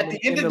offensive but at the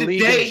end of the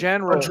day,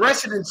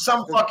 address it in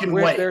some fucking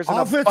way.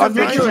 Offensive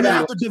linemen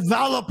have to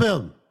develop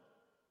him.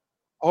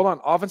 Hold on.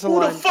 Offensive Who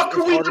line. the fuck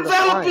are we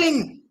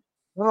developing?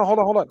 No, hold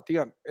on,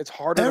 Deon. It's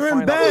harder to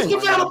find Banks.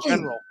 Who's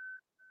developing?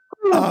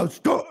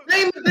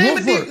 Name.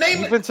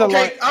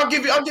 Okay, I'll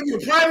give you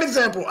a prime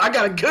example. I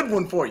got a good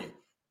one for you.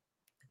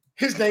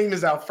 His name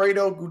is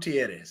Alfredo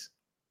Gutierrez.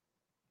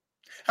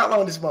 How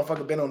long this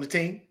motherfucker been on the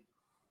team?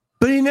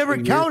 But he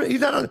never counted. He's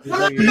not on. He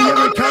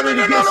never counted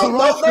against the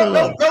roster.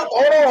 No.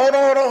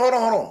 Hold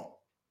on.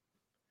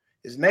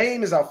 His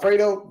name is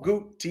Alfredo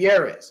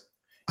Gutierrez.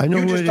 I know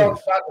you who just it talked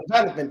is. about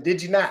development,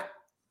 did you not?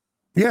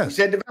 Yes. You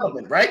said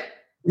development, right?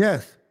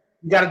 Yes.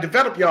 You got to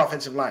develop your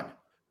offensive lineman.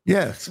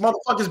 Yes. This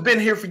motherfucker's been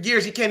here for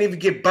years. He can't even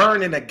get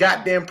burned in a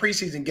goddamn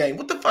preseason game.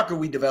 What the fuck are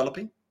we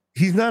developing?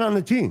 He's not on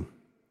the team.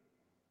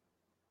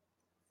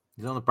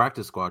 He's on the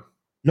practice squad.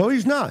 No,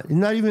 he's not. He's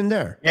not even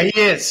there. Yeah, he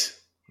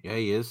is. Yeah,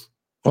 he is.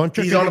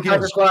 He's on the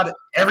practice squad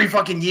every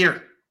fucking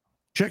year.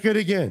 Check it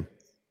again.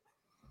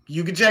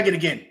 You can check it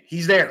again.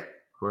 He's there.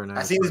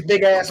 I see his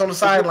big ass on the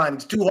sideline.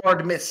 It's too hard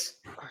to miss.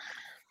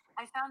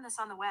 I found this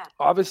on the web.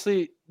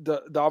 Obviously,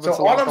 the offensive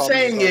so all I'm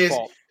saying is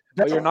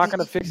you're not going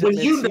to fix it when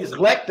you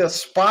neglect the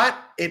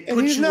spot. It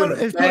puts you in a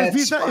bad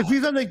spot. If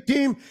he's on the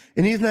team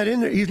and he's not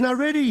in there, he's not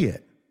ready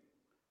yet.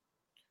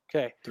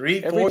 Okay,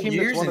 3-4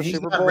 years and he's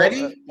not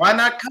ready. Why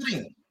not cut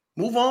him?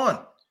 Move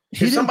on.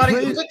 If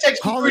it takes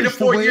 3 to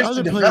 4 years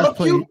to develop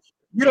you,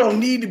 you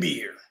don't need to be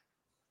here.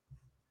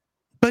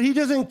 But he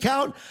doesn't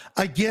count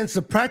against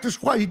the practice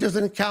squad. He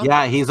doesn't count.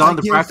 Yeah, he's on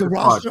the practice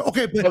squad.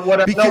 Okay, but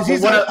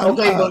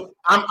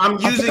I'm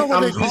using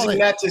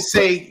that to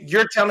say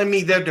you're telling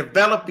me they're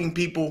developing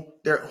people.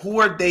 Who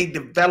are they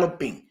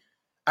developing?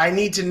 I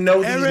need to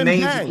know these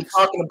names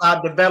you're talking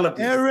about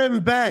developing. Aaron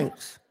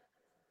Banks,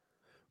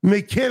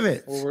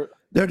 McKivitz.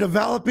 They're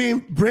developing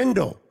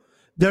Brindle.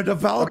 They're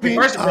developing.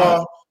 Okay,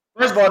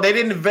 first of all, they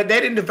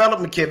didn't develop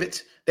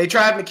McKivitz. They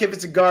tried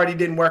McKivitz at guard. He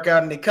didn't work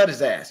out, and they cut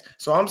his ass.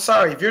 So I'm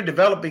sorry. If you're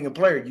developing a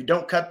player, you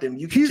don't cut them.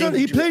 He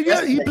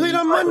played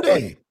on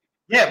Monday.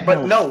 Yeah,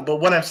 but But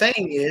what I'm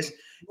saying is,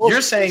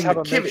 you're saying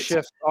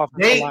McKivitz.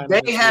 They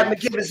had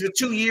McKivitz for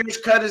 2 years,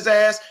 cut his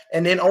ass,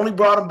 and then only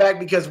brought him back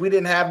because we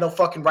didn't have no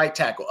fucking right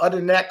tackle. Other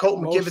than that,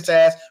 Colt McKivitz's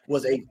ass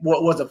was a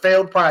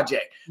failed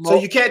project. So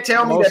you can't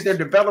tell me that they're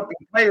developing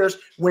players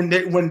when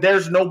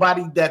there's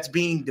nobody that's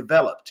being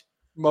developed.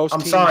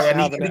 I'm sorry. I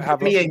need you to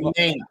give me a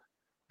name.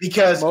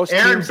 Because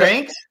Aaron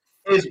Banks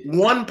is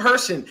one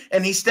person,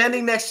 and he's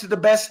standing next to the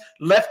best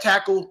left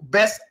tackle,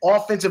 best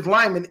offensive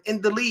lineman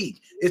in the league.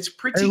 It's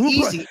pretty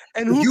easy.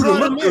 And who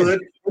brought him in?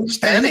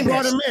 Standing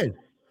brought him in?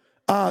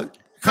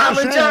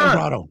 Colin John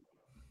brought him.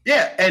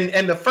 Yeah,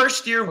 and the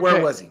first year, where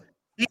was he?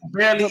 He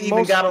barely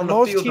even got on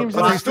the field. Most teams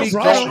in the league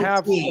don't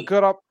have a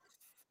good up.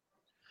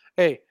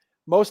 Hey,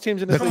 most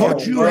teams in this league have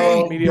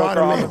a mediocre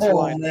offensive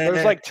line.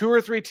 There's like 2 or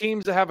 3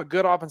 teams that have a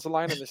good offensive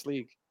line in this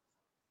league.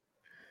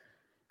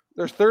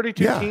 There's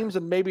 32 teams,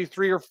 and maybe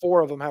 3 or 4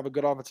 of them have a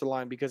good offensive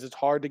line because it's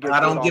hard to get. I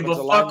don't give a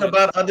fuck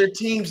about other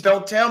teams.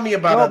 Don't tell me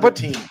about other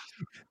teams.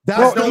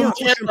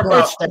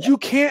 You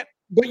can't.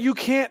 But you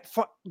can't.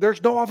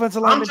 There's no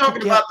offensive line. I'm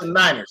talking about the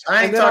Niners.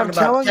 I ain't talking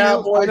about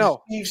Cowboys,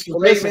 Chiefs, the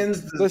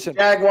Ravens, the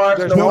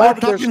Jaguars. I'm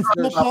talking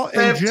football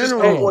in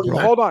general.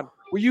 Hold on.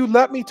 Will you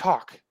let me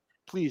talk,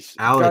 please,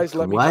 Alex, guys?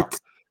 Let me talk.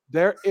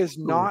 There is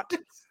not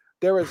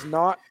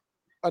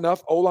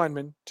enough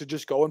O-linemen to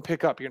just go and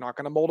pick up. You're not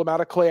going to mold them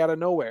out of clay out of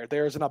nowhere.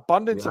 There's an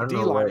abundance of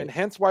D-linemen,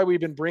 hence why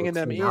we've been bringing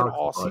them in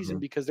all season,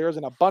 because there's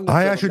an abundance.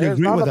 I actually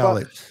agree with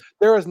Alex.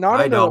 There is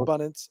not an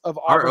abundance of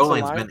our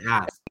O-line's been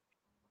asked.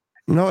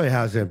 No, it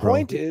hasn't,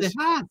 bro.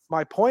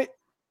 My point.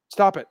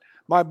 Stop it.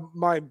 My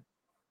point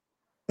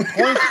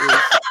is.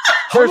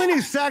 How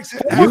many sacks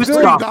has Purdy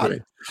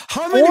gotten?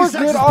 How many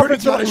sacks has Purdy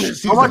gotten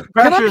this season? How much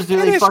pressures do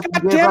they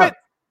fucking give up?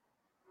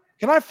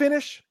 Can I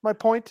finish my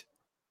point?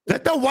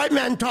 Let the white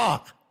man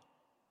talk.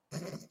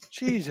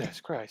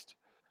 Jesus Christ.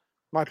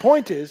 My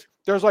point is,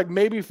 there's like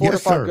maybe 4 to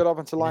 5 good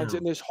offensive lines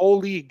in this whole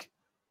league.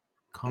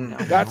 Calm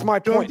down. That's my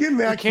point. You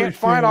can't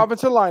find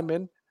offensive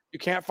linemen. You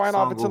can't find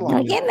offensive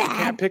linemen. You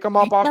can't pick them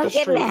up off the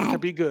street to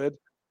be good.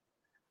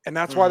 And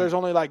that's why there's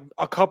only like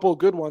a couple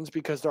good ones,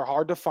 because they're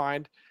hard to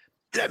find.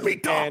 Let me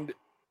talk. And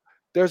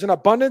there's an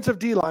abundance of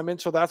D linemen,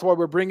 so that's why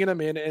we're bringing them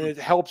in, and it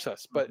helps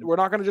us. But we're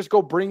not going to just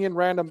go bring in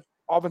random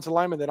offensive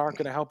linemen that aren't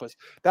going to help us.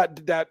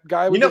 That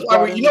guy. You know why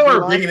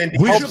we're bringing in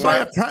defensive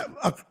linemen.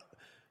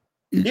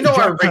 You know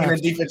why we're bringing in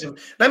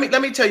defensive. Let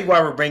me tell you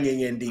why we're bringing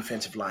in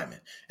defensive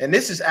linemen, and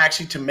this is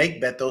actually to make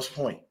Beto's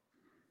point.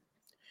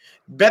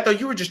 Beto,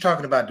 you were just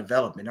talking about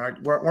development,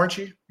 weren't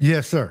you?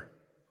 Yes, sir.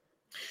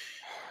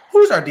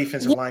 Who's our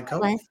defensive line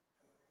coach?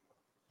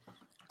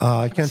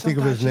 I can't think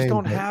of his name.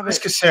 Don't have it.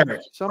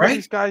 Some of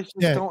these guys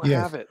just don't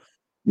have it.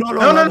 No.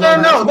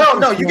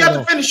 You got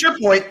to finish your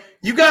point.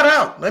 You got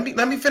out. Let me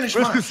finish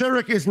mine. Chris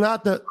Kaceric is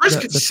not the. Chris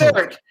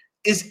Kaceric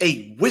is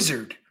a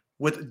wizard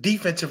with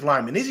defensive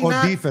linemen. Is he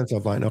not?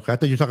 Defensive line. Okay, I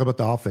thought you were talking about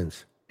the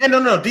offense. Yeah,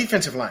 no,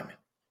 defensive lineman.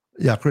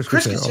 Yeah, Chris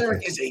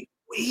Kaceric is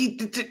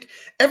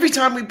every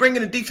time we bring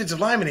in a defensive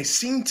lineman, they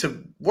seem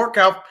to work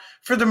out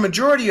for the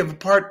majority of the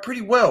part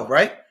pretty well,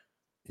 right?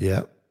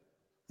 Yeah.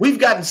 We've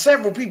gotten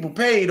several people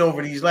paid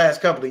over these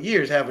last couple of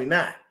years, have we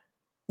not?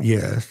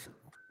 Yes.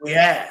 We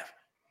have.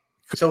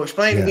 So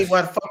explain to me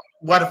why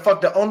the fuck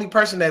the only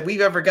person that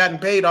we've ever gotten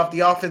paid off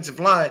the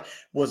offensive line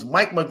was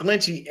Mike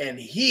McGlinchey, and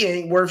he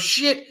ain't worth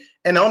shit.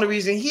 And the only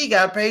reason he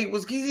got paid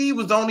was he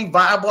was the only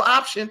viable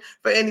option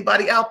for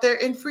anybody out there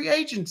in free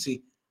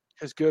agency.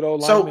 His good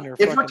old linemen are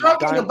if we're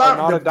talking about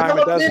not a dime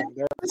a dozen,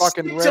 they're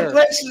fucking rare.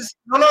 Places,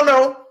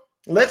 no.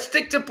 Let's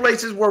stick to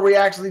places where we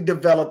actually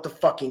develop the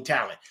fucking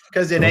talent,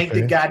 because it ain't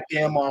the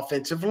goddamn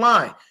offensive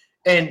line.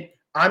 And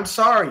I'm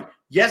sorry.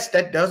 Yes,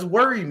 that does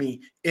worry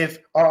me if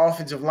our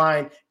offensive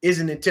line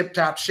isn't in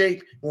tip-top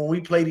shape when we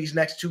play these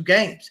next two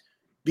games.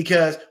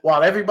 Because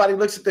while everybody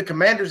looks at the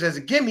Commanders as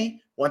a gimme,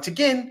 once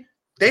again,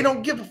 they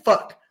don't give a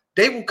fuck.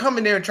 They will come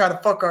in there and try to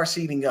fuck our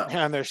seating up.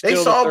 Yeah, and they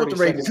saw what the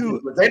Ravens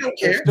do, but they don't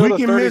care. We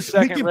can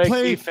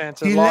play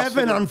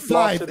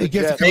 11-on-5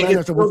 against the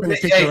Commanders, and we're going to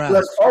kick their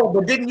ass. Oh,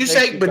 but didn't you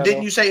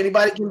say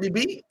anybody can be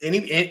beat?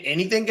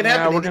 Anything can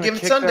happen any given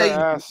Sunday.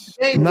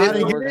 Not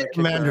against the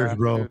Commanders,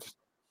 bro.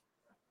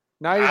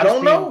 Now you're I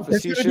don't know.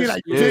 It's going to be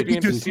like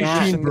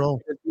 50-16, bro.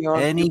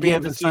 Any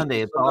given Sunday,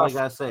 that's all I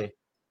got to say.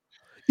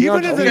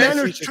 Even if the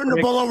Niners turn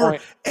the ball over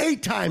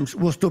 8 times,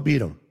 we'll still beat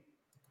them.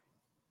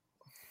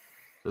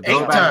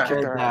 So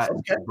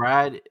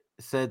Brad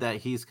said that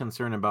he's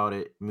concerned about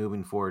it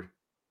moving forward.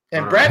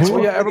 And Brad's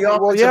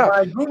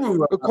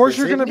Of course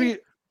you're going to be.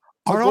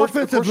 Our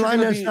offensive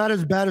line is not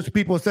as bad as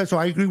people said, so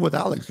I agree with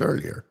Alex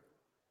earlier.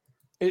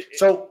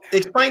 So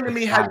explain to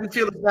me how you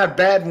feel it's not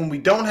bad when we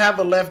don't have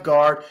a left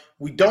guard,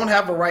 we don't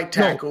have a right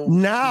tackle,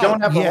 we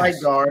don't have a right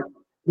guard.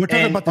 We're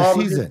talking about the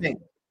season.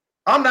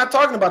 I'm not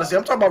talking about the season.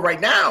 I'm talking about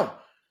right now.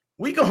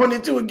 We going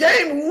into a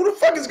game. Who the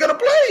fuck is going to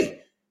play?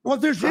 Well,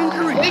 there's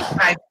injuries.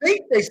 I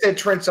think they said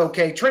Trent's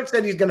okay. Trent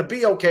said he's going to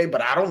be okay, but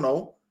I don't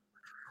know.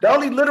 The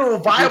only literal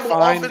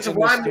viable offensive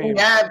lineman we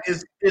have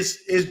is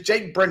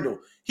Jake Brendel.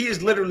 He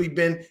has literally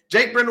been –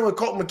 Jake Brendel and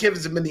Colton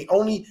McKivitz have been the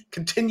only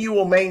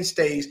continual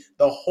mainstays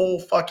the whole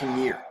fucking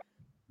year.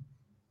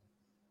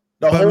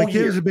 But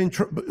McKivitz has been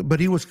but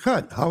he was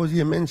cut. How is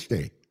he a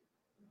mainstay?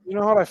 You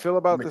know how I feel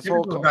about this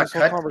whole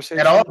conversation?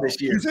 At all this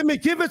year. You said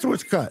McKivitz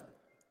was cut.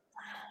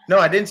 No,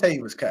 I didn't say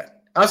he was cut.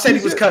 I said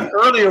he was cut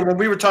earlier when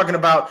we were talking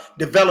about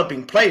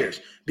developing players,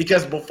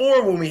 because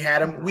before when we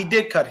had him, we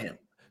did cut him.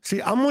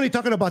 See, I'm only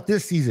talking about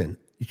this season.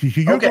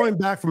 You're going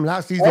back from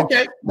last season.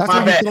 Okay, that's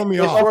why you throw me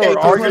off. Okay,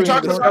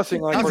 that's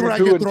where I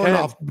get thrown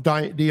off,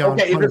 Deon.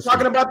 Okay, if you're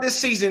talking about this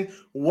season,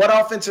 what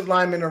offensive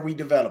linemen are we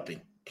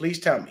developing? Please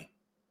tell me.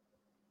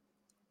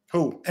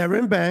 Who?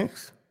 Aaron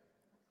Banks.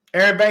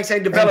 Aaron Banks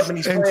ain't developing.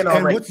 He's playing already.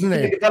 And what's his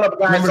name?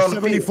 Number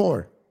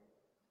 74.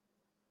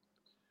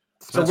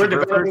 So we're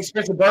developing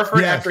Spencer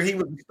Burford after he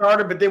was the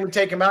starter, but then we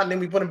take him out and then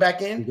we put him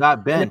back in. He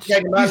got benched. He's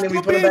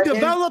still being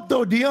developed,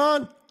 though,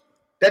 Deon.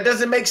 That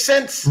doesn't make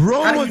sense.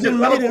 How do you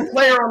develop a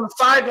player on the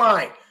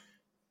sideline?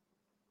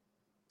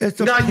 It's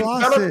a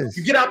process.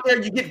 You get out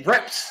there, you get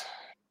reps.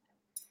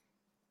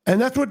 And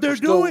that's what they're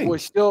doing. We're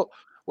still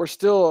what?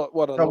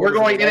 So we're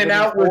going in and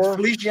out with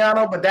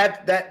Feliciano, but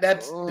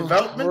that's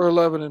development. We're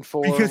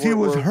 11-4 because he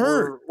was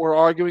hurt. We're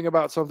arguing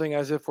about something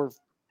as if we're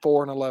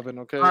 4-11.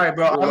 Okay. All right,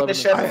 bro. I'm gonna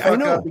shut the fuck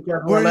up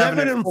because we're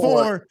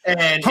 11-4,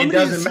 and it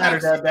doesn't matter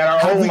that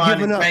our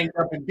O-line is banged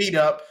up and beat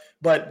up.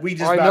 But we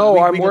just I know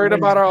I'm worried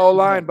about our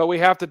O-line, but we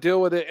have to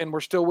deal with it, and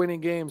we're still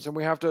winning games, and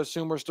we have to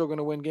assume we're still going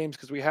to win games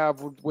because we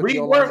have. We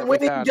weren't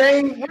winning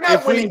games. We're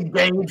not winning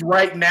games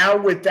right now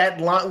with that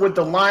line, with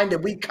the line that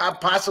we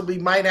possibly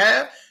might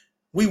have.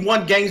 We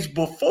won games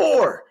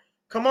before.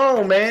 Come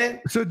on, man.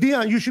 So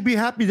Deon, you should be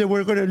happy that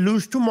we're going to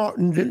lose to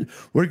Martin.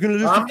 We're going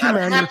to lose to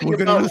Commanders. We're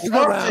going to lose to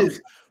the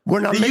Rams. We're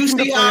not making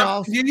the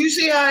playoffs. Do you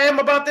see how I am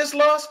about this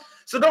loss?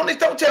 So don't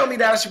tell me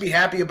that I should be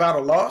happy about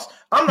a loss.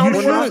 I'm not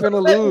going to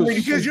lose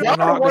because you're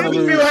not going to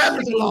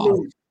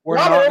lose. We're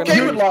not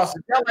okay with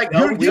losses.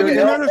 You're giving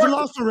Commanders a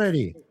loss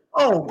already.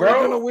 Oh, bro!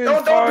 We're gonna win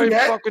don't do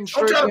that. Don't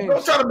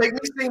try to make me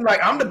seem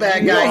like I'm the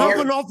bad guy here. You have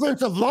an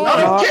offensive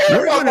line.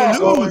 We're gonna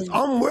lose.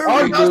 I'm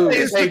worried.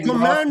 It's the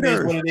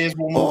Commanders.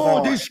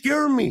 Oh, they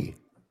scare me.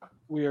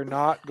 We are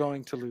not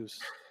going to lose.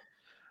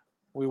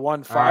 We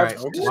won 5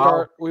 to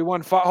start. We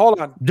won 5. Hold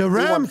on. The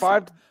Rams.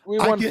 We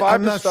won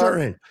 5 to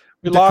start.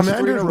 We lost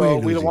 3 in a row.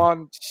 We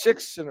won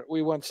 6.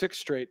 We won 6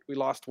 straight. We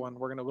lost 1.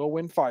 We're gonna go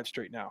win 5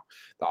 straight now.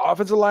 The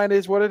offensive line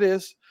is what it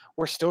is.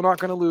 We're still not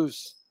gonna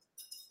lose.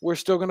 We're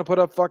still going to put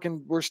up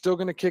we're still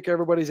going to kick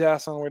everybody's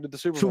ass on the way to the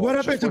Super Bowl. So what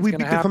happens if we beat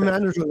the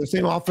Commanders with the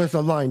same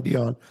offensive line,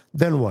 Deon?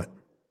 Then what?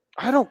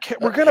 I don't care.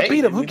 We're going to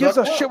beat them. Who gives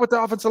a shit what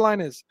the offensive line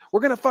is?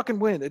 We're going to fucking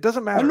win. It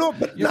doesn't matter. No,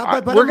 but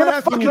we're going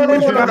to fucking win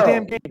the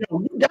goddamn game.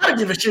 You got to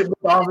give a shit what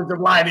the offensive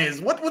line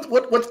is. What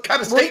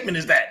kind of statement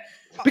is that?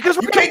 Because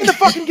we're winning the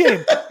fucking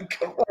game.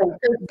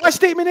 My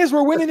statement is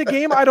we're winning the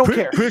game. I don't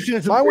care. We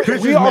are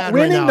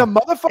winning the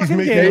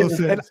motherfucking game,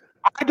 and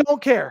I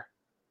don't care.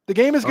 The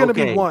game is going to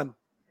be won.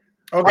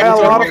 Okay, a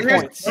so lot of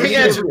points. Let me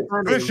answer this.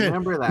 Christian,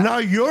 Remember that. now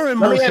you're Let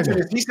me answer emotional.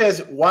 this. He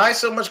says, why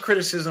so much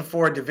criticism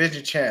for a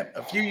division champ?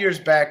 A few years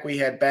back, we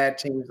had bad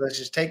teams. Let's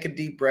just take a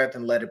deep breath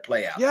and let it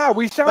play out. Yeah,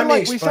 we sound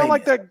like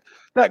that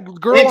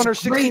girl It's on her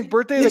 16th great.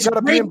 birthday It's that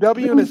got a great.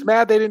 BMW and is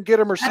mad they didn't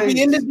get a Mercedes. At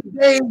the end of the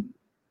day,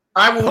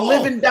 I will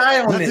live and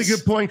die on That's this. a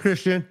good point,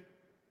 Christian.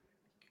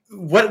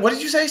 What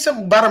did you say?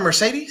 Something about a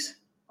Mercedes?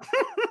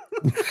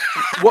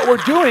 What we're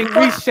doing,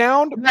 we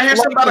sound Did I hear like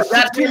something about the a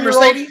goddamn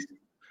 16-year-old. Mercedes?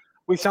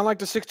 We sound like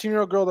the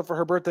 16-year-old girl that for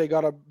her birthday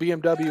got a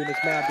BMW and is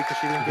mad because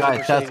she didn't get a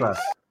Mercedes. Tesla.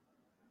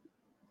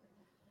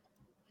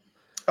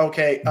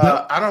 Okay,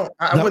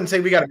 I wouldn't say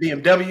we got a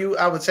BMW.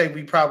 I would say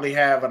we probably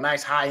have a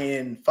nice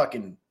high-end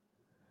fucking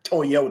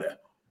Toyota.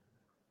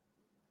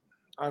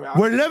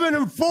 We're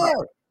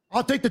 11-4.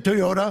 I'll take the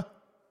Toyota.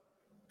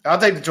 I'll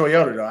take the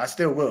Toyota, though. I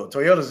still will.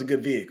 Toyota's a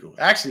good vehicle.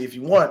 Actually, if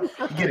you want,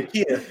 you get a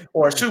Kia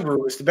or a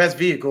Subaru. It's the best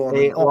vehicle on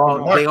the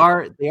market.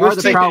 They are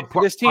the proud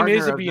this team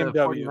is a partner of BMW. the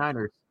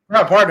 49ers.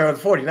 Proud partner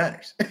of the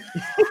 49ers.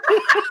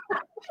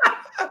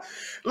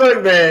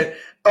 Look, man.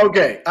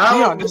 Okay.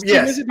 I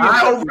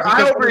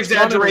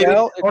over-exaggerated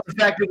on the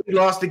fact that we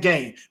lost the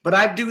game. But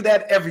I do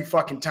that every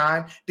fucking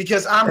time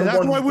because I'm the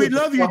one who gives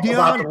a fuck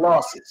about the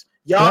losses.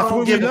 Y'all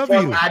don't give a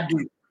fuck. I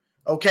do.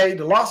 Okay,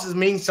 the losses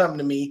mean something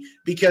to me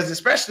because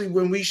especially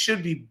when we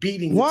should be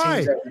beating the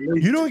teams that we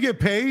lose. You don't get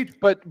paid,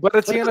 but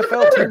it's the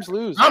NFL. Teams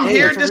lose. I'm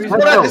here. This is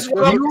what I'm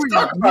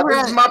talking about.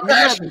 This is my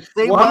passion.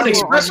 I'm gonna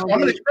express my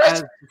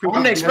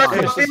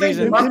feelings.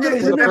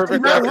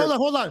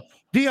 Hold on,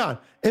 Deon.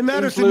 It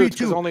matters to me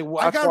too.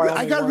 I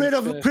got rid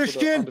of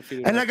Christian,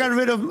 and I got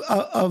rid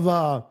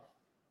of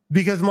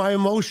because my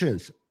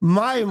emotions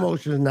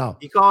now.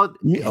 He called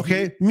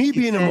me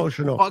being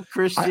emotional. Fuck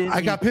Christian.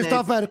 I got pissed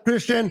off at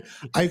Christian.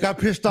 I got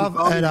pissed off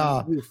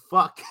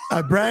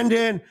at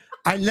Brandon.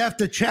 I left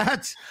the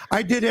chats.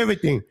 I did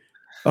everything.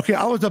 Okay,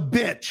 I was a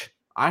bitch.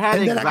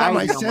 And then I got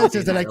my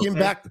senses and I came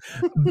back.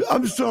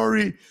 I'm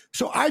sorry.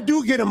 So I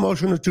do get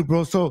emotional too,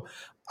 bro. So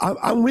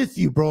I'm with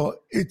you, bro.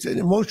 It's an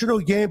emotional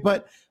game,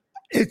 but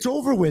it's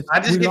over with. I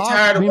just get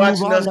tired of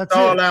watching us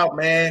stall out,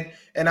 man.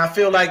 And I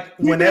feel like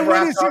whenever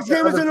I talk to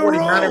other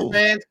 49er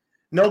fans,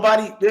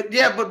 nobody,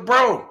 but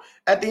bro,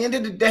 at the end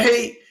of the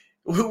day,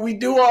 we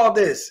do all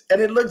this,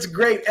 and it looks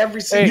great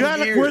every single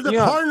year. We're the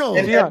Cardinals.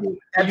 We're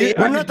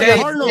not the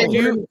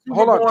Cardinals.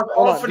 Hold on,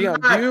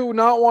 Deon. Do you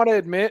not want to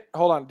admit?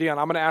 Hold on, Deon.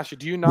 I'm going to ask you.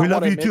 Do you not want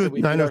to admit that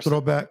we Niners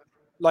throwback?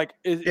 Like,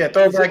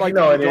 throwback. Like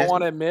you don't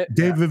want to admit?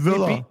 David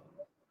Villa.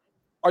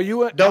 Are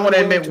you don't want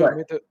to admit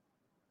what?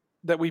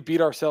 That we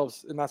beat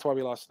ourselves, and that's why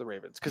we lost to the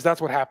Ravens? Because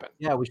that's what happened.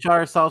 Yeah, we shot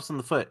ourselves in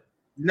the foot.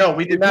 No,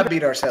 we did not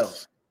beat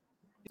ourselves.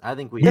 I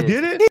think we did.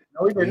 You did it?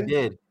 No, we didn't.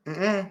 We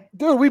did.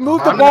 Dude, we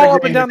moved the ball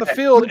up and down the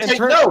field and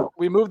turned.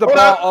 We moved the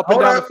ball up and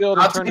down the field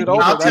and turned it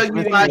over. I'll tell you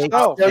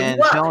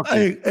why.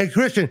 Hey,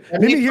 Christian,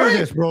 let me hear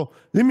this, bro.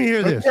 Let me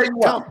hear this.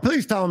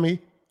 Please tell me.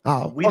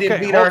 We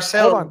didn't beat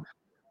ourselves.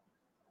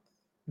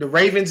 The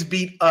Ravens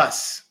beat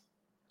us.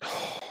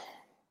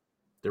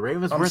 The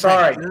Ravens. I'm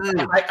sorry.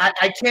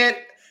 I can't.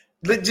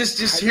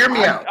 Just hear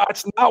me out.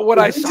 That's not what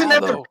I saw.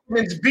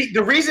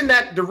 The reason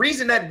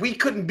that we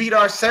couldn't beat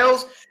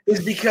ourselves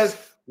is because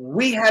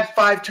we had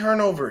 5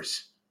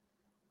 turnovers.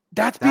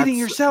 That's beating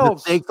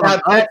yourselves.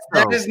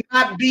 That is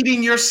not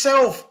beating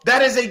yourself.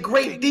 That is a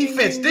great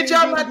defense. Did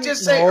y'all not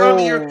just say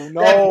earlier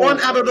that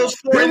one out of those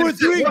 4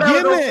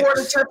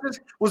 interceptions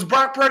was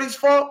Brock Purdy's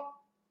fault?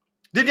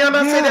 Did y'all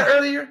not say that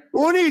earlier?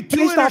 Only 2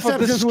 interceptions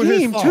of the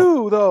scheme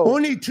too, though.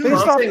 Only 2.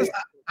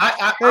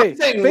 I'm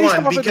saying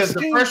one because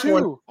the first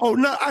one. Oh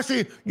no!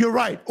 Actually, you're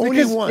right.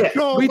 Only one. Yeah,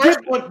 no,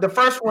 the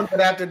first one, but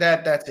after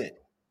that, that's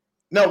it.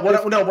 No,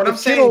 what I'm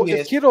saying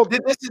is, Kittle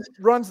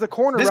runs the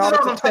corner. This is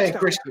what I'm saying,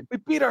 Christian. We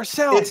beat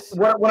ourselves.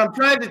 What I'm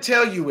trying to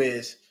tell you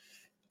is,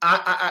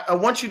 I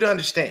want you to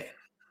understand.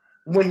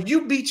 When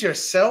you beat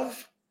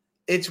yourself,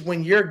 it's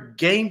when your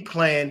game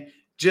plan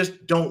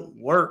just don't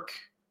work.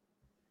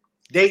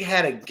 They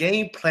had a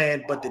game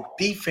plan, but the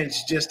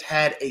defense just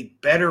had a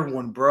better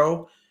one,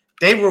 bro.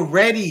 They were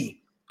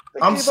ready.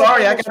 I'm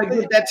sorry, I got to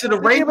give that to the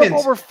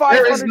Ravens.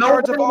 There is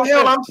no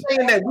hell I'm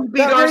saying that we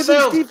beat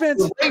ourselves.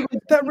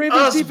 That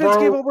Ravens defense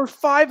gave over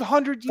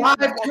 500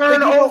 yards. 5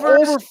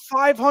 turnovers. Over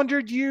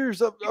 500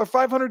 years or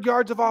 500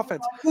 yards of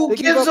offense. Who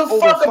gives a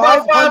fuck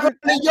about 500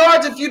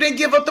 yards if you didn't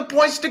give up the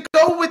points to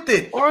go with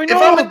it? I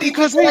know,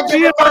 because we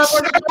beat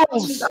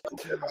ourselves.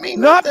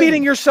 Not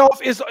beating yourself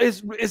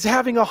is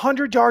having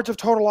 100 yards of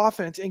total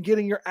offense and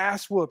getting your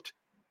ass whooped.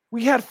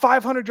 We had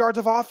 500 yards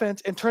of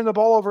offense and turned the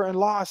ball over and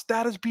lost.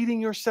 That is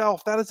beating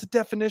yourself. That is the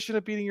definition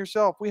of beating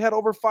yourself. We had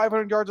over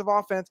 500 yards of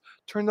offense,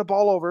 turned the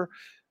ball over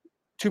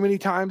too many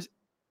times.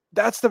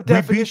 That's the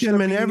definition of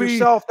beating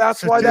yourself.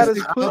 That's why that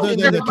is put in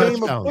the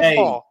game of football.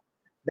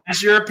 Hey,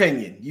 that's your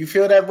opinion. You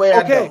feel that way?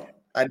 Okay.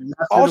 I do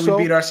not feel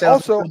we beat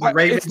ourselves. Also,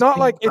 it's not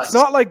like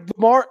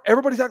Lamar.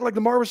 Everybody's acting like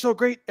Lamar was so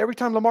great. Every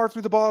time Lamar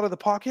threw the ball out of the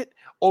pocket,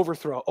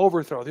 overthrow.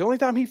 The only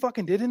time he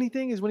fucking did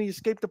anything is when he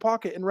escaped the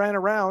pocket and ran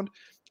around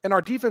And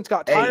our defense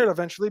got tired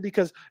eventually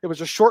because it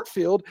was a short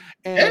field.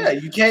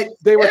 And you can't.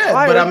 They were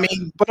tired.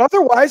 But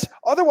otherwise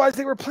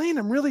they were playing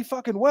them really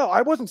fucking well.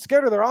 I wasn't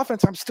scared of their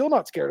offense. I'm still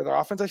not scared of their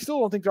offense. I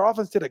still don't think their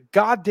offense did a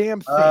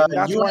goddamn thing.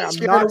 That's why I'm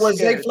not what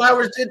scared. Zay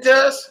Flowers did to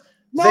us.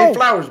 No, Zay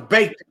Flowers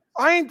baked.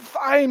 I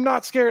am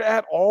not scared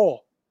at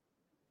all.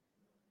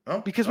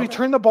 Because we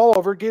turned the ball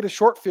over, gave a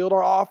short field.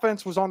 Our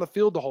offense was on the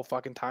field the whole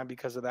fucking time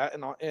because of that.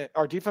 And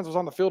our defense was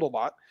on the field a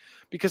lot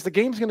because the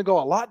game's going to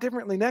go a lot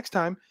differently next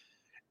time.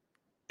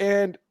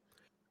 And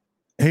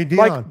hey, Deon,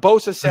 like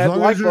Bosa said, as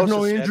long as there's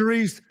no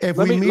injuries, if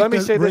we meet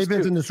the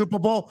Ravens in the Super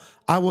Bowl,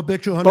 I will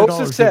bet you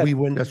 $100 that we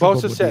win the Super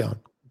Bowl. Said,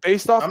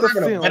 based off the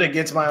film, bet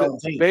against my own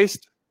team.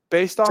 Based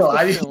off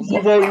the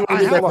film.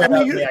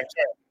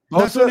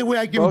 That's the only way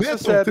I can bet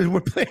because we're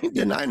playing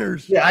the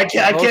Niners. Yeah, I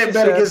can't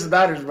bet against the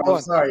Niners, bro.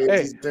 I'm sorry.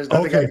 There's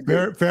nothing I can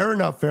do. Fair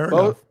enough.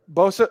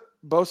 Bosa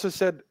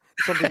said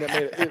something that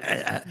made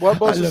it. What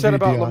Bosa said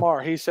about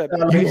Lamar, he said,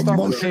 based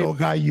off the tape.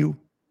 Guy, you.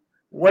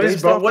 What did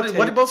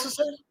Bosa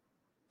say?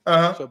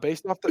 So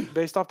based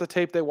off the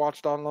tape they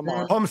watched on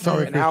Lamar. I'm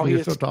sorry, and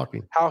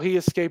Christian, how he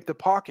escaped the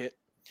pocket.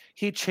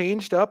 He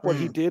changed up what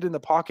he did in the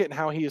pocket and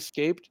how he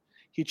escaped.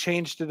 He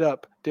changed it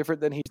up different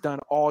than he's done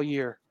all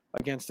year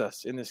against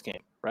us in this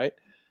game, right?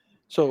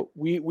 So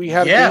we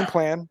had a game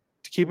plan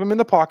to keep him in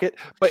the pocket,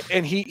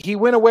 and he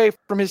went away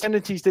from his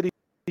tendencies that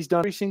he's done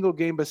every single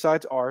game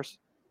besides ours,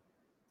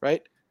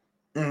 right?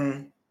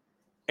 Mm-hmm.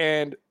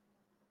 And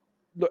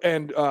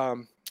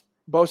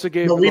Bosa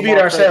gave. No, we beat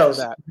ourselves,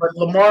 but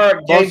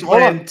Lamar game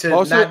plan to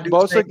not do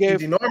Bosa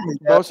things he normally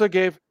does.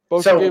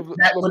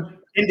 That would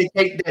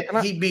indicate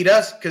that he beat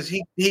us because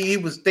he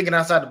was thinking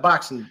outside the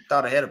box and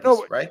thought ahead of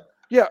us, right?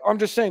 Yeah, I'm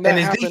just saying that and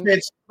his happened.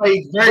 defense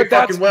played very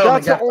fucking well.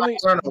 That's the only.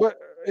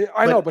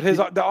 I know, but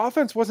the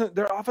offense wasn't.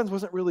 Their offense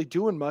wasn't really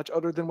doing much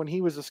other than when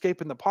he was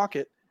escaping the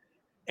pocket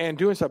and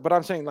doing stuff. But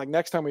I'm saying, like,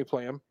 next time we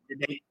play him,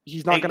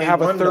 he's not going to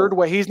have a third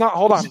way. He's not.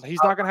 Hold on. He's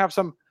not going to have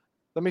some.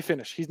 Let me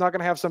finish. He's not going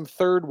to have some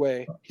third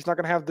way. He's not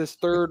going to have this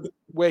third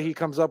way he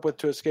comes up with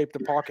to escape the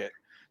pocket.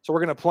 So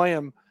we're going to play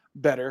him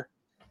better,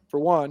 for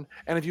one.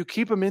 And if you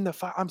keep him in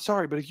the I'm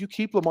sorry, but if you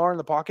keep Lamar in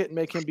the pocket and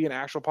make him be an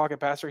actual pocket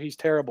passer, he's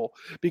terrible.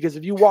 Because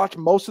if you watch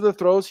most of the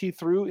throws he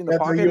threw in the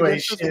pocket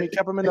against us, when we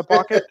kept him in the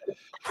pocket,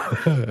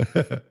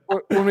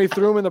 when we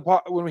threw him in the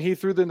pocket, when he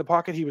threw in the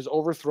pocket, he was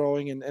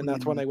overthrowing, and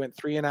that's when they went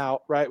 3 and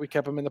out. Right? We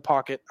kept him in the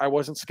pocket. I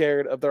wasn't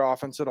scared of their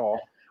offense at all.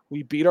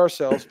 We beat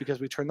ourselves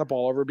because we turned the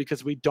ball over,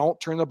 because we don't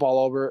turn the ball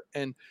over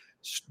and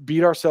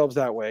beat ourselves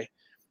that way.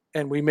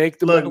 And we make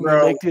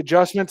the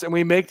adjustments, and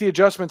we make the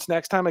adjustments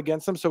next time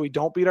against them so we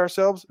don't beat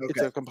ourselves. Okay.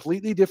 It's a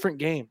completely different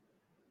game.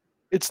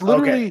 It's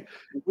literally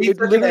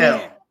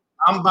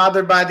I'm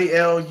bothered by the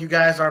L. You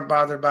guys aren't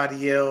bothered by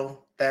the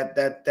L.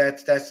 That's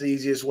the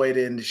easiest way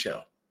to end the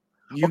show.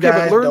 You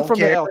guys but learn don't from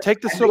care. the L.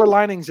 Take the silver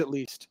linings at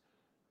least.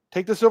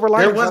 Take the silver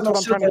linings. There was no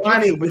silver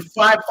lining with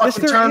 5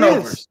 fucking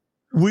turnovers.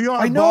 We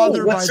are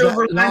bothered by that. What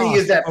silver lining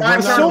is that?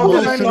 5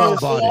 turnovers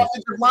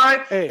offensive line.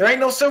 There ain't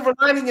no silver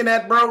lining in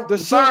that, bro.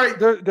 Sorry.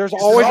 There's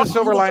always a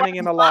silver lining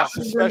in a loss,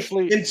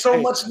 especially in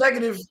so much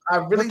negative. I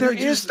really need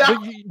you to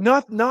stop.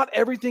 Not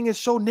everything is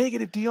so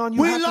negative, Deon.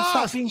 You have to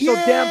stop being so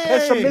damn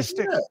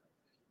pessimistic. Yeah.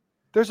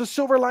 There's a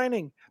silver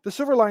lining. The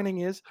silver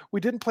lining is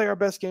we didn't play our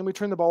best game. We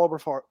turned the ball over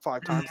 5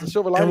 times. The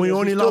silver lining and we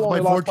only lost by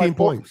 14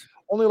 points.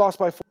 Only lost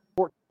by 14.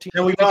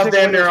 And we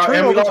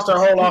lost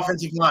our whole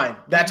offensive line.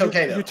 That's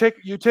okay though.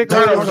 You take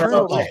turnovers.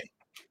 Okay.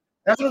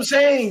 That's what I'm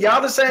saying.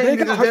 Y'all are saying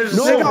they got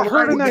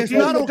hurt in that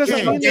game. It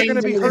doesn't mean they're going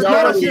to be hurt. It's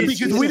not okay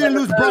because we didn't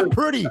lose Brock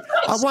Purdy.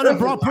 I wanted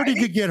Brock Purdy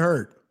to get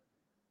hurt.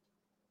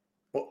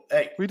 Well,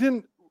 hey, we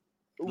didn't.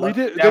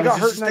 They got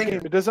hurt in that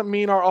game. It doesn't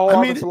mean our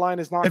offensive line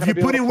is not. If you're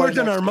putting words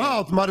in our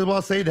mouth, might as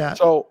well say that.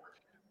 So,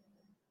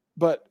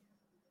 but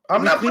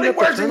I'm not putting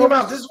words in your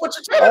mouth. This is what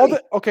you're telling me.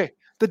 Okay.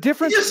 The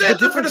difference. You said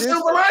the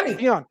silver lining.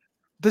 Deon,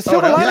 the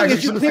silver lining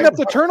is you clean up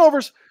the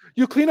turnovers.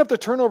 You clean up the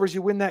turnovers,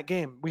 you win that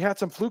game. We had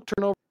some fluke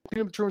turnovers.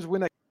 Clean up the turnovers,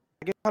 win that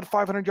game. Had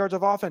 500 yards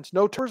of offense.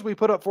 No turns. We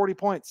put up 40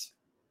 points.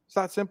 It's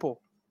that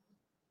simple.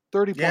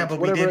 30 points,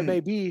 whatever it may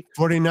be.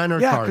 49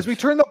 Yeah, because we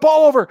turned the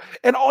ball over,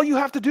 and all you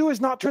have to do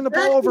is not turn the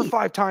ball over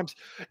 5 times,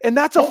 and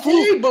that's a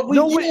fluke. But we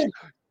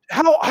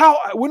How?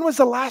 When was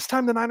the last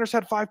time the Niners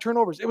had 5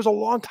 turnovers? It was a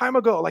long time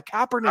ago, like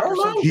Kaepernick or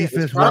something.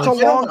 That's a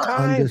long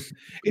time.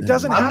 It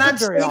doesn't happen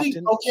very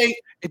often. Okay,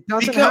 it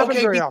doesn't happen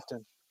very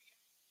often.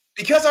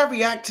 Because I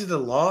react to the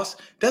loss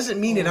doesn't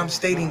mean that I'm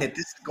stating that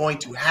this is going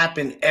to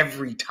happen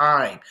every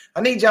time.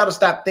 I need y'all to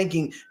stop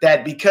thinking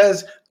that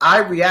because I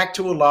react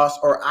to a loss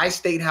or I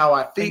state how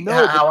I feel,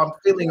 how I'm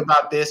feeling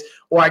about this,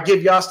 or I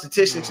give y'all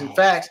statistics and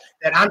facts,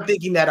 that I'm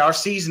thinking that our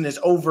season is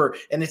over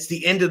and it's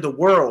the end of the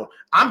world.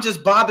 I'm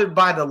just bothered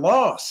by the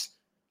loss.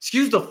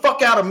 Excuse the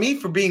fuck out of me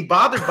for being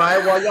bothered by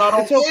it while y'all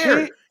don't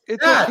care.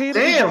 It's okay.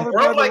 Damn,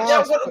 bro. Like,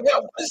 what's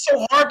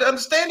so hard to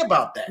understand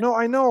about that? No,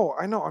 I know.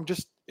 I'm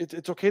just.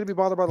 It's okay to be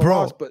bothered by the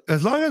loss, but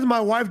as long as my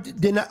wife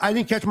I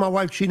didn't catch my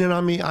wife cheating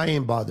on me, I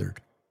ain't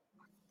bothered.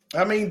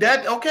 I mean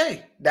that's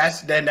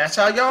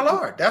how y'all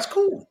are. That's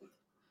cool.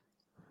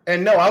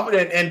 And no, I would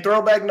and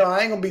throwback. No, I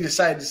ain't gonna be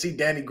excited to see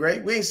Danny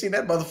Gray. We ain't seen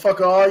that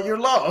motherfucker all year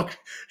long.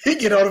 He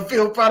get on the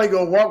field, probably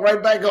gonna walk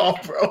right back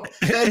off, bro.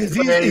 Is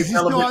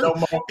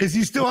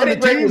he still on the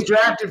Danny Gray team? was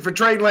drafted for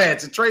Trey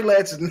Lance, and Trey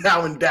Lance is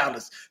now in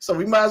Dallas. So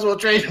we might as well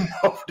trade him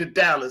over to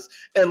Dallas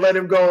and let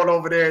him go on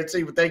over there and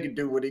see what they can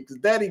do with it.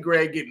 Because Danny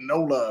Gray getting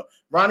no love.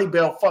 Ronnie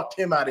Bell fucked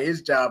him out of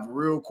his job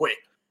real quick.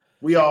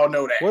 We all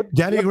know that.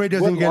 Danny Gray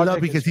doesn't get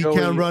love because he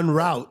can't run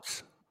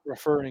routes.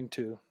 Referring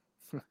to.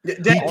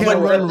 Danny's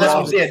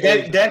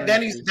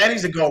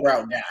a go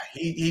route guy.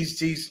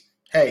 He's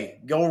hey,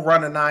 go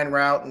run a 9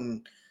 route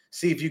and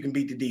see if you can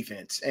beat the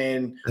defense.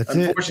 And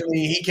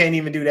unfortunately, he can't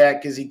even do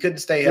that because he couldn't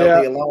stay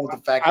healthy. Along with the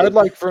fact I would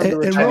like for him to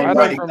retire.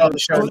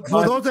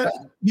 For those that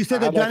you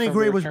said that Danny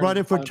Gray was brought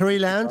in for Trey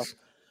Lance.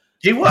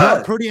 He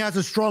was. Purdy has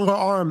a stronger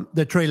arm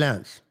than Trey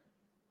Lance.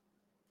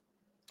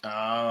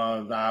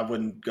 I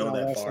wouldn't go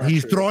that far.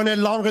 He's throwing it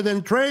longer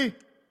than Trey.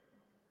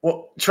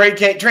 Well, Trey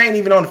ain't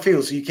even on the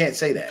field, so you can't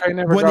say that.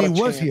 When he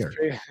was here.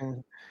 Trey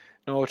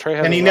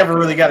and he never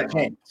really got a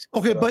chance.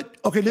 Okay, but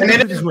and then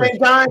at the same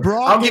time,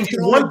 I'll give you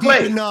one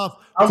play.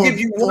 I'll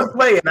give you one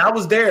play, and I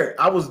was there.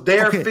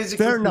 Physically.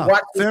 Fair enough.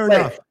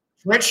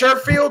 Trent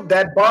Sherfield,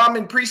 that bomb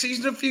in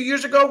preseason a few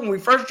years ago when we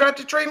first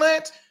drafted Trey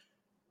Lance.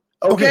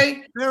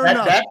 Okay, fair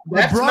enough.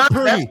 That's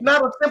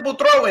not a simple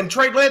throw, and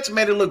Trey Lance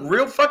made it look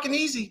real fucking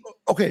easy.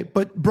 Okay,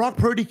 but Brock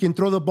Purdy can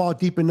throw the ball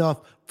deep enough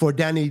for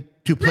Danny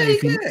to play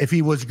if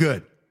he was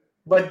good.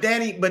 But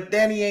Danny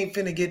ain't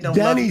finna get no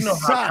Danny love. You know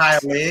sucks. how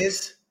Kyle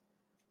is.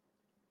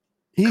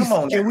 Come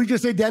on, can we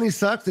just say Danny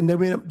sucks and they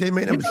made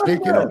a mistake?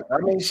 I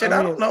mean, shit,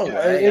 I don't know.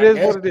 It is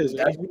what it is.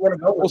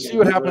 We'll see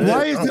what happens.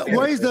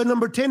 Why is the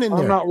number 10 in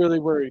there? I'm not really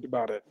worried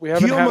about it.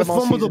 He almost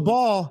fumbled the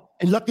ball,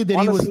 and lucky that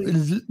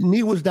his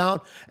knee was down,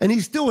 and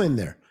he's still in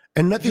there.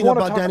 And nothing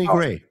about Danny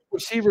Gray.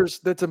 Receivers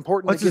that's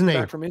important What's to get his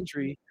name? back from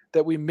injury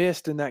that we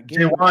missed in that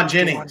game. Juwan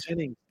Jennings.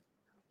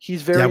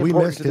 He's very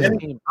important to the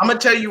team. I'm going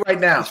to tell you right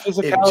now,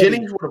 if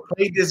Jennings would have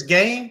played this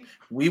game,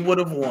 we would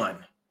have won.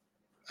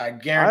 I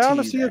guarantee you. I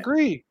honestly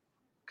agree.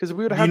 Because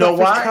we would have had that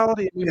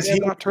physicality. Because he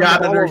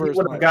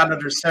would have got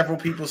under several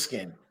people's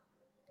skin.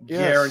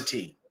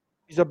 Guarantee.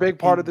 He's a big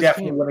part of this team.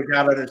 Definitely would have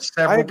got under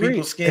several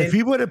people's skin. If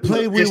he would have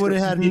played, we would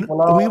have had. You know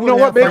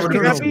what makes me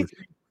happy?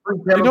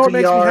 You know what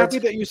makes me happy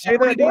that you say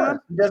that, Deon?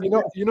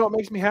 You know what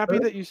makes me happy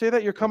that you say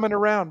that? You're coming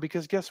around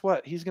because guess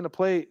what? He's going to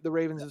play the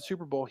Ravens in the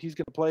Super Bowl. He's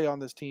going to play on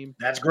this team.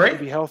 That's great. To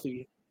be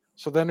healthy.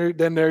 So then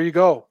there you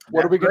go.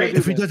 What are we going to do?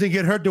 If he doesn't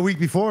get hurt the week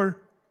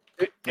before.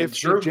 If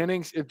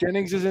Jennings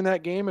is in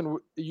that game and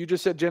you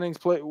just said Jennings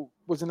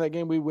was in that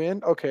game, we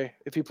win. Okay.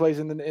 If he plays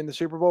in the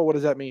Super Bowl, what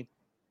does that mean?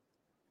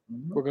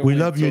 We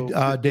love you,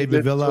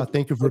 David Villa.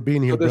 Thank you for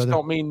being here, brother. This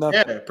don't mean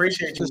nothing. Yeah,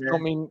 appreciate you. This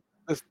don't mean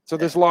this. So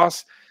this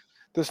loss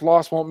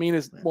won't mean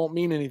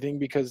anything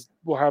because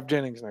we'll have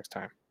Jennings next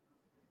time.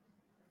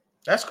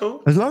 That's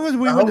cool. As long as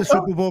we win the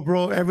Super Bowl,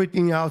 bro,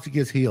 everything else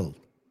gets healed.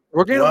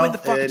 We're gonna win the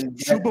fucking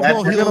Super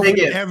Bowl. Heals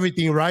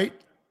everything, right?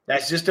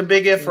 That's just a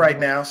big if right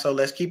now. So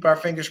let's keep our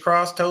fingers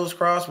crossed, toes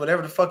crossed,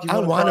 whatever the fuck you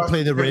want. I want to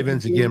play the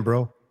Ravens again,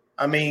 bro.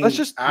 I mean, let's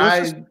just be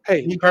happy.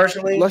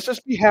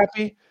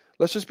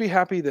 Let's just be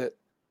happy that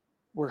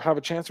we have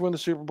a chance to win the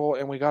Super Bowl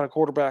and we got a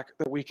quarterback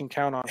that we can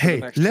count on. Hey,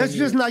 let's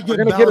just not get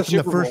bounced in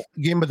the first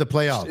game of the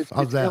playoffs.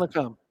 How's that? Gonna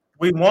come.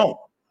 We won't.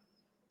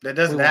 That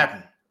doesn't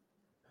happen.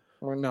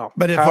 Or no.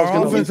 But if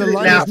our offensive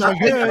line is not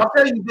good, I'll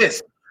tell you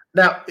this.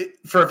 Now,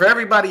 for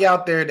everybody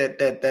out there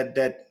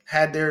that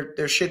had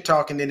their shit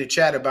talking in the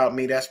chat about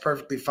me, that's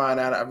perfectly fine.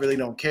 I really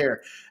don't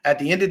care. At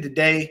the end of the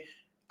day,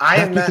 I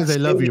am not because they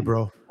love you,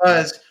 bro.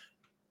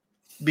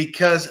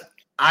 Because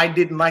I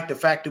didn't like the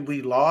fact that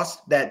we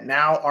lost, that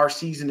now our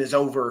season is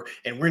over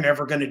and we're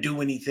never going to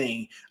do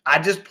anything. I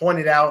just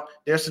pointed out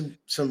there's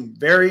some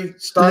very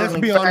startling.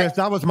 Let's be honest,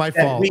 that was my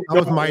fault. That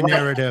was my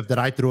narrative that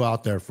I threw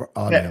out there for.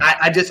 I'm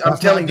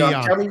telling you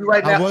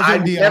right now. I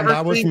wasn't Deon.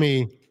 That was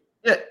me.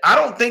 Yeah, I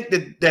don't think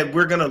that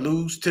we're going to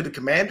lose to the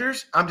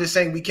Commanders. I'm just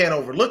saying we can't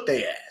overlook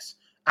their ass.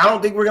 I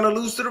don't think we're going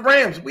to lose to the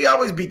Rams. We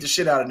always beat the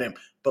shit out of them,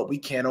 but we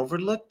can't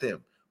overlook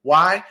them.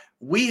 Why?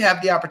 We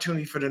have the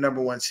opportunity for the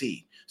number 1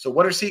 seed. So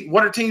what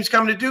are teams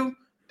coming to do?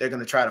 They're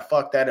going to try to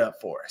fuck that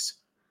up for us.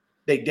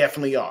 They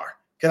definitely are.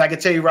 Because I can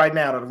tell you right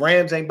now, the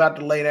Rams ain't about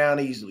to lay down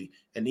easily,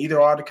 and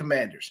neither are the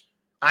Commanders.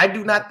 I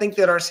do not think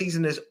that our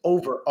season is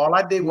over. All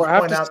I did was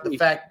point out the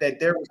fact that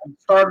there were some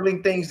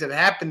startling things that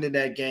happened in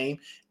that game,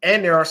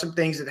 and there are some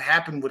things that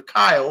happened with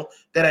Kyle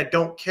that I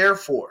don't care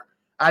for.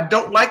 I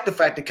don't like the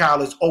fact that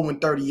Kyle is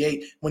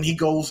 0-38 when he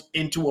goes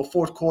into a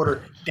fourth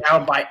quarter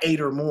down by 8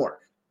 or more.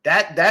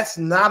 That's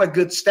not a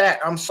good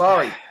stat. I'm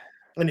sorry.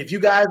 And if you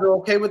guys are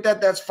okay with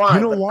that, that's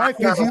fine. You know why?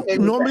 Because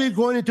normally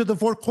going into the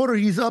fourth quarter,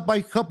 he's up by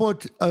a couple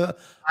of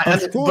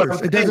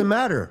scores. It doesn't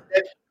matter.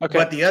 Okay.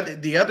 But the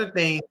other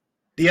thing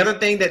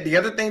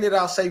that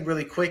I'll say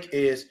really quick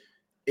is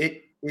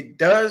it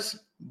does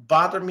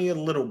bother me a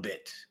little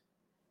bit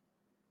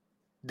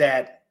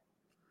that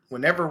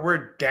whenever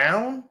we're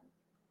down,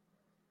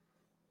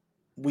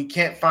 we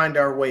can't find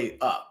our way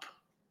up.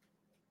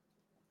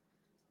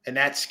 And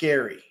that's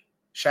scary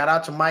Shout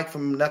out to Mike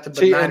from Nothing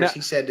But Niners.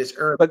 He said this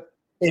earlier. But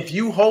if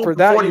you hold the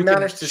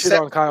 49ers to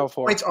 17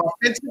 points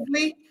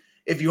offensively,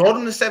 if you hold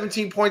them to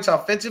 17 points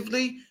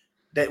offensively,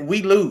 that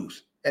we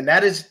lose. And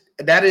that is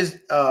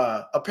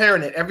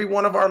apparent in every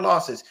one of our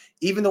losses,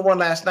 even the one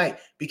last night,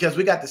 because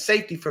we got the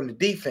safety from the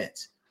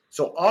defense.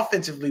 So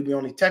offensively, we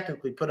only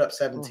technically put up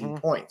 17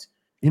 points.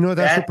 You know,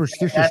 that's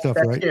superstitious stuff,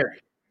 right? Scary.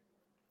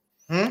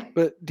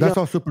 But that's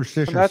all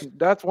superstitious.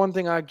 That's one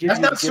thing I give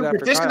that's you not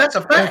to get after superstition. Kyle. That's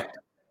a fact.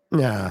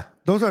 Yeah,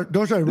 those are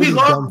really we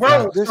lost, dumb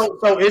bro. facts.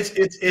 So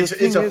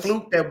it's a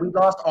fluke that we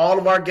lost all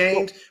of our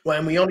games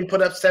when we only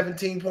put up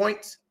 17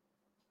 points.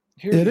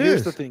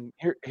 Here's the thing.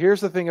 Here's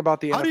the thing about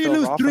the NFL. How do you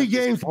lose 3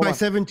 games by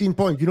 17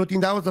 points? You don't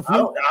think that was a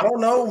fluke? I don't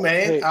know,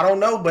 man. Hey, I don't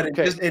know, but it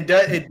does. We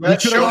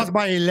could have lost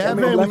by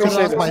 11. We could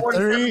have lost by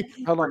 3.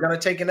 We're gonna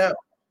take it up.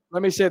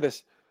 Let me say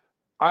this.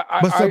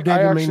 What's up,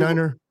 David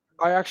Mayniner?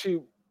 I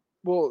actually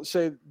will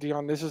say,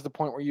 Deon, this is the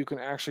point where you can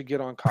actually get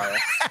on Kyle.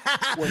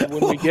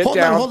 when we get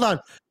down. Hold on.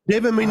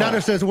 David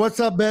Mayniner says, "What's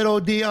up, Beto,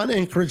 Deon,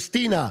 and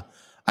Christina?"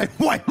 I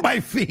wipe my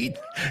feet.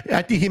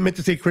 I think he meant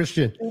to say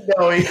Christian.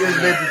 No, he just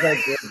meant to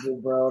say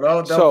Christian, bro.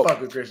 Don't fuck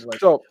with Christian.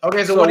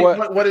 Okay, so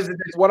what is it?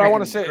 What I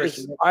want to say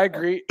is, I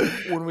agree.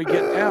 When we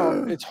get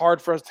down, it's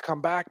hard for us to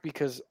come back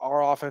because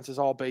our offense is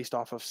all based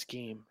off of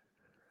scheme,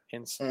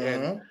 and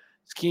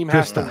scheme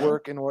has to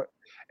work.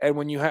 And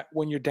when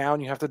you're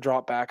down, you have to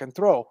drop back and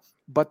throw.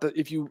 But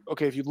if you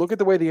look at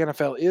the way the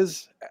NFL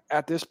is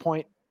at this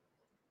point,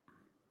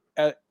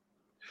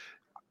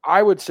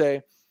 I would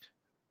say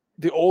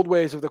the old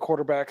ways of the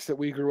quarterbacks that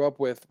we grew up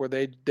with, where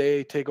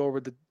they take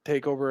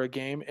over a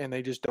game and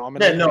they just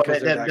dominate.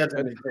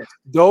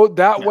 Though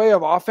that way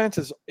of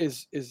offense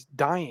is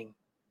dying.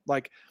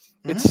 Like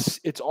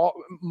it's all,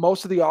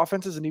 most of the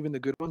offenses and even the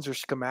good ones are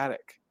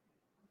schematic.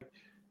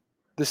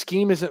 The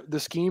scheme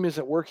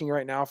isn't working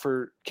right now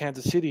for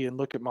Kansas City, and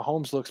look at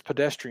Mahomes, looks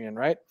pedestrian,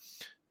 right?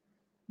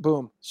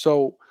 Boom.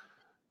 So,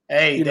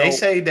 they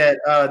say that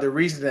the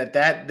reason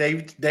that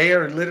they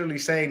are literally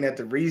saying that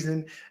the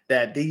reason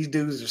that these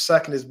dudes are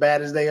sucking as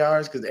bad as they are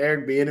is because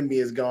Eric Bieniemy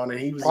is gone, and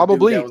he was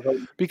probably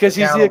because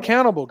he's the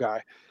accountable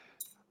guy.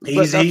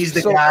 He's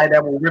the guy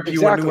that will rip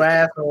you a new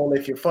asshole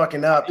if you're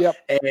fucking up. Yep,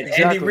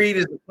 Andy Reid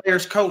is the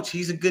player's coach.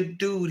 He's a good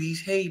dude.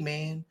 He's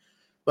right.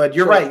 But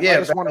you're right.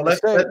 Yeah,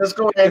 let's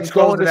go ahead and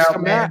close it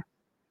out, man.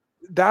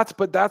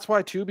 That's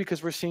why too,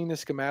 because we're seeing the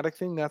schematic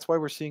thing. That's why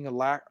we're seeing a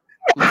lack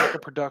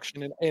of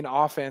production in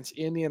offense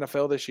in the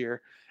NFL this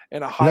year,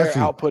 and a higher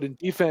output in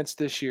defense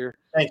this year.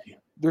 Thank you.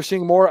 They're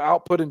seeing more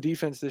output in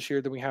defense this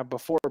year than we have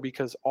before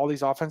because all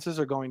these offenses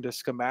are going to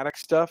schematic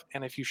stuff,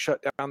 and if you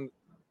shut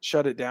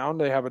it down,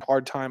 they have a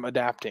hard time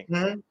adapting.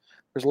 Mm-hmm.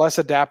 There's less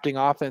adapting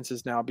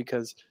offenses now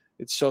because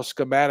it's so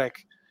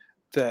schematic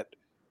that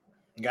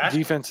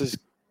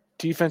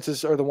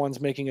defenses are the ones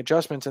making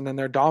adjustments, and then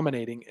they're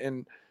dominating.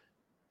 And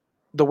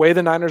the way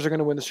the Niners are going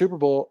to win the Super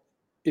Bowl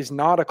is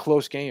not a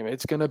close game.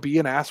 It's going to be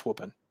an ass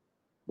whooping.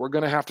 We're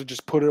going to have to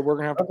just put up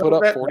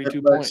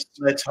 42 points.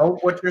 Let's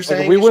hope what you're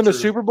saying. If we win the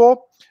Super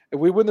Bowl,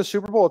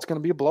 it's going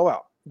to be a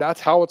blowout.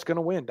 That's how it's going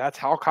to win. That's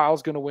how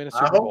Kyle's going to win a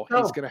Super Bowl.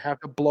 So. He's going to have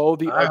to blow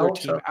the other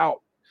team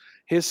out.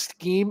 His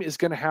scheme is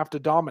going to have to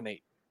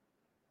dominate.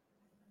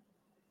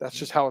 That's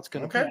just how it's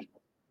going to be.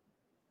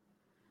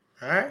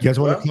 All right. You guys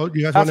want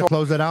to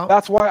close it out?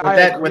 That's why I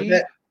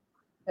agree.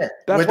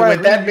 That's why I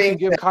can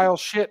give Kyle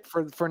shit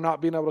for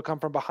not being able to come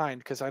from behind,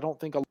 because I don't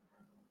think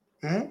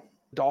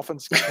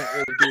Dolphins can't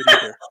really do it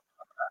either.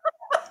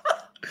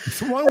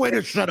 It's one way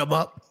to shut them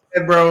up.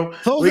 Hey, bro,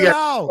 we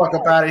got to fuck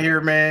up out of here,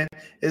 man.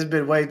 It's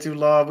been way too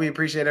long. We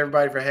appreciate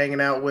everybody for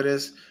hanging out with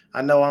us.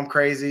 I know I'm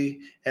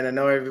crazy, and I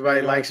know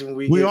everybody likes it when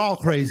we're all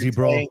crazy,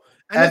 bro. And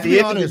at the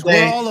end of the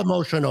day, we're all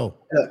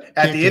emotional. Look,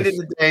 at the end of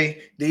the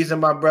day, these are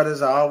my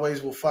brothers. I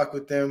always will fuck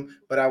with them,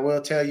 but I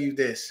will tell you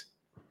this.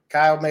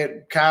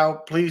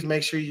 Kyle, please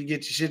make sure you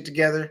get your shit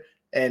together,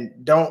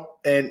 and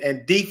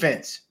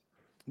defense.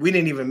 We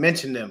didn't even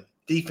mention them.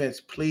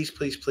 Defense, please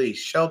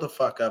show the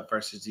fuck up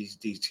versus these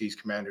Chiefs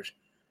Commanders.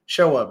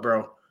 Show up,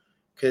 bro,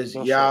 because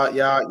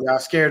y'all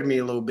scared me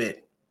a little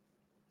bit.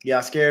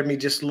 Y'all scared me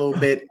just a little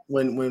bit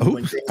when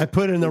I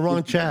put it in the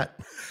wrong chat.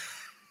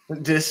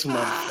 This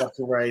motherfucker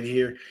right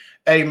here.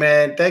 Hey,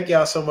 man, thank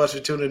y'all so much for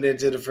tuning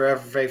into the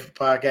Forever Faithful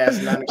podcast.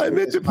 I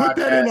meant to put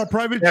that in our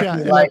private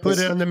chat, and I put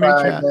it in the main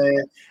chat.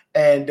 Man.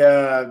 And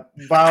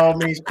by all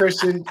means,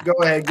 Christian, go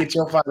ahead and get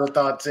your final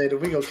thoughts in, and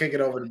we're going to kick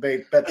it over to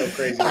Beto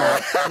Crazy.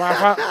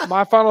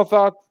 My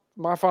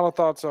final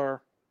thoughts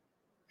are,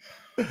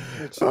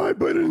 I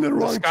put it in the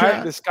wrong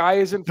chat. The sky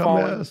isn't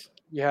falling.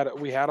 We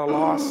had a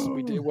loss.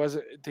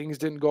 Things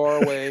didn't go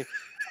our way.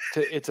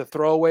 It's a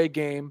throwaway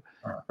game,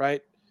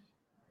 right?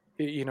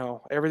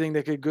 Everything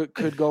that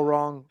could go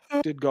wrong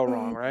did go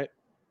wrong, right?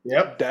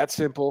 Yep. That's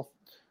simple.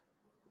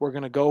 We're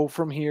gonna go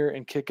from here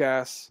and kick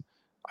ass.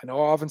 I know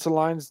our offensive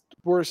line's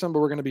worrisome, but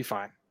we're gonna be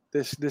fine.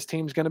 This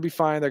team's gonna be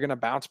fine. They're gonna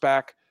bounce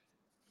back.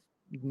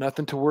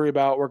 Nothing to worry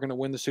about. We're gonna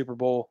win the Super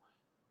Bowl.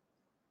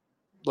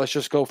 Let's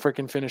just go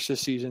freaking finish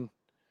this season.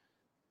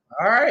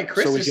 All right,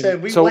 Christian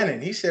said we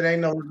winning. He said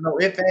ain't no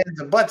ifs,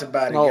 ands, or buts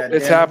about it. No,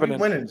 it's happening.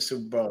 We winning the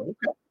Super Bowl.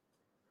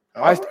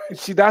 Okay.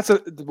 See, that's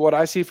what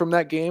I see from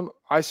that game.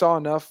 I saw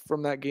enough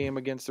from that game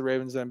against the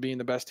Ravens, them being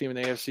the best team in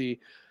the AFC.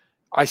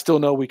 I still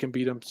know we can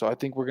beat them, so I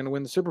think we're going to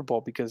win the Super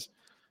Bowl because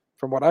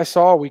from what I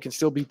saw, we can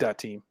still beat that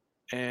team.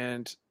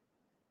 And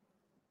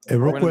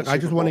real quick, I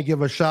just want to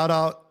give a shout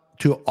out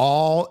to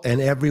all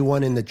and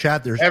everyone in the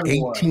chat. There's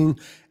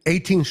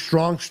 18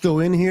 strong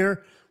still in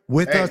here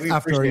with us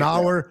after an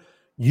hour. That.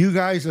 You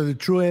guys are the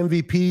true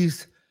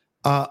MVPs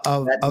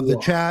of the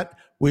chat.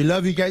 We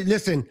love you guys.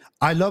 Listen,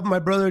 I love my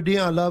brother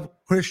Deon. I love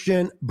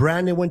Christian.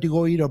 Brandon went to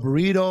go eat a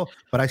burrito,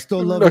 but I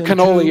still love him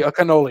cannoli. Too. A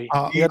cannoli.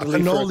 A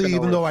cannoli,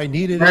 even though I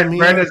needed him here.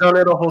 Brandon's a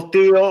little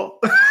hostillo.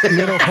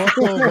 Little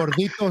hostillo,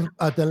 gordito,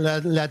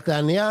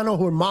 lataniano,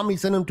 who mommy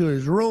sent him to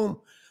his room.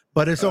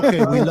 But it's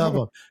okay. We love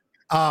him.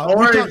 Don't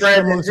worry,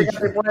 Brandon.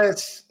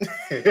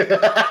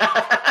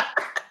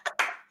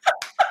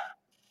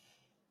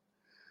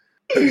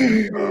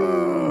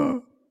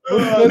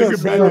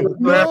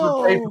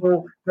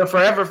 The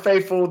Forever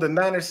Faithful, the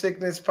Niner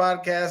Sickness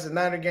Podcast, the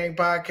Niner Gang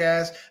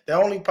Podcast, the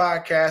only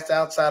podcast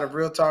outside of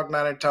Real Talk,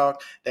 Niner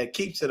Talk that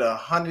keeps it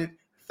 100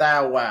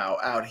 thou wow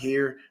out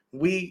here.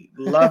 We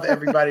love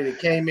everybody that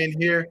came in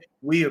here.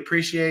 We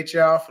appreciate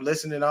y'all for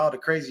listening to all the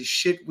crazy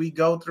shit we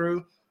go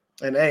through.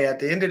 And hey, at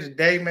the end of the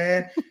day,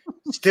 man,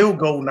 still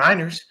go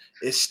Niners.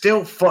 It's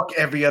still fuck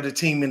every other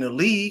team in the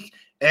league,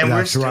 and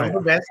we're still the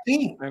best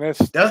team. And it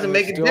doesn't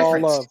make a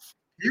difference.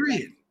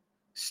 Period.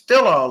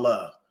 Still all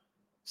love.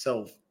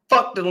 So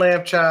fuck the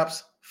lamb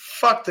chops,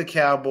 fuck the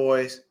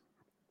Cowboys,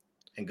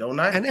 and go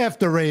Niners. And F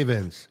the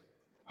Ravens.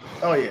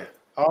 Oh yeah,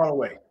 all the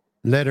way.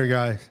 Later,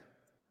 guys.